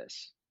after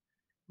this.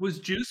 Was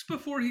Juice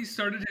before he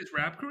started his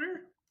rap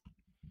career?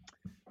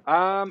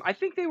 I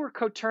think they were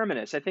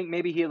coterminous. I think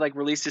maybe he like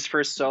released his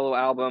first solo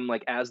album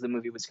like as the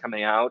movie was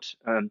coming out.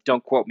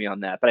 Don't quote me on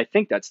that, but I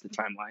think that's the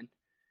timeline.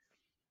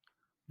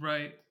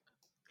 Right.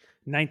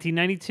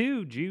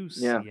 1992, Juice.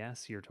 Yeah.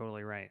 Yes, you're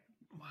totally right.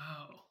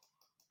 Wow.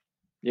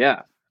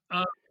 Yeah.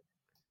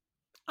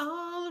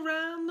 All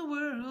around the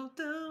world,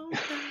 down.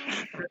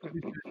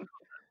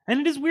 And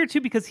it is weird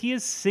too because he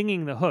is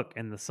singing the hook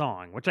in the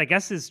song, which I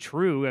guess is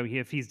true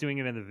if he's doing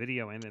it in the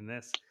video and in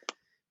this,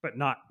 but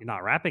not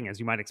rapping as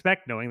you might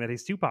expect, knowing that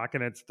he's Tupac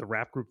and it's the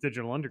rap group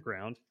Digital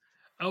Underground.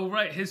 Oh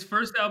right, his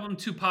first album,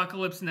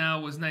 Tupacalypse Now,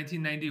 was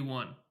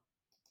 1991.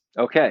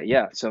 Okay,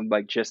 yeah, so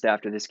like just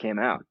after this came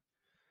out.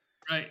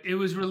 Right, it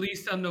was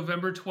released on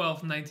November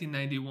 12th,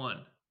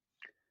 1991.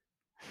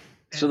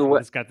 So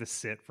it's got to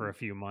sit for a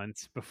few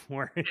months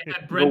before. It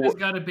had Brenda's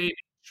Got a Baby,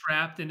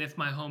 Trapped, and If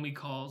My Homie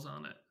Calls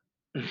on it.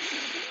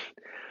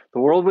 The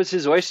world was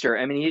his oyster.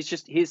 I mean,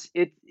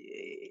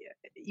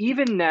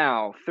 even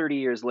now, 30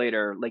 years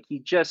later, like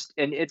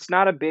and it's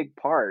not a big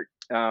part,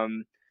 but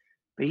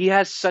he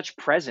has such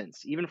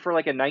presence, even for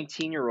like a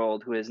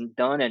 19-year-old who hasn't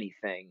done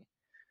anything.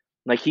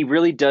 Like he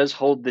really does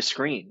hold the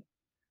screen.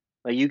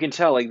 Like you can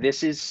tell, like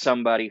this is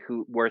somebody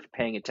who worth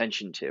paying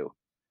attention to.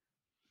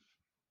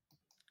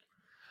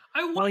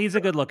 Well, he's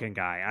a good-looking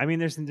guy. I mean,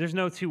 there's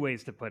no two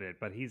ways to put it,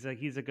 but he's a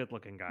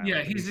good-looking guy. Yeah,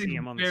 Like, when you he's see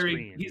him on the very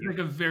screen. he's like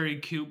a very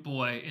cute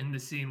boy in the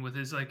scene with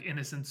his like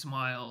innocent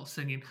smile,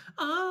 singing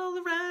all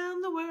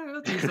around the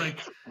world. He's like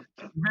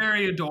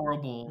very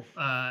adorable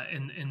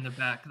in the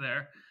back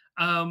there.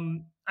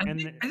 I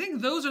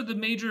think those are the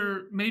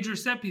major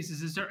set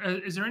pieces. Is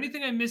there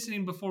anything I'm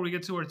missing before we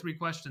get to our 3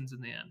 questions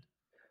in the end?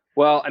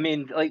 Well, I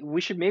mean, like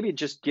we should maybe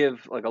just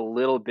give like a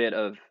little bit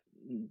of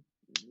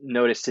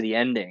notice to the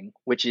ending,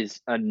 which is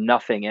a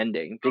nothing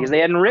ending because they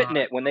hadn't written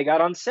it when they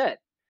got on set.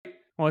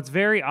 Well, it's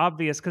very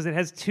obvious because it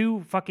has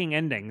 2 fucking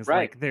endings.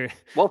 Right. Like they're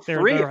Well, 3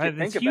 they if you have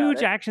think this about huge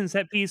it. action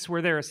set piece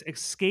where they're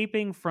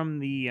escaping from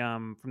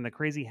the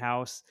crazy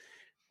house.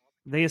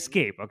 They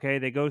escape, okay?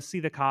 They go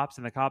see the cops,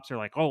 and the cops are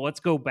like, "Oh, let's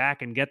go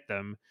back and get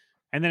them."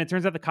 And then it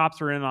turns out the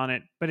cops are in on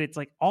it, but it's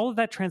like all of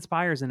that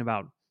transpires in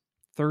about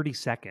 30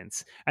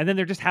 seconds. And then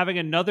they're just having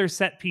another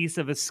set piece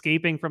of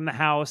escaping from the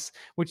house,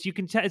 which you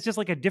can tell it's just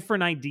like a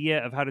different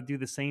idea of how to do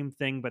the same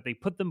thing, but they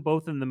put them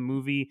both in the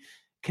movie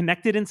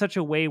connected in such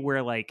a way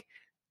where like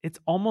it's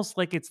almost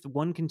like it's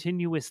one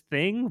continuous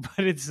thing,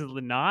 but it's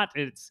not.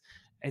 It's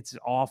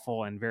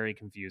awful and very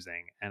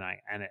confusing, and I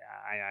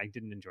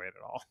didn't enjoy it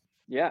at all.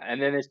 Yeah,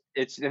 and then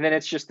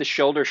it's just the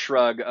shoulder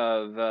shrug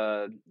of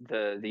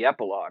the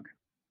epilogue,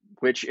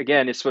 which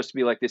again is supposed to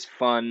be like this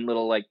fun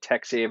little like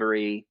Tex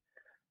Avery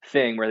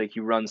thing where like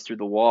he runs through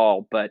the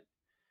wall, but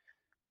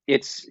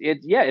it's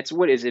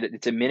what is it?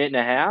 It's a minute and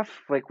a half.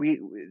 Like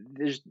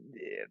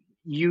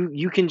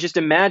you can just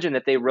imagine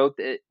that they wrote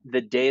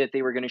the day that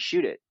they were going to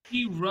shoot it.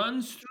 He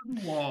runs through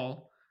the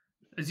wall,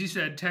 as you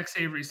said, Tex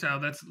Avery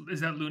style. Is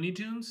that Looney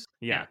Tunes?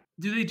 Yeah.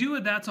 Do they do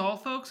it? That's all,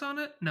 folks, on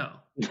it? No.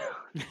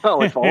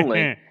 No, if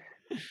only.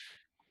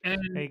 And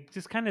they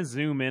just kind of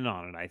zoom in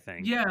on it, I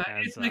think. Yeah,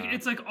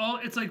 it's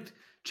like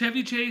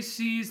Chevy Chase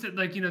sees that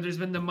like there's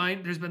been the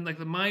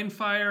mine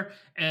fire,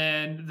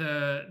 and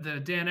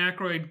the Dan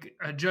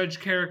Aykroyd judge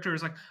character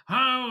is like,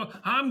 "Oh,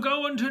 I'm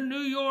going to New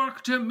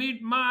York to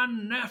meet my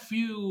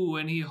nephew,"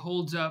 and he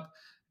holds up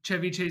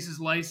Chevy Chase's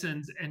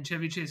license, and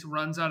Chevy Chase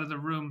runs out of the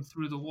room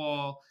through the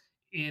wall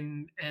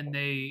and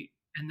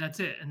that's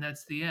it, and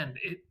that's the end.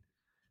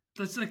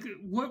 That's like,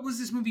 what was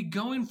this movie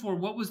going for?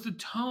 What was the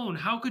tone?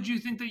 How could you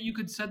think that you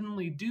could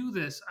suddenly do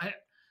this?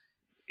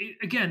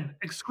 Again,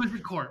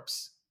 exquisite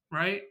corpse,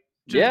 right?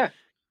 Yeah.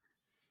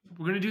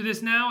 We're gonna do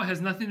this now. It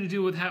has nothing to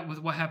do with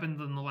what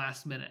happened in the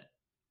last minute.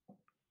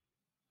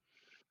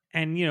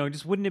 And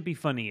just wouldn't it be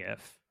funny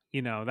if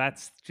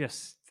that's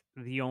just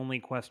the only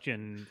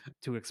question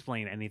to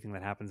explain anything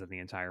that happens in the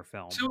entire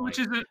film. So, like, which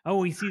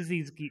is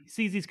he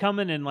sees these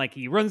coming, and like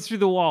he runs through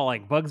the wall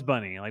like Bugs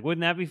Bunny. Like,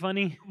 wouldn't that be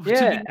funny?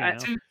 Yeah.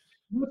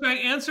 Would I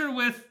answer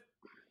with,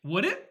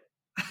 would it?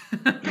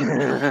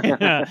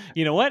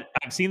 You know what?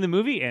 I've seen the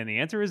movie, and the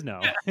answer is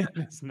no.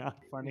 It's not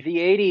funny. The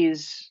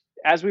 80s,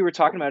 as we were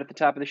talking about at the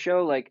top of the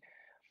show, like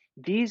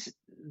those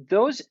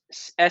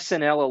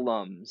SNL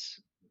alums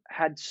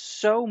had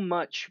so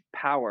much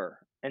power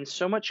and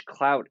so much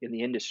clout in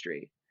the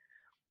industry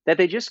that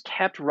they just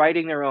kept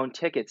writing their own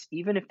tickets,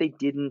 even if they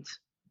didn't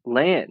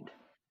land.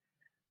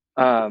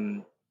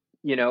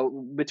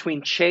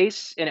 Between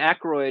Chase and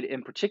Aykroyd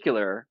in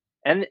particular,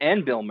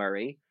 and Bill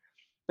Murray,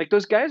 like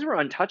those guys were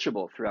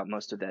untouchable throughout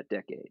most of that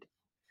decade.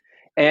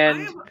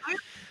 And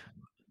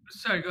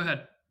sorry, go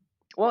ahead.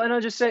 Well, and I'll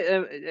just say,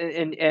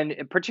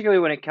 and particularly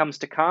when it comes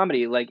to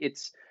comedy, like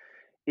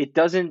it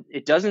doesn't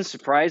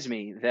surprise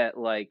me that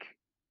like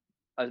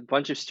a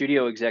bunch of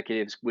studio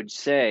executives would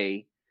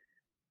say,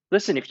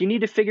 "Listen, if you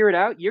need to figure it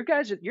out, you're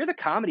the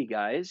comedy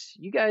guys.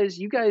 You guys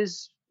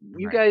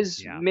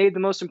made the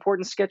most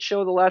important sketch show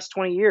of the last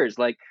 20 years.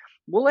 Like,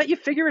 we'll let you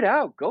figure it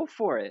out. Go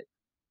for it."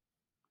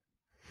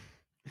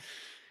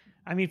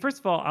 I mean, first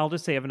of all, I'll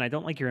just say, Evan, I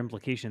don't like your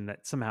implication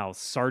that somehow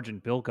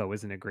Sergeant Bilko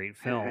isn't a great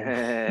film.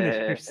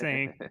 You're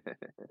saying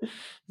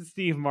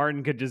Steve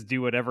Martin could just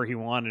do whatever he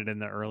wanted in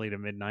the early to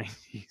mid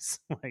 90s.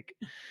 Like,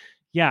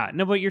 yeah,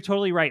 no, but you're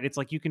totally right. It's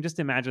like you can just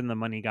imagine the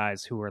money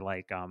guys who are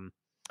like,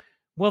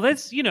 well,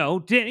 that's Dan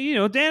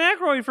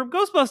Aykroyd from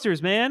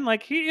Ghostbusters, man.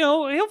 Like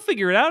he'll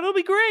figure it out. It'll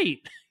be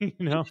great. Do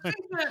you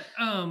think that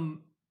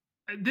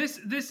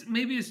this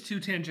maybe is too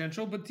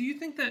tangential, but do you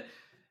think that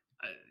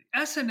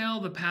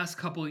SNL the past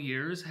couple of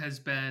years has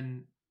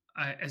been,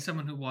 as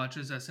someone who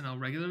watches SNL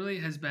regularly,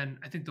 has been,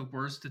 I think, the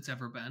worst it's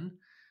ever been.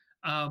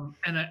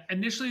 And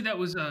initially that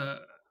was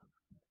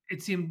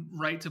it seemed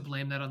right to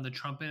blame that on the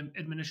Trump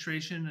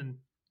administration and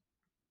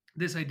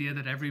this idea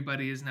that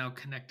everybody is now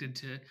connected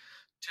to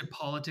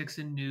politics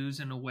and news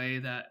in a way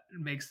that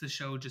makes the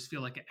show just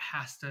feel like it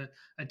has to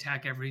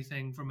attack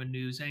everything from a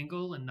news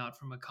angle and not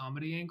from a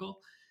comedy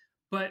angle.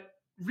 But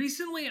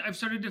recently, I've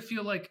started to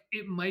feel like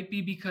it might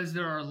be because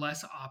there are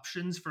less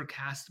options for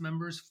cast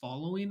members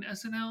following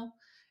SNL,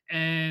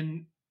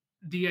 and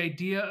the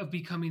idea of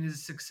becoming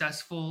as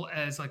successful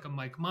as like a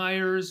Mike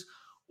Myers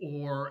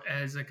or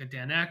as like a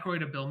Dan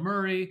Aykroyd, a Bill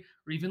Murray,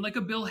 or even like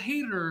a Bill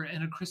Hader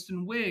and a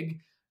Kristen Wiig,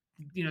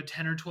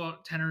 10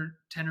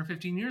 or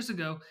 15 years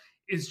ago,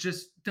 is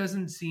just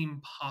doesn't seem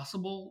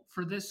possible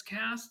for this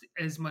cast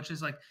as much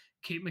as like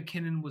Kate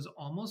McKinnon was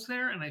almost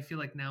there, and I feel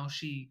like now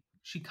she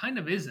kind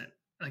of isn't.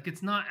 Like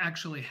it's not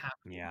actually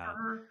happening Yeah. for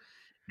her.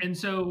 And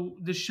so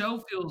the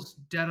show feels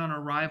dead on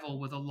arrival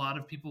with a lot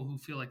of people who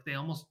feel like they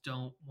almost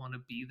don't want to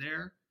be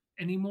there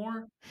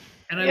anymore.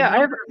 And I Yeah, I have.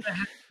 wonder if that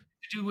has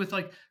to do with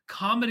like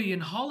comedy in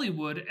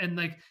Hollywood and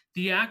like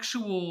the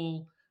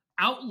actual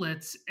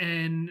outlets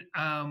and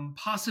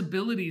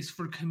possibilities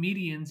for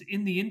comedians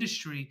in the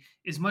industry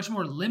is much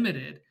more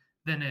limited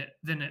than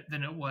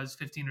it was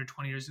 15 or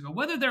 20 years ago,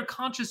 whether they're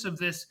conscious of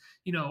this,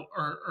 you know,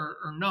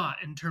 or not,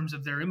 in terms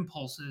of their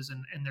impulses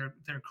and their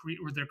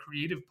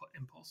creative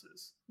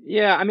impulses.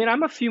 Yeah, I mean,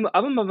 I'm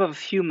of a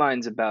few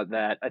minds about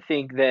that. I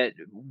think that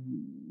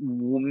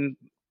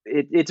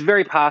it's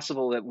very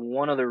possible that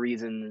one of the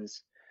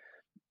reasons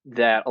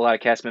that a lot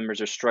of cast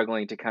members are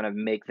struggling to kind of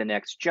make the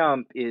next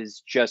jump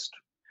is just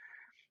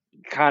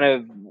kind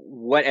of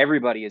what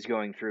everybody is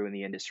going through in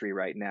the industry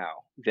right now.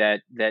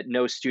 That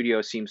no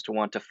studio seems to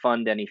want to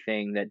fund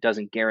anything that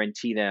doesn't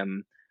guarantee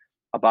them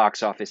a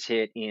box office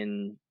hit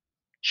in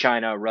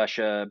China,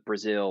 Russia,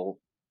 Brazil,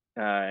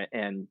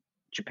 and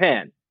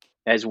Japan,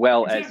 as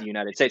well as the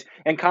United States.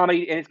 And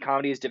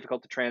comedy is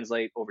difficult to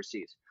translate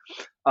overseas.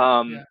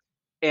 And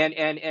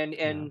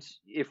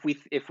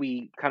if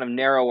we kind of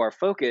narrow our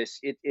focus,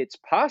 it's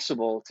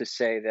possible to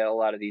say that a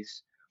lot of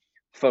these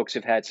folks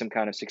have had some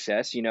kind of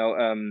success. You know,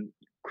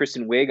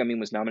 Kristen Wiig, I mean,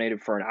 was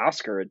nominated for an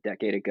Oscar a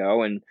decade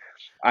ago, and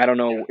I don't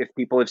know if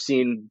people have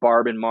seen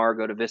Barb and Mar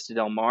go to Vista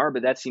Del Mar,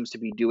 but that seems to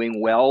be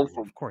doing well.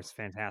 For, of course,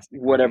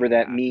 fantastic. Whatever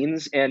that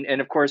means,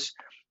 and of course,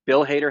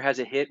 Bill Hader has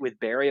a hit with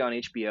Barry on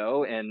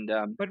HBO,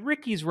 and but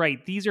Ricky's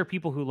right; these are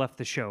people who left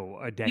the show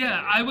a decade. Yeah,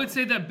 ago. I would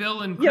say that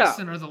Bill and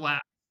Kristen are the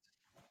last.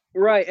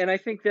 Right, and I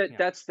think that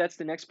that's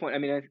the next point. I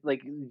mean,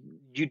 like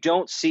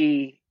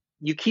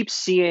you keep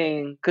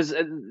seeing, because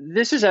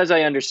this is, as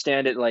I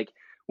understand it, like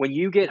when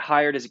you get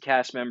hired as a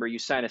cast member, you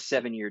sign a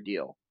 7-year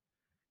deal,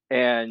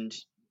 and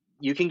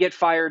you can get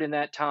fired in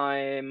that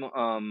time.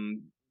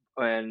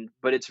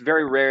 But it's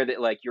very rare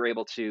that like you're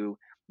able to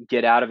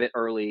get out of it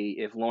early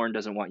if Lorne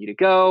doesn't want you to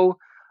go.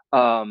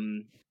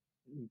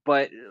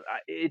 But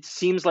it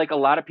seems like a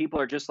lot of people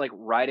are just like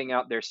riding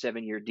out their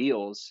 7-year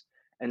deals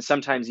and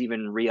sometimes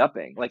even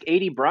re-upping. Like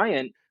A.D.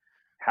 Bryant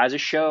has a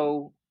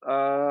show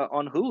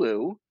on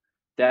Hulu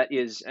that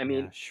is, I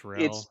mean,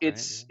 Shrill,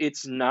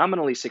 it's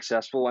nominally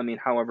successful. I mean,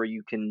 however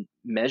you can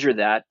measure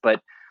that, but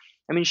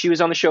I mean, she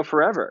was on the show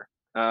forever.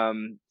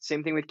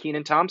 Same thing with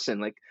Kenan Thompson.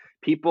 Like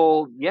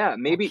people,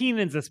 maybe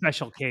Keenan's a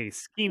special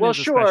case. Well,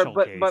 sure,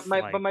 but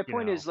my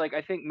point is, like,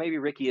 I think maybe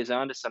Ricky is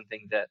onto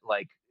something, that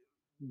like,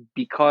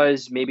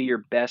 because maybe your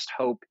best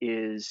hope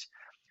is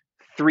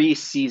 3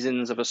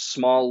 seasons of a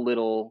small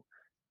little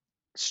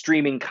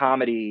streaming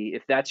comedy.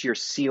 If that's your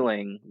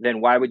ceiling, then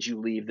why would you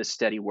leave the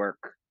steady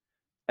work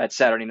at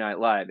Saturday Night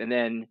Live? And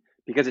then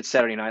because it's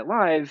Saturday Night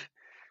Live,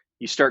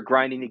 you start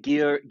grinding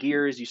the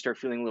gears, you start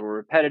feeling a little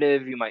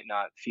repetitive, you might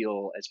not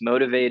feel as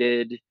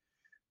motivated.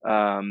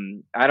 I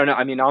don't know.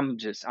 I mean, I'm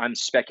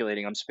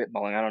speculating, I'm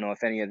spitballing. I don't know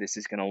if any of this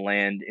is going to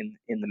land in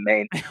the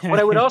main. What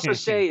I would also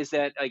say is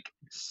that like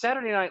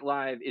Saturday Night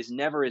Live is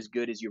never as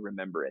good as you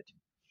remember it,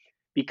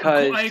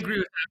 because I agree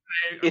with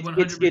that. I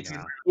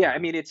 100% I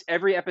mean, it's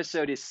every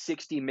episode is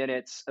 60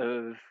 minutes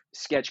of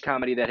sketch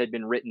comedy that had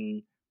been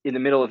written in the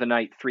middle of the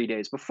night 3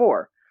 days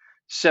before.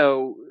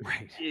 So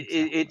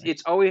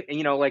it's always,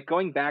 you know, like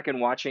going back and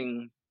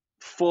watching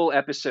full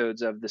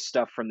episodes of the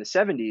stuff from the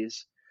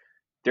 70s,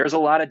 there's a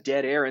lot of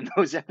dead air in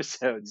those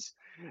episodes.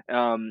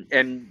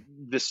 And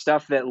the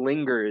stuff that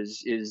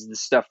lingers is the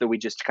stuff that we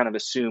just kind of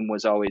assume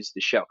was always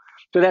the show.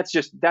 So that's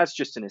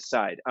just an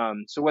aside.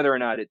 So whether or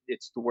not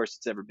it's the worst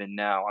it's ever been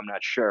now, I'm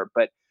not sure.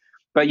 But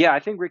yeah,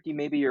 I think Ricky,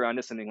 maybe you're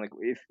onto something. Like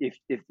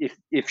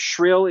if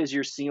Shrill is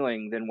your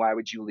ceiling, then why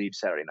would you leave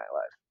Saturday Night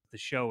Live? The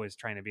show is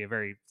trying to be a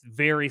very,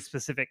 very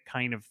specific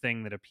kind of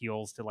thing that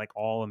appeals to like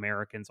all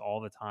Americans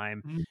all the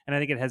time. Mm-hmm. And I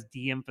think it has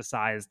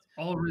de-emphasized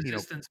all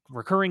resistance,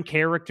 recurring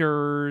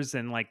characters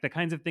and like the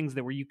kinds of things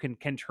that where you can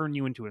turn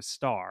you into a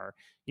star.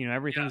 You know,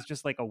 everything's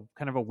just like a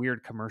kind of a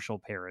weird commercial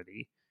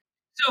parody.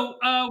 So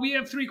we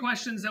have 3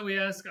 questions that we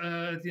ask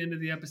at the end of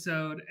the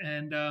episode.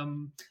 And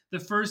the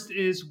first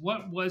is,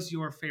 what was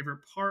your favorite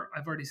part?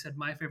 I've already said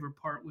my favorite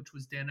part, which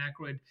was Dan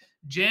Aykroyd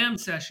jam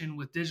session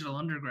with Digital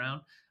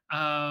Underground.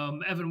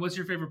 Evan, what's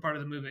your favorite part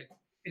of the movie,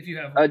 if you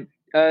have one?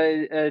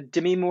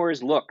 Demi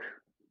Moore's look,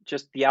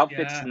 just the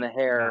outfits and the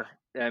hair.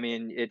 I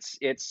mean, it's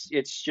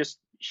just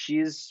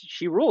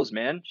she rules,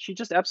 man. She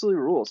just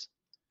absolutely rules.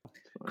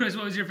 Chris,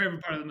 what was your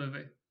favorite part of the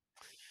movie?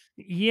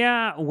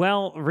 Yeah,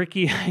 well,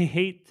 Ricky, I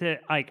hate to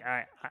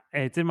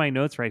it's in my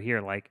notes right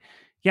here. Like,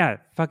 yeah,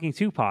 fucking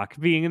Tupac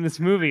being in this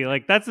movie.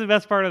 Like, that's the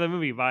best part of the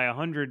movie by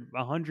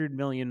 100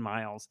 million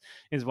miles,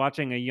 is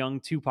watching a young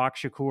Tupac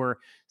Shakur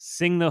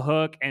sing the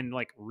hook and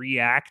like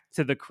react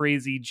to the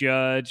crazy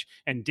judge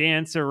and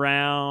dance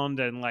around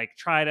and like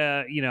try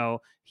to, you know,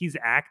 he's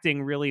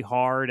acting really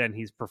hard and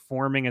he's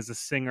performing as a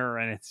singer.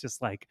 And it's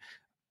just like,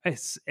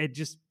 it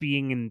just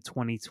being in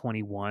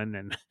 2021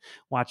 and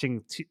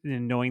watching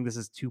and knowing this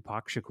is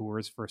Tupac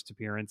Shakur's first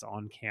appearance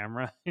on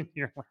camera, and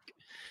you're like,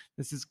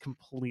 this is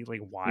completely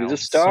He was a wild,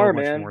 star, so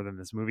much man. more than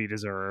this movie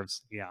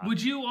deserves. Yeah.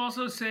 Would you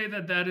also say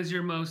that that is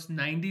your most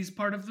 90s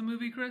part of the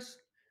movie, Chris?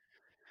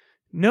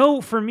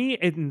 No, for me,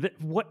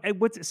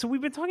 so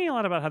we've been talking a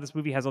lot about how this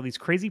movie has all these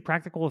crazy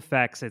practical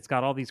effects. It's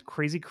got all these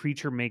crazy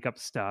creature makeup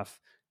stuff,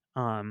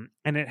 and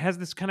it has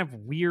this kind of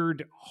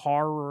weird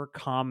horror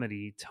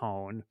comedy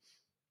tone.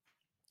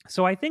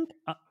 So I think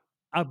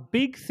a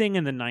big thing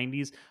in the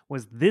 90s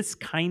was this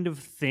kind of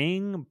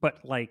thing, but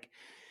like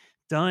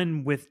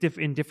done with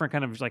in different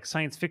kind of like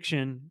science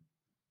fiction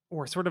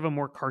or sort of a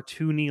more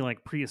cartoony,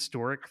 like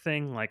prehistoric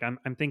thing. Like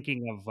I'm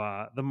thinking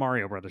of the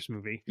Mario Brothers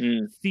movie,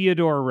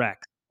 Theodore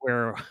Rex,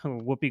 where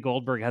Whoopi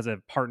Goldberg has a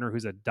partner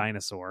who's a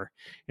dinosaur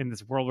in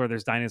this world where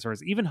there's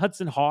dinosaurs. Even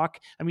Hudson Hawk.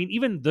 I mean,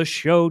 even the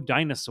show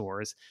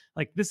Dinosaurs.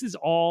 Like this is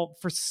all,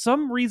 for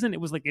some reason, it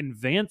was like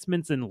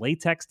advancements in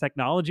latex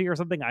technology or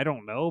something. I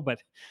don't know, but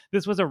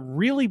this was a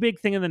really big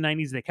thing in the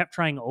 90s. They kept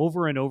trying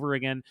over and over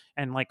again,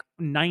 and like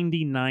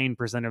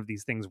 99% of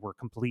these things were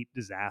complete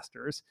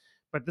disasters.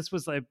 But this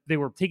was like they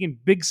were taking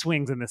big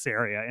swings in this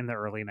area in the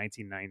early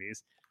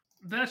 1990s.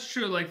 That's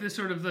true. Like this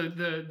sort of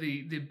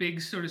the big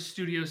sort of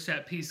studio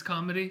set piece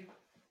comedy.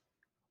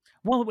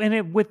 Well,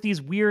 and with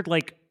these weird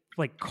like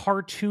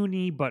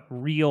cartoony but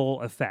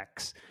real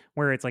effects,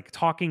 where it's like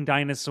talking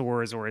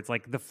dinosaurs, or it's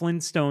like the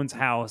Flintstones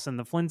house and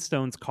the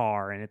Flintstones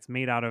car, and it's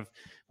made out of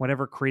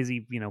whatever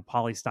crazy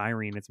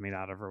polystyrene it's made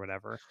out of or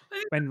whatever.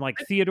 And like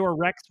Theodore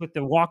Rex with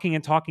the walking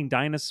and talking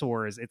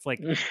dinosaurs, it's like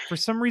for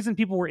some reason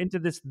people were into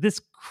this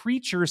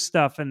creature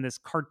stuff and this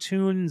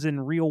cartoons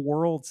and real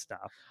world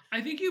stuff. I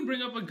think you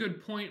bring up a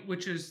good point,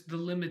 which is the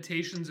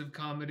limitations of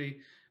comedy,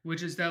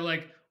 which is that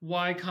like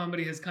why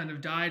comedy has kind of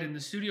died in the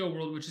studio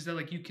world, which is that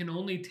like you can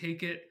only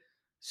take it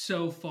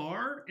so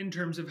far in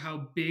terms of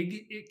how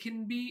big it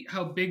can be,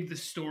 how big the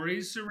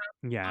stories surround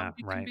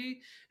comedy can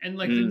be. And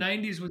like the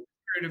 90s was a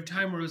period of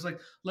time where it was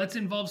like, let's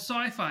involve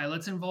sci-fi,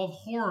 let's involve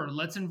horror,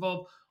 let's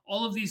involve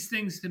all of these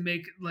things to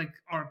make like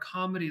our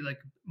comedy like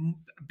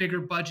bigger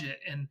budget,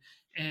 and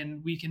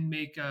we can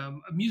make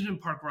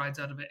amusement park rides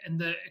out of it. And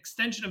the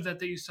extension of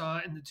that you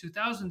saw in the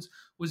 2000s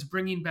was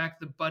bringing back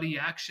the buddy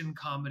action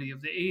comedy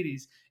of the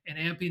 80s and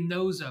amping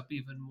those up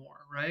even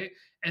more, right?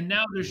 And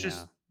now there's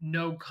just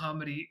no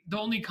comedy. The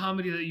only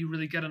comedy that you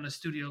really get on a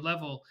studio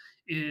level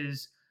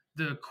is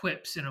the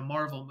quips in a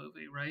Marvel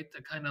movie, right?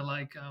 The kind of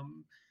like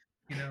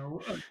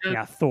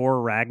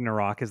Thor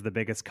Ragnarok is the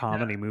biggest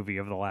comedy movie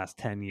of the last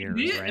 10 years.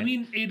 Yeah, right? I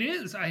mean, it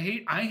is. I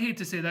hate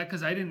to say that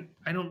because I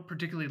don't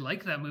particularly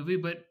like that movie,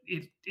 but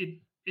it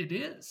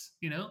is.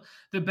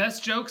 The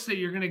best jokes that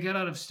you're gonna get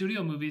out of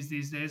studio movies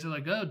these days are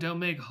like, oh, don't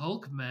make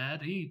Hulk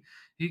mad. He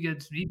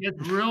gets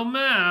real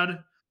mad.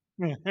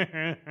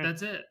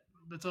 That's it.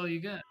 That's all you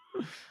get.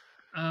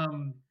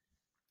 Evan,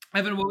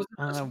 what was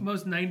the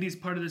most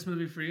 90s part of this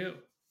movie for you?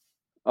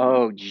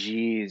 Oh,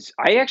 geez.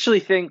 I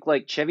actually think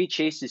like Chevy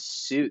Chase's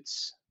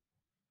suits.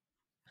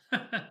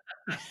 I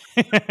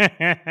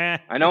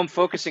know I'm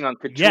focusing on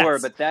couture,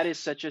 but that is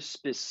such a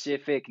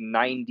specific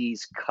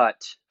 90s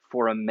cut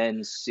for a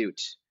men's suit.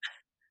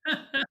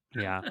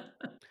 Yeah.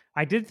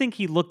 I did think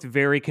he looked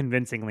very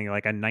convincingly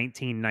like a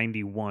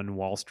 1991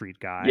 Wall Street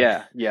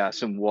guy. Yeah,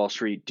 some Wall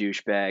Street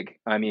douchebag.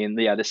 I mean,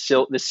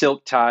 the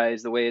silk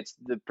ties, the way it's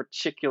the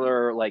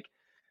particular like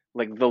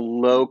the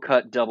low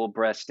cut double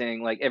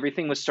breasting, like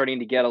everything was starting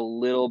to get a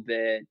little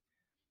bit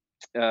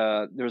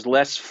there was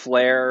less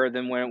flair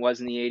than when it was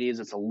in the 80s.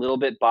 It's a little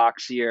bit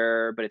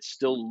boxier, but it's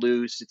still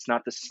loose. It's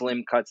not the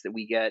slim cuts that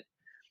we get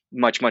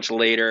much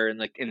later in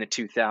the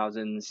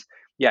 2000s.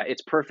 Yeah,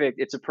 it's perfect.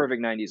 It's a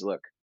perfect 90s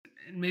look.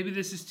 Maybe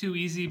this is too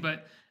easy,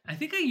 but I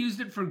think I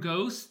used it for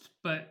Ghost,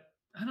 but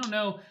I don't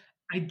know.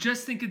 I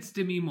just think it's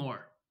Demi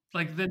Moore.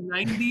 Like the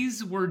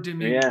 90s were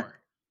Demi Moore.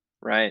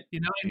 Right.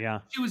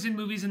 She was in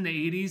movies in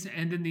the 80s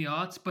and in the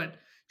aughts, but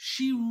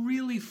she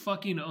really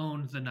fucking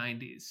owned the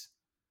 90s.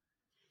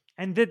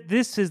 And that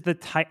this is a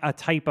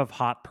type of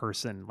hot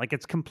person. Like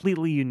it's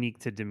completely unique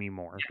to Demi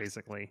Moore,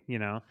 basically,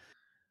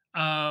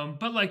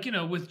 But like,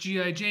 with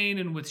G.I. Jane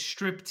and with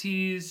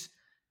Striptease,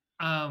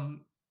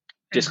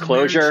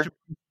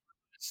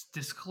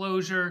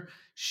 Disclosure,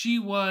 she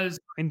was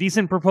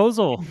Indecent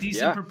Proposal.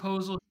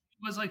 Proposal.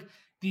 She was like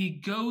the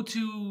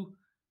go-to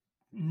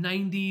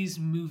 90s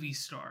movie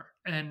star,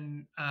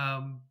 and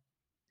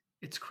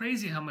it's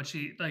crazy how much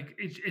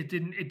it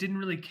didn't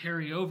really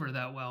carry over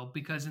that well,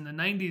 because in the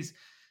 90s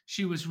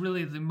she was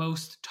really the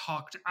most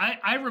talked.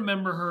 I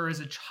remember her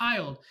as a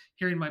child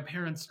hearing my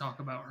parents talk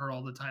about her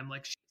all the time.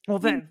 Like,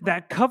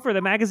 that cover,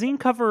 the magazine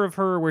cover of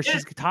her where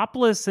she's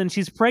topless and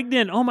she's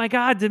pregnant. Oh my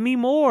God, Demi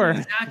Moore.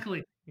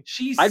 Exactly.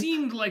 She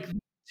seemed like,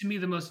 to me,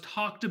 the most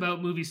talked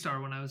about movie star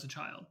when I was a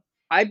child.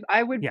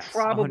 I would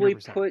probably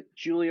 100%. put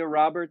Julia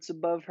Roberts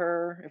above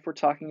her if we're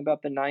talking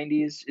about the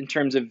 90s in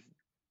terms of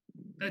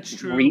That's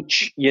true.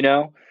 reach,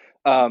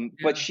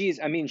 But she's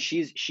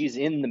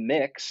in the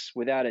mix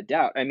without a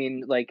doubt. I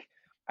mean, like,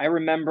 I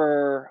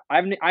remember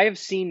I have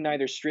seen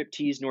neither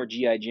Striptease nor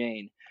G.I.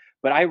 Jane,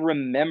 but I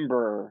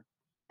remember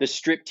the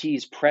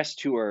Striptease press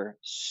tour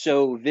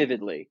so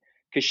vividly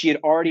because she had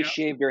already Yeah.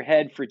 shaved her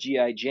head for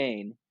G.I.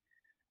 Jane.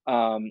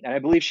 And I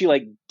believe she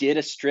like did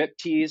a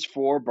striptease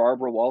for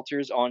Barbara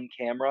Walters on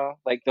camera.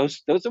 Like that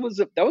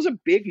was a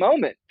big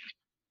moment.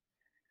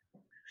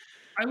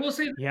 I will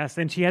say Yes,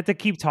 and she had to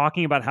keep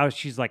talking about how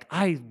she's like,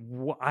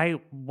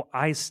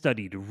 I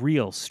studied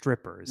real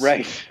strippers,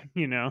 Right.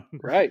 you know?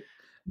 Right.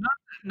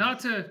 not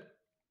to,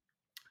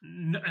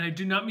 and I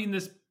do not mean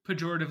this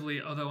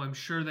pejoratively, although I'm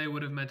sure they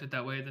would have meant it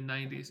that way in the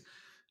 90s.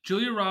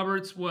 Julia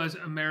Roberts was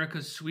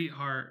America's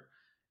sweetheart.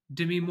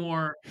 Demi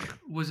Moore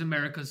was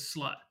America's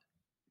slut.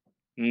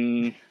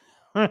 Mm,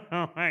 Oh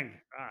my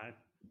god.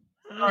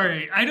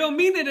 Sorry, I don't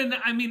mean it.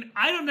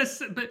 I don't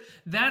necessarily, but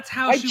that's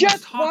how I she was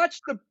just talking.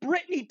 watched the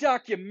Britney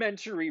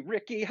documentary,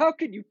 Ricky. How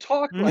can you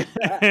talk like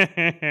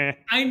that?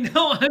 I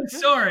know. I'm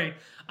sorry.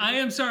 I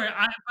am sorry.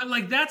 But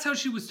like that's how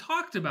she was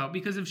talked about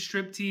because of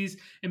striptease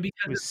and because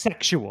It was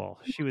sexual.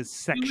 She was she was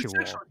sexual,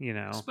 sexual, you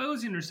know.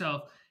 exposing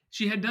herself.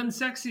 She had done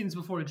sex scenes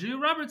before. Julia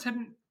Roberts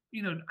hadn't.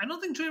 I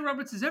don't think Julia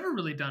Roberts has ever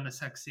really done a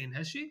sex scene,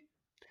 has she?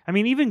 I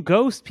mean, even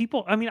Ghost,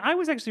 people, I mean, I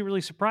was actually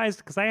really surprised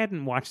because I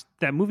hadn't watched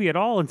that movie at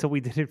all until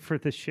we did it for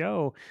the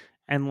show.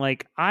 And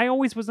like, I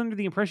always was under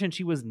the impression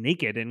she was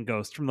naked in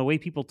Ghost from the way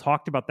people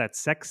talked about that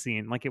sex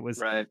scene. Like it was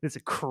Right. this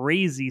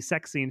crazy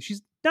sex scene.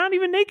 She's not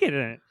even naked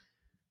in it.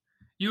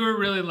 You were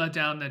really let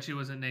down that she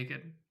wasn't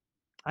naked.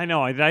 I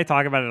know. I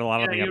talk about it a lot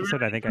on the you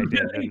episode. really- I think I you did,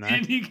 really didn't I?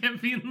 did. You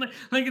kept being like,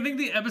 I think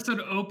the episode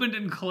opened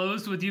and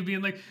closed with you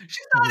being like,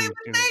 she's not even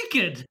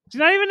naked. She's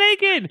not even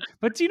naked.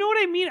 But do you know what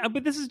I mean?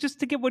 But this is just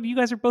to get what you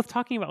guys are both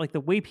talking about, like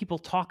the way people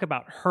talk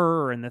about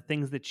her and the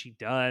things that she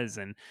does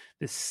and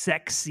this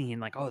sex scene,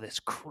 like, oh, this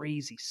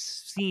crazy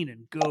scene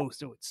in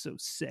Ghost. Oh, it's so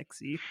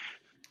sexy.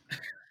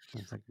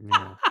 It's like,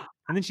 no.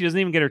 And then she doesn't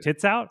even get her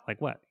tits out.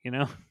 Like what? You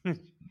know?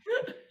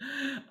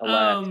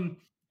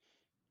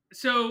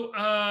 So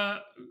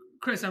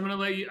Chris, I'm gonna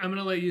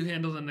let you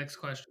handle the next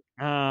question.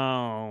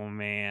 Oh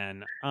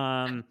man.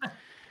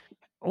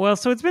 Well,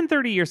 so it's been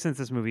 30 years since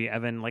this movie,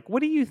 Evan. Like,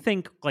 what do you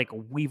think like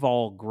we've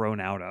all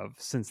grown out of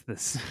since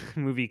this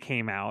movie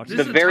came out? This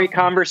The is a very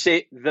tough one.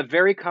 the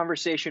very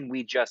conversation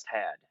we just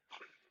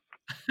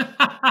had.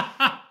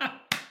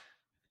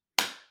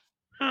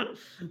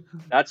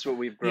 That's what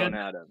we've grown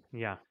out of.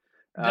 Yeah.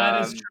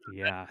 That is Um, true.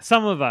 Yeah.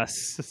 Some of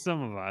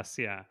us,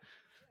 yeah.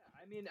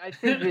 I mean, I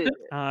think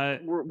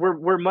that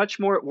we're much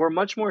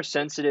more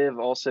sensitive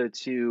also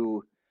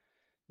to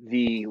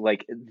the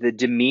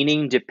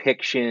demeaning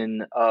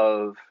depiction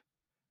of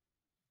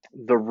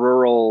the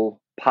rural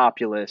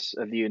populace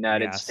of the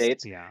United Yes,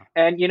 States. yeah.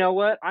 And you know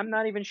what? I'm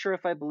not even sure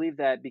if I believe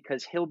that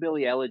because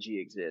Hillbilly Elegy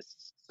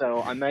exists.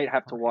 So I might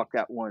have to walk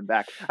that one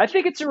back. I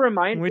think it's a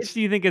reminder. Which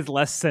do you think is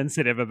less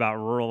sensitive about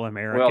rural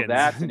Americans?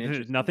 that's an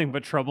interesting Nothing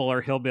But Trouble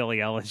or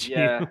Hillbilly Elegy?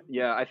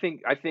 Yeah. I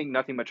think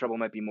Nothing But Trouble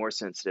might be more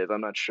sensitive.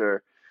 I'm not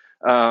sure.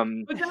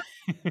 But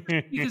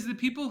that's because the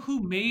people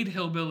who made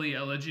Hillbilly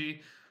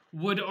Elegy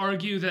would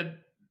argue that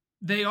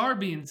they are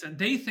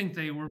they think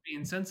they were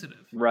being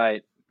sensitive.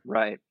 Right.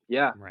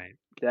 Yeah. Right.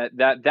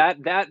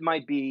 That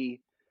might be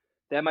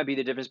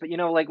the difference. But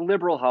like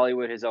liberal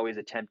Hollywood has always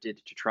attempted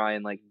to try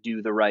and like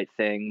do the right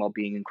thing while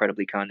being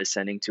incredibly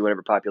condescending to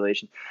whatever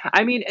population.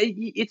 I mean,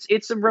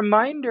 it's a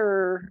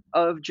reminder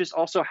of just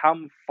also how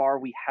far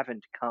we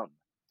haven't come.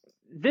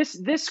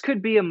 This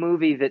could be a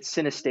movie that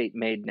Cinestate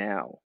made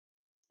now.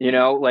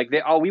 Like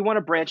we want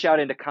to branch out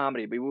into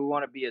comedy, but we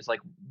want to be as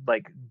like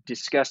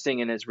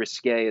disgusting and as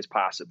risque as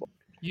possible.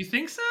 You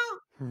think so?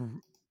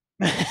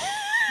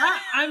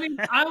 I mean,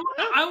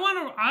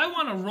 I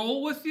want to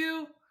roll with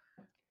you,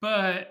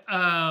 but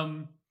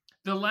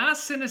the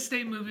last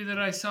Cinestate movie that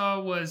I saw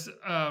was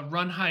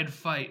Run, Hide,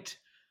 Fight,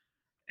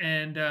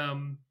 and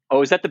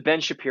oh, is that the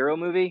Ben Shapiro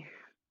movie?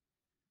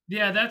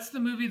 Yeah, that's the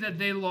movie that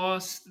they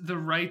lost the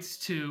rights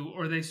to,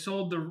 or they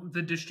sold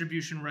the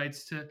distribution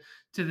rights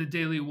to the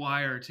Daily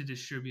Wire to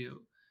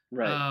distribute.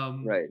 Right.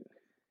 Right.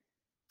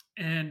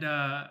 And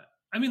I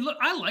mean, look,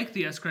 I like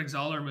the S. Craig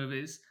Zoller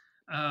movies.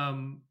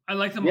 I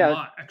like them a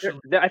lot, actually.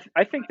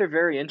 I think they're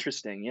very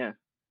interesting. Yeah.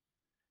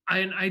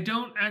 I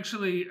don't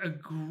actually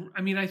agree.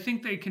 I mean, I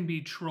think they can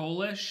be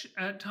trollish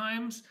at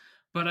times,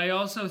 but I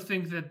also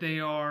think that they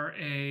are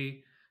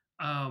a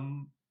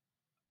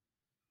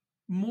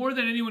more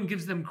than anyone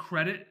gives them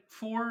credit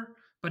for,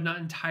 but not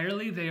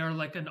entirely. They are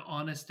like an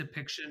honest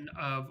depiction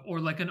of, or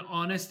like an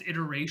honest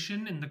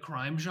iteration in the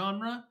crime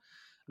genre.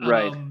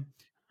 Right.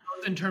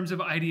 Both in terms of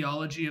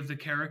ideology of the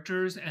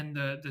characters and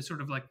the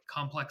sort of like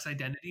complex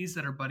identities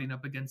that are butting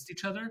up against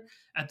each other.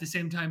 At the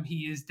same time,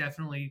 he is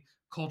definitely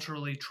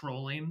culturally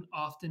trolling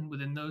often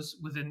within those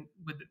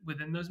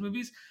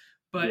movies.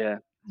 But yeah.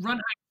 Run,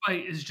 Hide,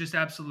 Fight is just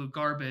absolute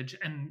garbage,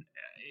 and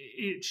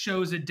it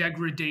shows a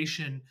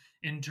degradation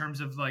in terms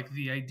of like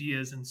the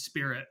ideas and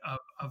spirit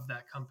of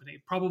that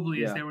company,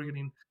 probably as they were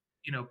getting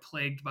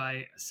plagued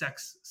by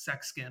sex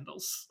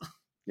scandals.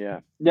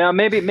 Yeah. Now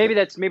maybe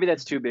that's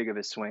too big of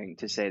a swing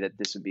to say that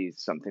this would be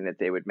something that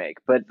they would make.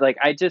 But like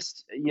I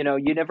just, you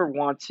never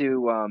want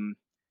to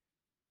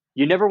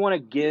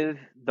give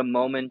the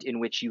moment in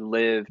which you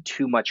live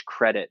too much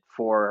credit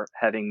for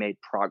having made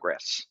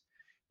progress.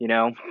 You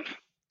know?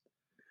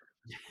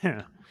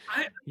 Yeah,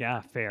 I, yeah,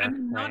 I fair,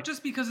 mean, not right?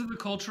 just because of the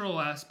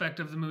cultural aspect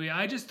of the movie.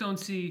 I just don't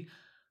see.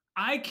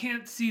 I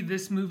can't see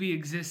this movie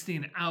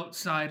existing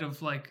outside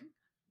of like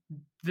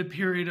the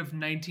period of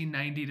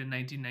 1990 to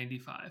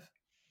 1995.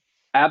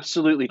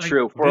 Absolutely Like,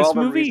 true. This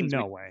movie,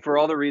 no way. For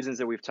all the reasons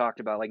that we've talked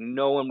about, like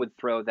no one would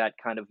throw that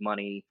kind of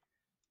money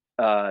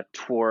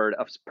toward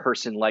a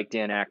person like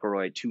Dan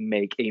Aykroyd to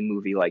make a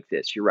movie like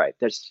this. You're right.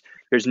 There's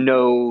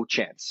no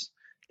chance.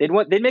 They'd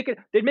make it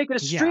a Yeah.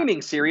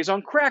 streaming series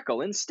on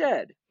Crackle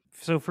instead.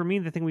 So for me,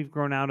 the thing we've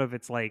grown out of,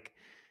 it's like,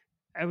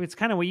 it's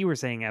kind of what you were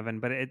saying, Evan,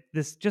 but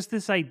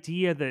this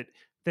idea that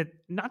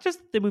not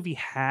just the movie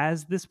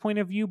has this point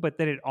of view, but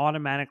that it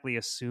automatically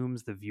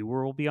assumes the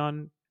viewer will be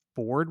on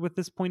board with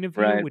this point of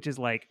view, Right. which is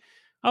like,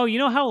 oh, you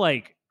know how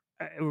like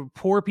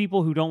poor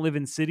people who don't live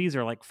in cities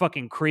are like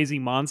fucking crazy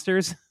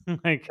monsters,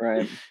 like,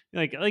 Right.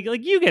 like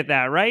you get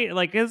that, right?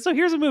 Like, so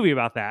here's a movie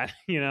about that,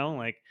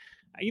 like.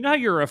 You know how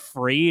you're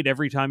afraid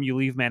every time you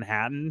leave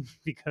Manhattan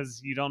because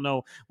you don't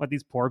know what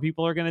these poor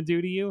people are going to do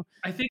to you?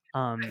 I think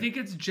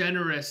it's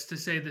generous to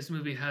say this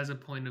movie has a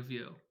point of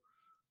view.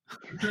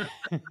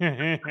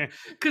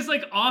 Because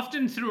like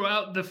often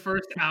throughout the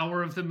first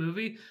hour of the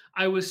movie,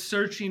 I was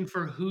searching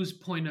for whose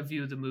point of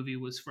view the movie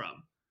was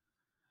from.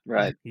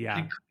 Right.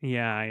 Yeah.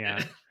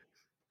 Yeah.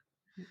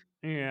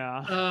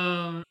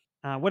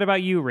 What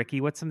about you, Ricky?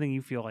 What's something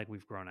you feel like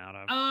we've grown out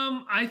of?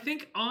 I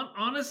think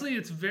honestly,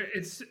 it's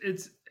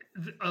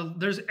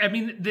there's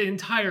the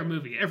entire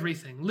movie,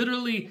 everything,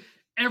 literally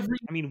every.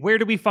 I mean, where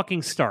do we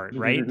fucking start,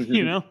 right?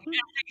 Every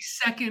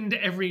second,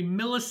 every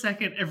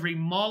millisecond, every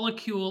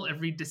molecule,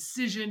 every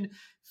decision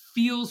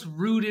feels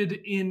rooted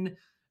in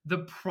the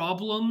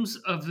problems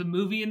of the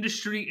movie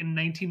industry in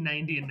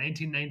 1990 and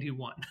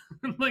 1991.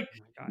 Like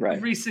Right.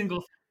 every single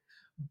thing.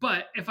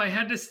 But if I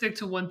had to stick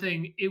to one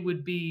thing, it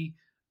would be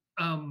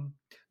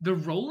the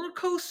roller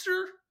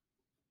coaster.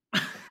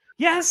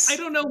 Yes. I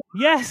don't know.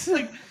 Yes.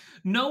 Like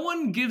no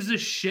one gives a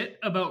shit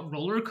about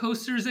roller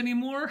coasters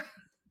anymore.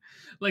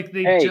 Like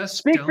they just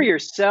speak don't. for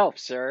yourself,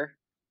 sir.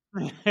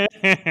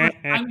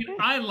 I mean,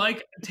 I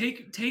like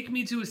take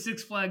me to a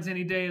Six Flags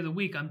any day of the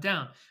week. I'm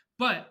down.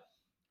 But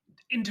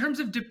in terms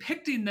of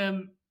depicting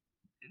them,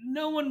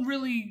 no one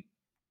really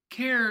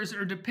cares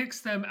or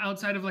depicts them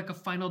outside of like a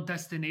Final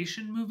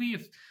Destination movie.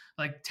 If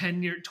like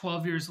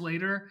 12 years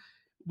later,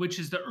 which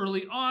is the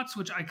early aughts,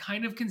 which I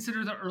kind of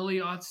consider the early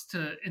aughts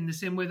in the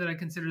same way that I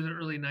consider the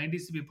early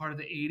 90s to be a part of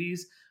the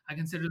 80s. I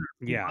consider the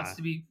early aughts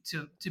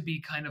to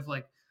be kind of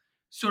like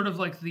sort of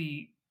like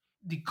the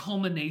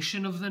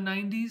culmination of the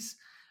 90s.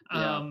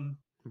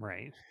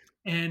 Right.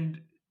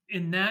 And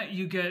in that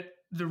you get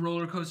the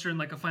roller coaster in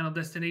like a Final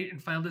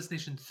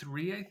Destination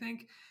 3, I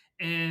think.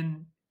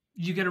 And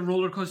you get a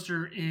roller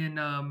coaster in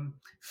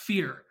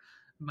Fear,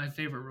 my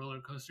favorite roller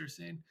coaster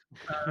scene.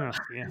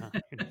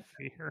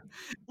 Fear.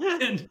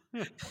 And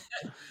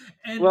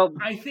well,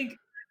 I think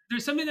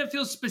there's something that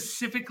feels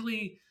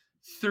specifically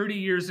 30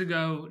 years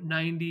ago,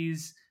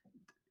 90s,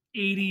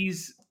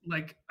 80s,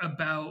 like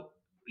about,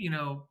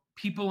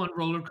 people on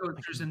roller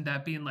coasters and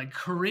that being like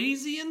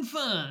crazy and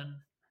fun.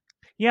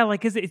 Yeah,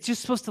 like it's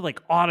just supposed to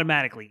like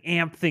automatically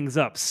amp things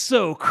up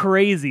so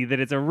crazy that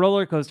it's a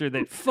roller coaster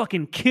that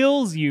fucking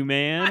kills you,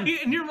 man.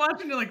 And you're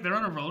watching it like they're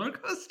on a roller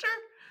coaster?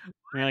 And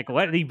you're like,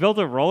 what? He built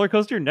a roller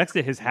coaster next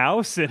to his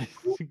house and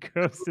it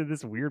goes to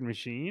this weird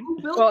machine?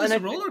 Who built this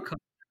roller coaster?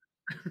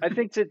 I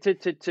think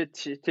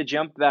to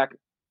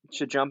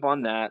jump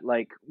on that,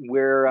 like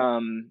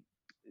we're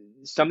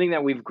something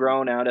that we've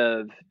grown out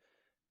of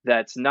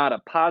that's not a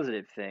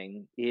positive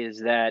thing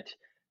is that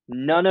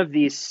none of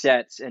these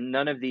sets and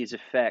none of these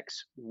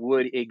effects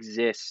would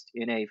exist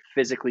in a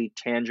physically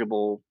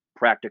tangible,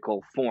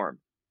 practical form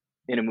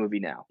in a movie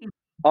now.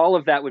 All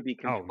of that would be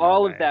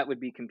that would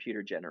be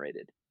computer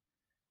generated,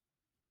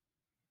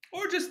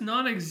 or just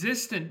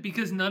non-existent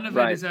because none of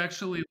it is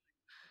actually.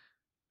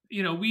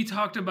 We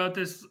talked about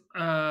this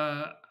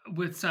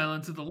with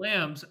Silence of the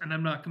Lambs, and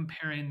I'm not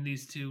comparing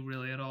these two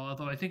really at all.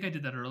 Although I think I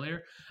did that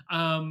earlier.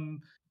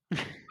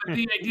 But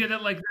the idea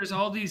that like there's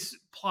all these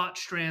plot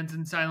strands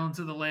in Silence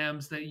of the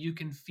Lambs that you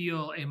can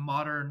feel a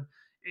modern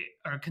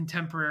or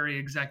contemporary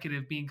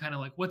executive being kind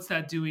of like, what's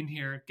that doing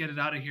here? Get it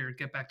out of here.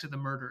 Get back to the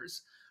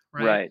murders.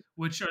 Right.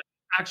 Which are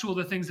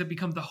the things that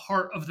become the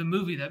heart of the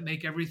movie that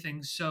make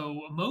everything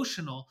so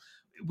emotional.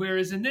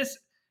 Whereas in this,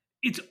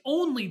 it's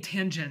only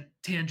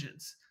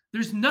tangents.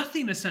 There's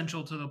nothing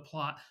essential to the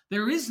plot.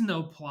 There is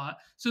no plot.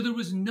 So there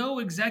was no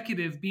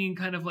executive being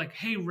kind of like,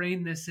 hey,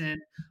 rein this in,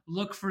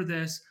 look for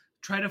this,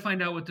 try to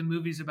find out what the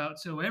movie's about.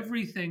 So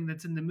everything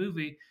that's in the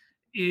movie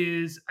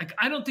is like,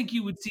 I don't think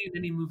you would see in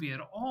any movie at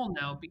all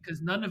now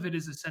because none of it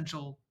is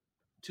essential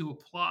to a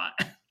plot.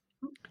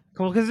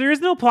 Cool, because there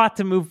is no plot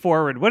to move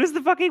forward. What is the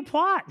fucking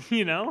plot,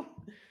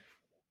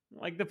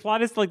 Like the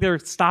plot is like they're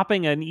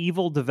stopping an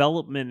evil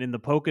development in the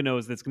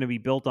Poconos that's going to be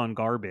built on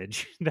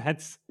garbage.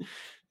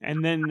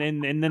 And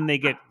then they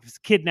get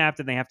kidnapped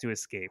and they have to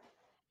escape.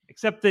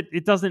 Except that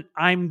it doesn't.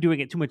 I'm doing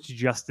it too much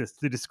justice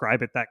to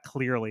describe it that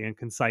clearly and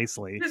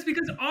concisely. Yes,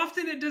 because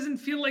often it doesn't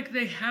feel like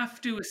they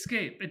have to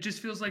escape. It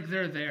just feels like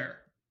they're there.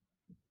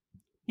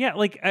 Yeah,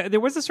 like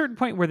there was a certain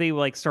point where they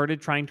like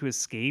started trying to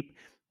escape,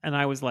 and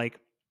I was like,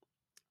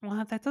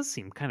 well, that does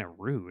seem kind of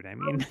rude. I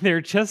mean,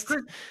 they're just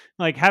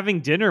like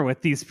having dinner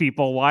with these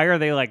people. Why are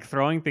they like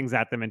throwing things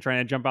at them and trying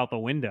to jump out the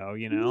window?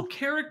 You know,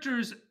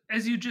 characters,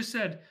 as you just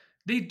said,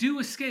 they do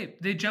escape.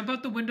 They jump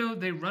out the window,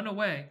 they run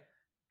away,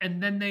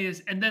 and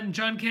then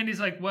John Candy's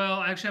like,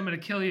 "Well, actually, I'm going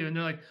to kill you," and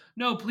they're like,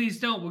 "No, please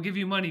don't. We'll give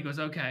you money." He goes,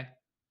 "Okay."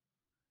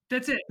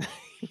 That's it.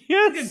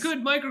 Yes. Like a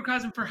good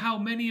microcosm for how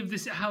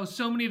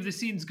so many of the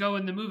scenes go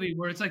in the movie,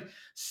 where it's like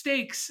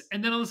stakes,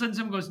 and then all of a sudden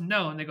someone goes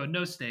no, and they go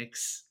no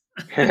stakes.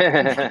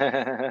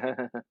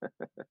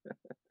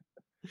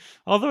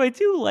 Although I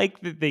do like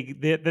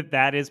that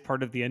that is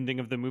part of the ending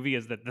of the movie,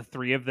 is that the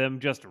three of them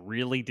just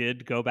really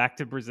did go back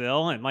to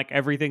Brazil and like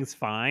everything's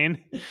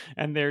fine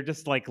and they're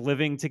just like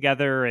living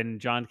together,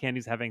 and John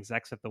Candy's having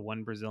sex with the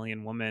one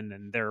Brazilian woman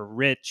and they're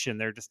rich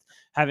and they're just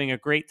having a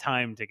great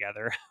time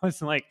together. I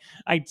was like,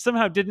 I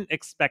somehow didn't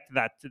expect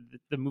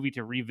the movie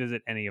to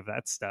revisit any of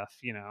that stuff,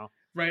 you know?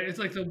 Right. It's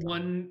like the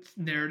one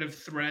narrative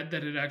thread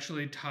that it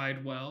actually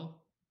tied well.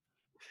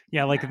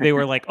 Yeah, like they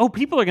were like, "Oh,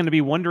 people are going to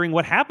be wondering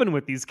what happened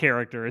with these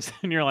characters,"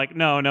 and you're like,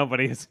 "No,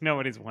 nobody's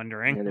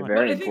wondering." Yeah, they're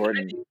very I think,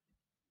 important.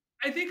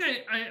 I think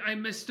I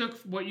mistook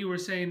what you were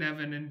saying,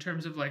 Evan, in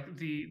terms of like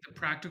the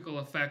practical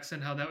effects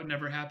and how that would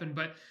never happen.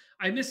 But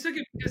I mistook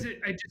it because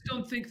I just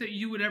don't think that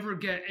you would ever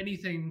get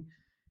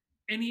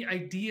any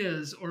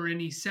ideas or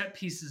any set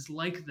pieces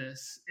like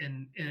this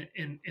in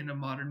a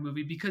modern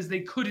movie, because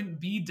they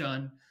couldn't be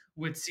done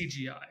with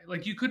CGI.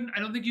 Like I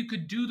don't think you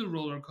could do the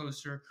roller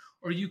coaster,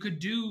 or you could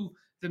do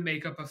the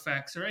makeup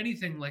effects or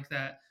anything like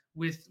that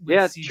with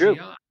CGI. True.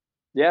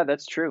 Yeah,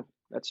 that's true.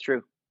 That's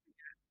true.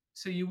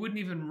 So you wouldn't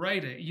even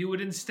write it. You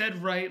would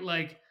instead write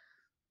like,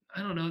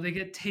 I don't know, they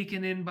get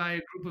taken in by a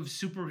group of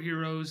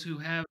superheroes who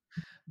have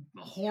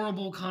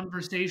horrible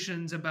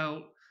conversations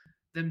about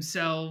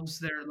themselves.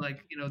 They're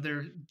like,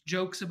 they're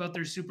jokes about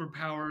their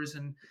superpowers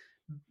and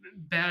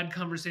bad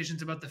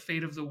conversations about the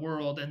fate of the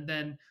world. And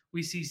then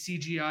we see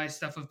CGI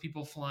stuff of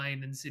people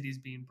flying and cities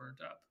being burnt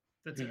up.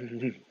 That's it.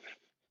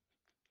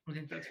 I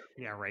think that's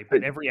yeah, right.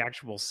 But every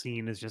actual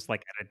scene is just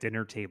like at a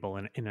dinner table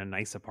in a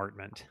nice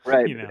apartment,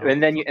 right? You know?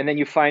 And then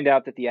you find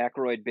out that the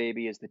Aykroyd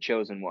baby is the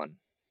chosen one.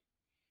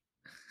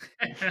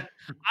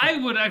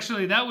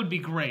 That would be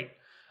great.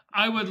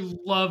 I would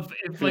love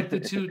if like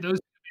those two babies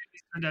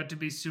turned out to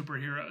be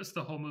superheroes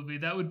the whole movie.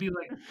 That would be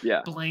like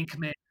Blank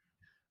Man,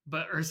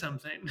 or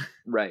something.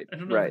 Right. I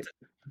don't know. Right.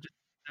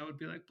 That would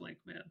be like Blank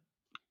Man.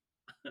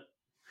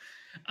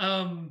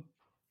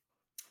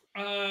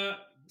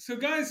 So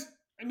guys,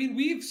 I mean,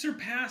 we've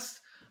surpassed,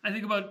 I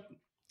think about,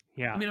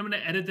 yeah. I mean, I'm going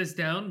to edit this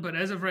down, but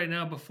as of right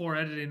now, before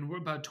editing, we're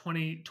about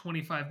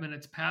 25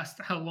 minutes past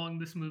how long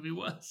this movie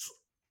was.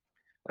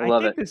 I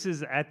love think it. This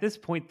is at this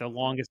point the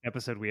longest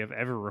episode we have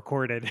ever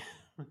recorded.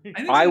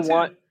 I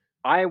want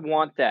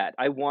that.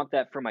 I want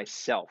that for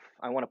myself.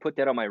 I want to put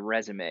that on my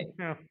resume.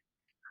 Yeah.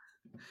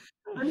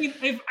 I mean,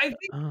 I think,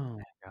 oh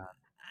my God.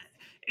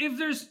 If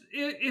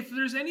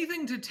there's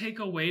anything to take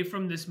away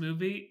from this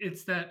movie,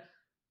 it's that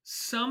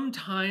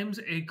sometimes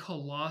a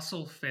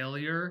colossal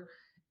failure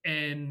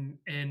and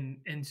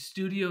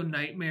studio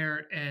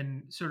nightmare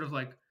and sort of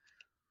like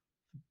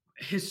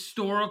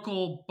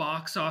historical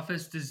box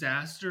office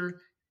disaster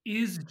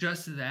is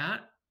just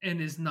that and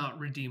is not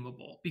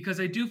redeemable. Because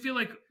I do feel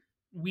like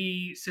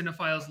we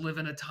cinephiles live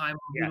in a time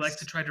where we like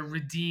to try to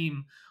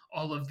redeem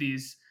all of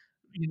these,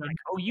 like,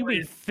 oh, you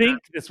may think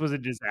this was a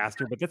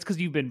disaster, but that's because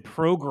you've been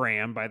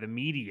programmed by the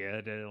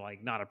media to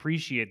like not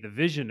appreciate the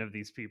vision of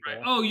these people.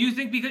 Right. Oh, you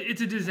think because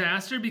it's a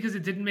disaster because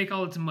it didn't make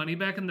all its money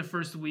back in the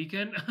first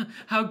weekend?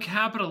 How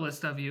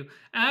capitalist of you.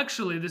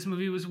 Actually, this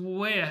movie was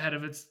way ahead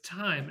of its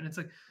time. And it's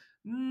like,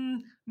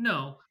 no.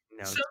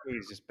 No, this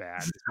movie's just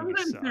bad.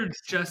 Sometimes they're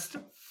just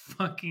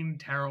fucking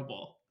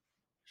terrible.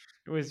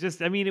 It was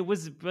just, I mean, it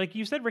was like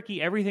you said,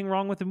 Ricky, everything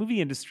wrong with the movie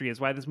industry is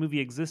why this movie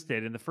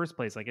existed in the first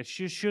place. Like, it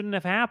just shouldn't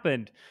have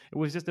happened. It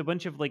was just a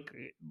bunch of like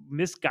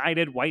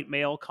misguided white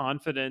male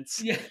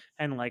confidence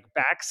and like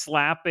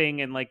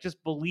backslapping and like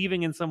just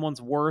believing in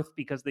someone's worth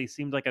because they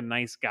seemed like a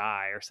nice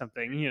guy or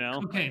something, you know?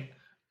 Cocaine.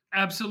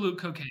 Absolute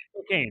cocaine.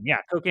 Cocaine. Yeah,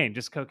 cocaine.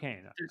 Just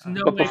cocaine. There's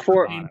no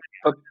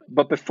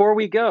but before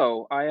we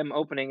go, I am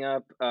opening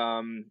up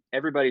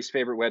everybody's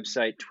favorite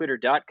website,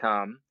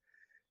 twitter.com,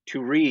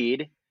 to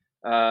read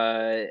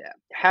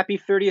happy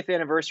 30th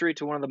anniversary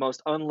to one of the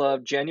most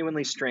unloved,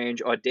 genuinely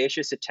strange,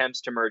 audacious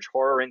attempts to merge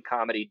horror and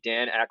comedy,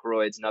 Dan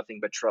Aykroyd's Nothing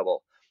But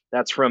Trouble.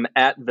 That's from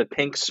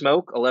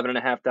 @ThePinkSmoke,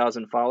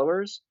 11,500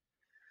 followers.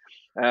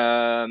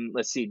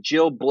 Let's see,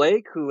 Jill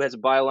Blake, who has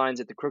bylines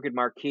at the Crooked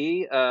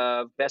Marquee.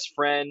 Best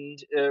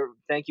friend,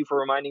 thank you for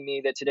reminding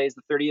me that today is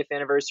the 30th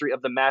anniversary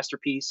of the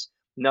masterpiece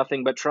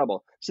Nothing But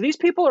Trouble. So these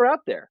people are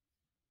out there.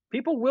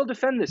 People will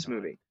defend this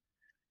movie.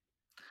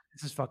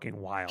 This is fucking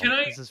wild. Can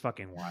I- This is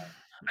fucking wild.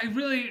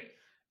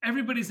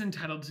 Everybody's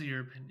entitled to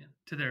their opinion.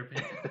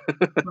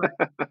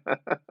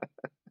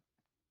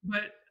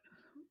 But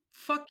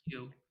fuck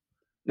you.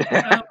 If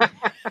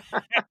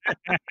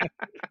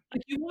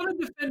you want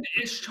to defend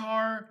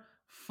Ishtar,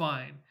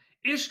 fine.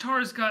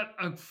 Ishtar's got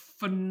a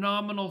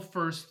phenomenal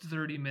first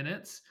 30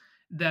 minutes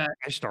that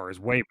Ishtar is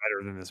way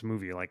better than this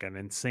movie, like an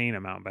insane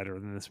amount better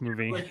than this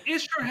movie. like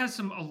Ishtar has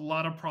a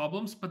lot of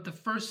problems, but the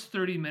first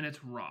 30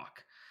 minutes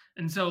rock.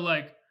 And so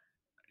like,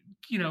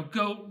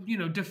 go,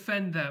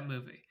 defend that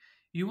movie.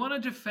 You want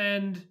to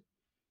defend,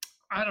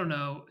 I don't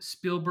know,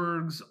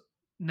 Spielberg's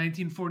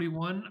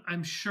 1941,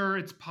 I'm sure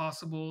it's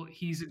possible.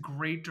 He's a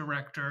great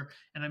director,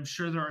 and I'm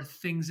sure there are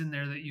things in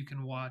there that you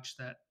can watch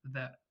that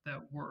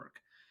work.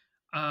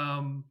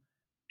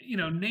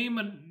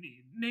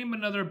 Name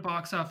another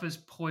box office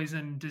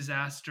poison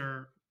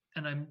disaster,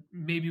 and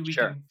maybe we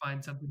Sure. can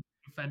find something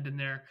to defend in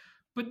there.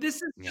 But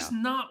this is just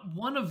not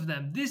one of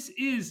them. This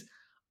is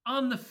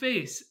on the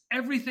face.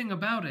 Everything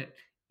about it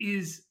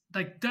is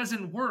like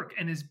doesn't work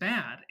and is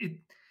bad.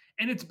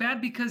 It's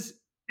bad because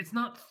it's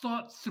not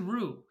thought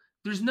through.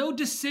 There's no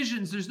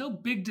decisions. There's no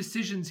big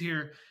decisions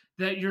here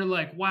that you're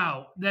like,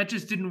 wow, that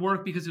just didn't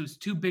work because it was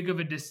too big of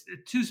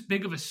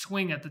a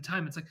swing at the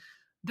time. It's like,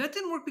 that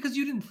didn't work because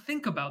you didn't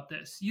think about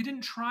this. You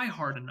didn't try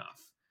hard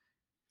enough.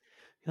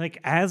 Like,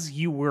 as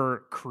you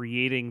were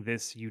creating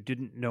this, you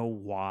didn't know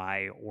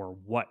why or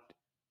what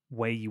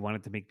way you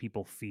wanted to make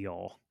people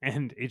feel,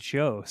 and it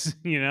shows.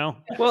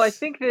 Well, I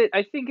think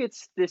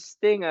it's this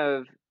thing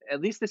of, at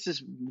least this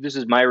is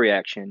my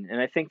reaction, and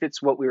I think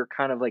that's what we were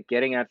kind of like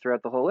getting at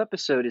throughout the whole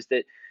episode, is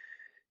that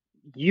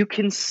you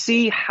can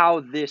see how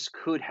this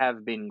could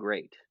have been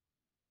great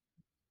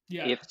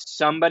if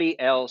somebody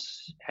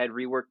else had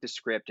reworked the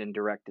script and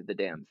directed the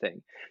damn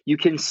thing. You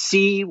can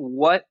see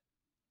what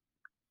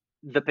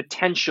the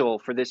potential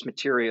for this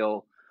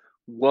material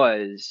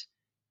was,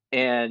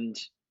 and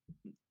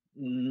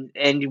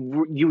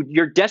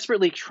you're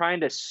desperately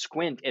trying to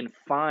squint and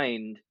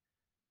find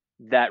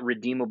that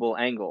redeemable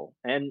angle,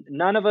 and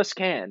none of us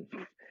can.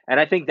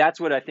 And I think that's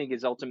what I think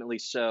is ultimately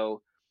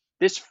so.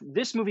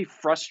 This movie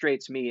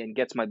frustrates me and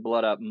gets my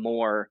blood up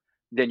more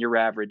than your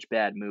average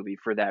bad movie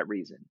for that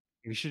reason.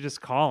 You should just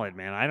call it,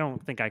 man. I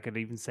don't think I could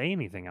even say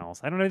anything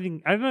else. I don't have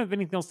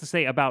anything else to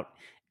say about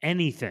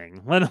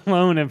anything, let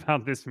alone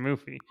about this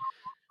movie.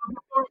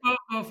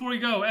 Before we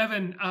go,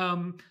 Evan,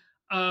 why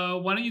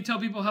don't you tell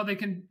people how they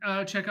can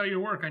check out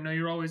your work? I know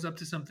you're always up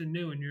to something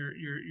new, and you're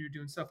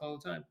doing stuff all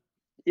the time.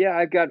 Yeah,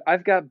 I've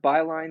got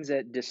bylines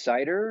at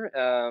Decider,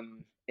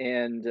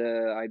 and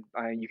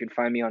you can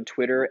find me on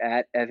Twitter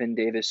at Evan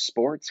Davis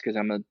Sports, because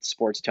I'm a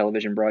sports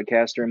television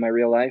broadcaster in my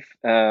real life.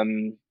 That's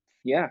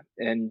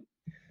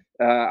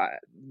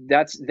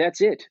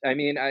it. I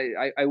mean,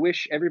 I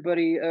wish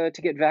everybody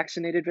to get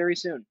vaccinated very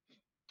soon.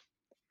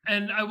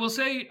 And I will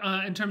say,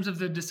 in terms of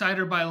the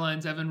Decider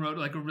bylines, Evan wrote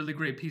like a really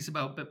great piece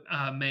about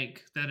Mank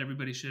that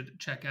everybody should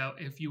check out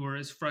if you were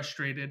as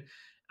frustrated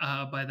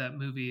by that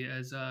movie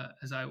as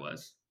I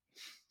was.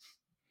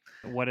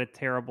 What a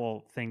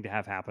terrible thing to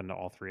have happen to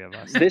all three of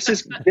us. This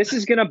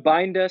is gonna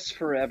bind us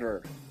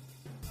forever.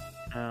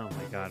 Oh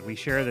my God, we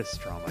share this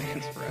trauma, I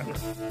guess, forever.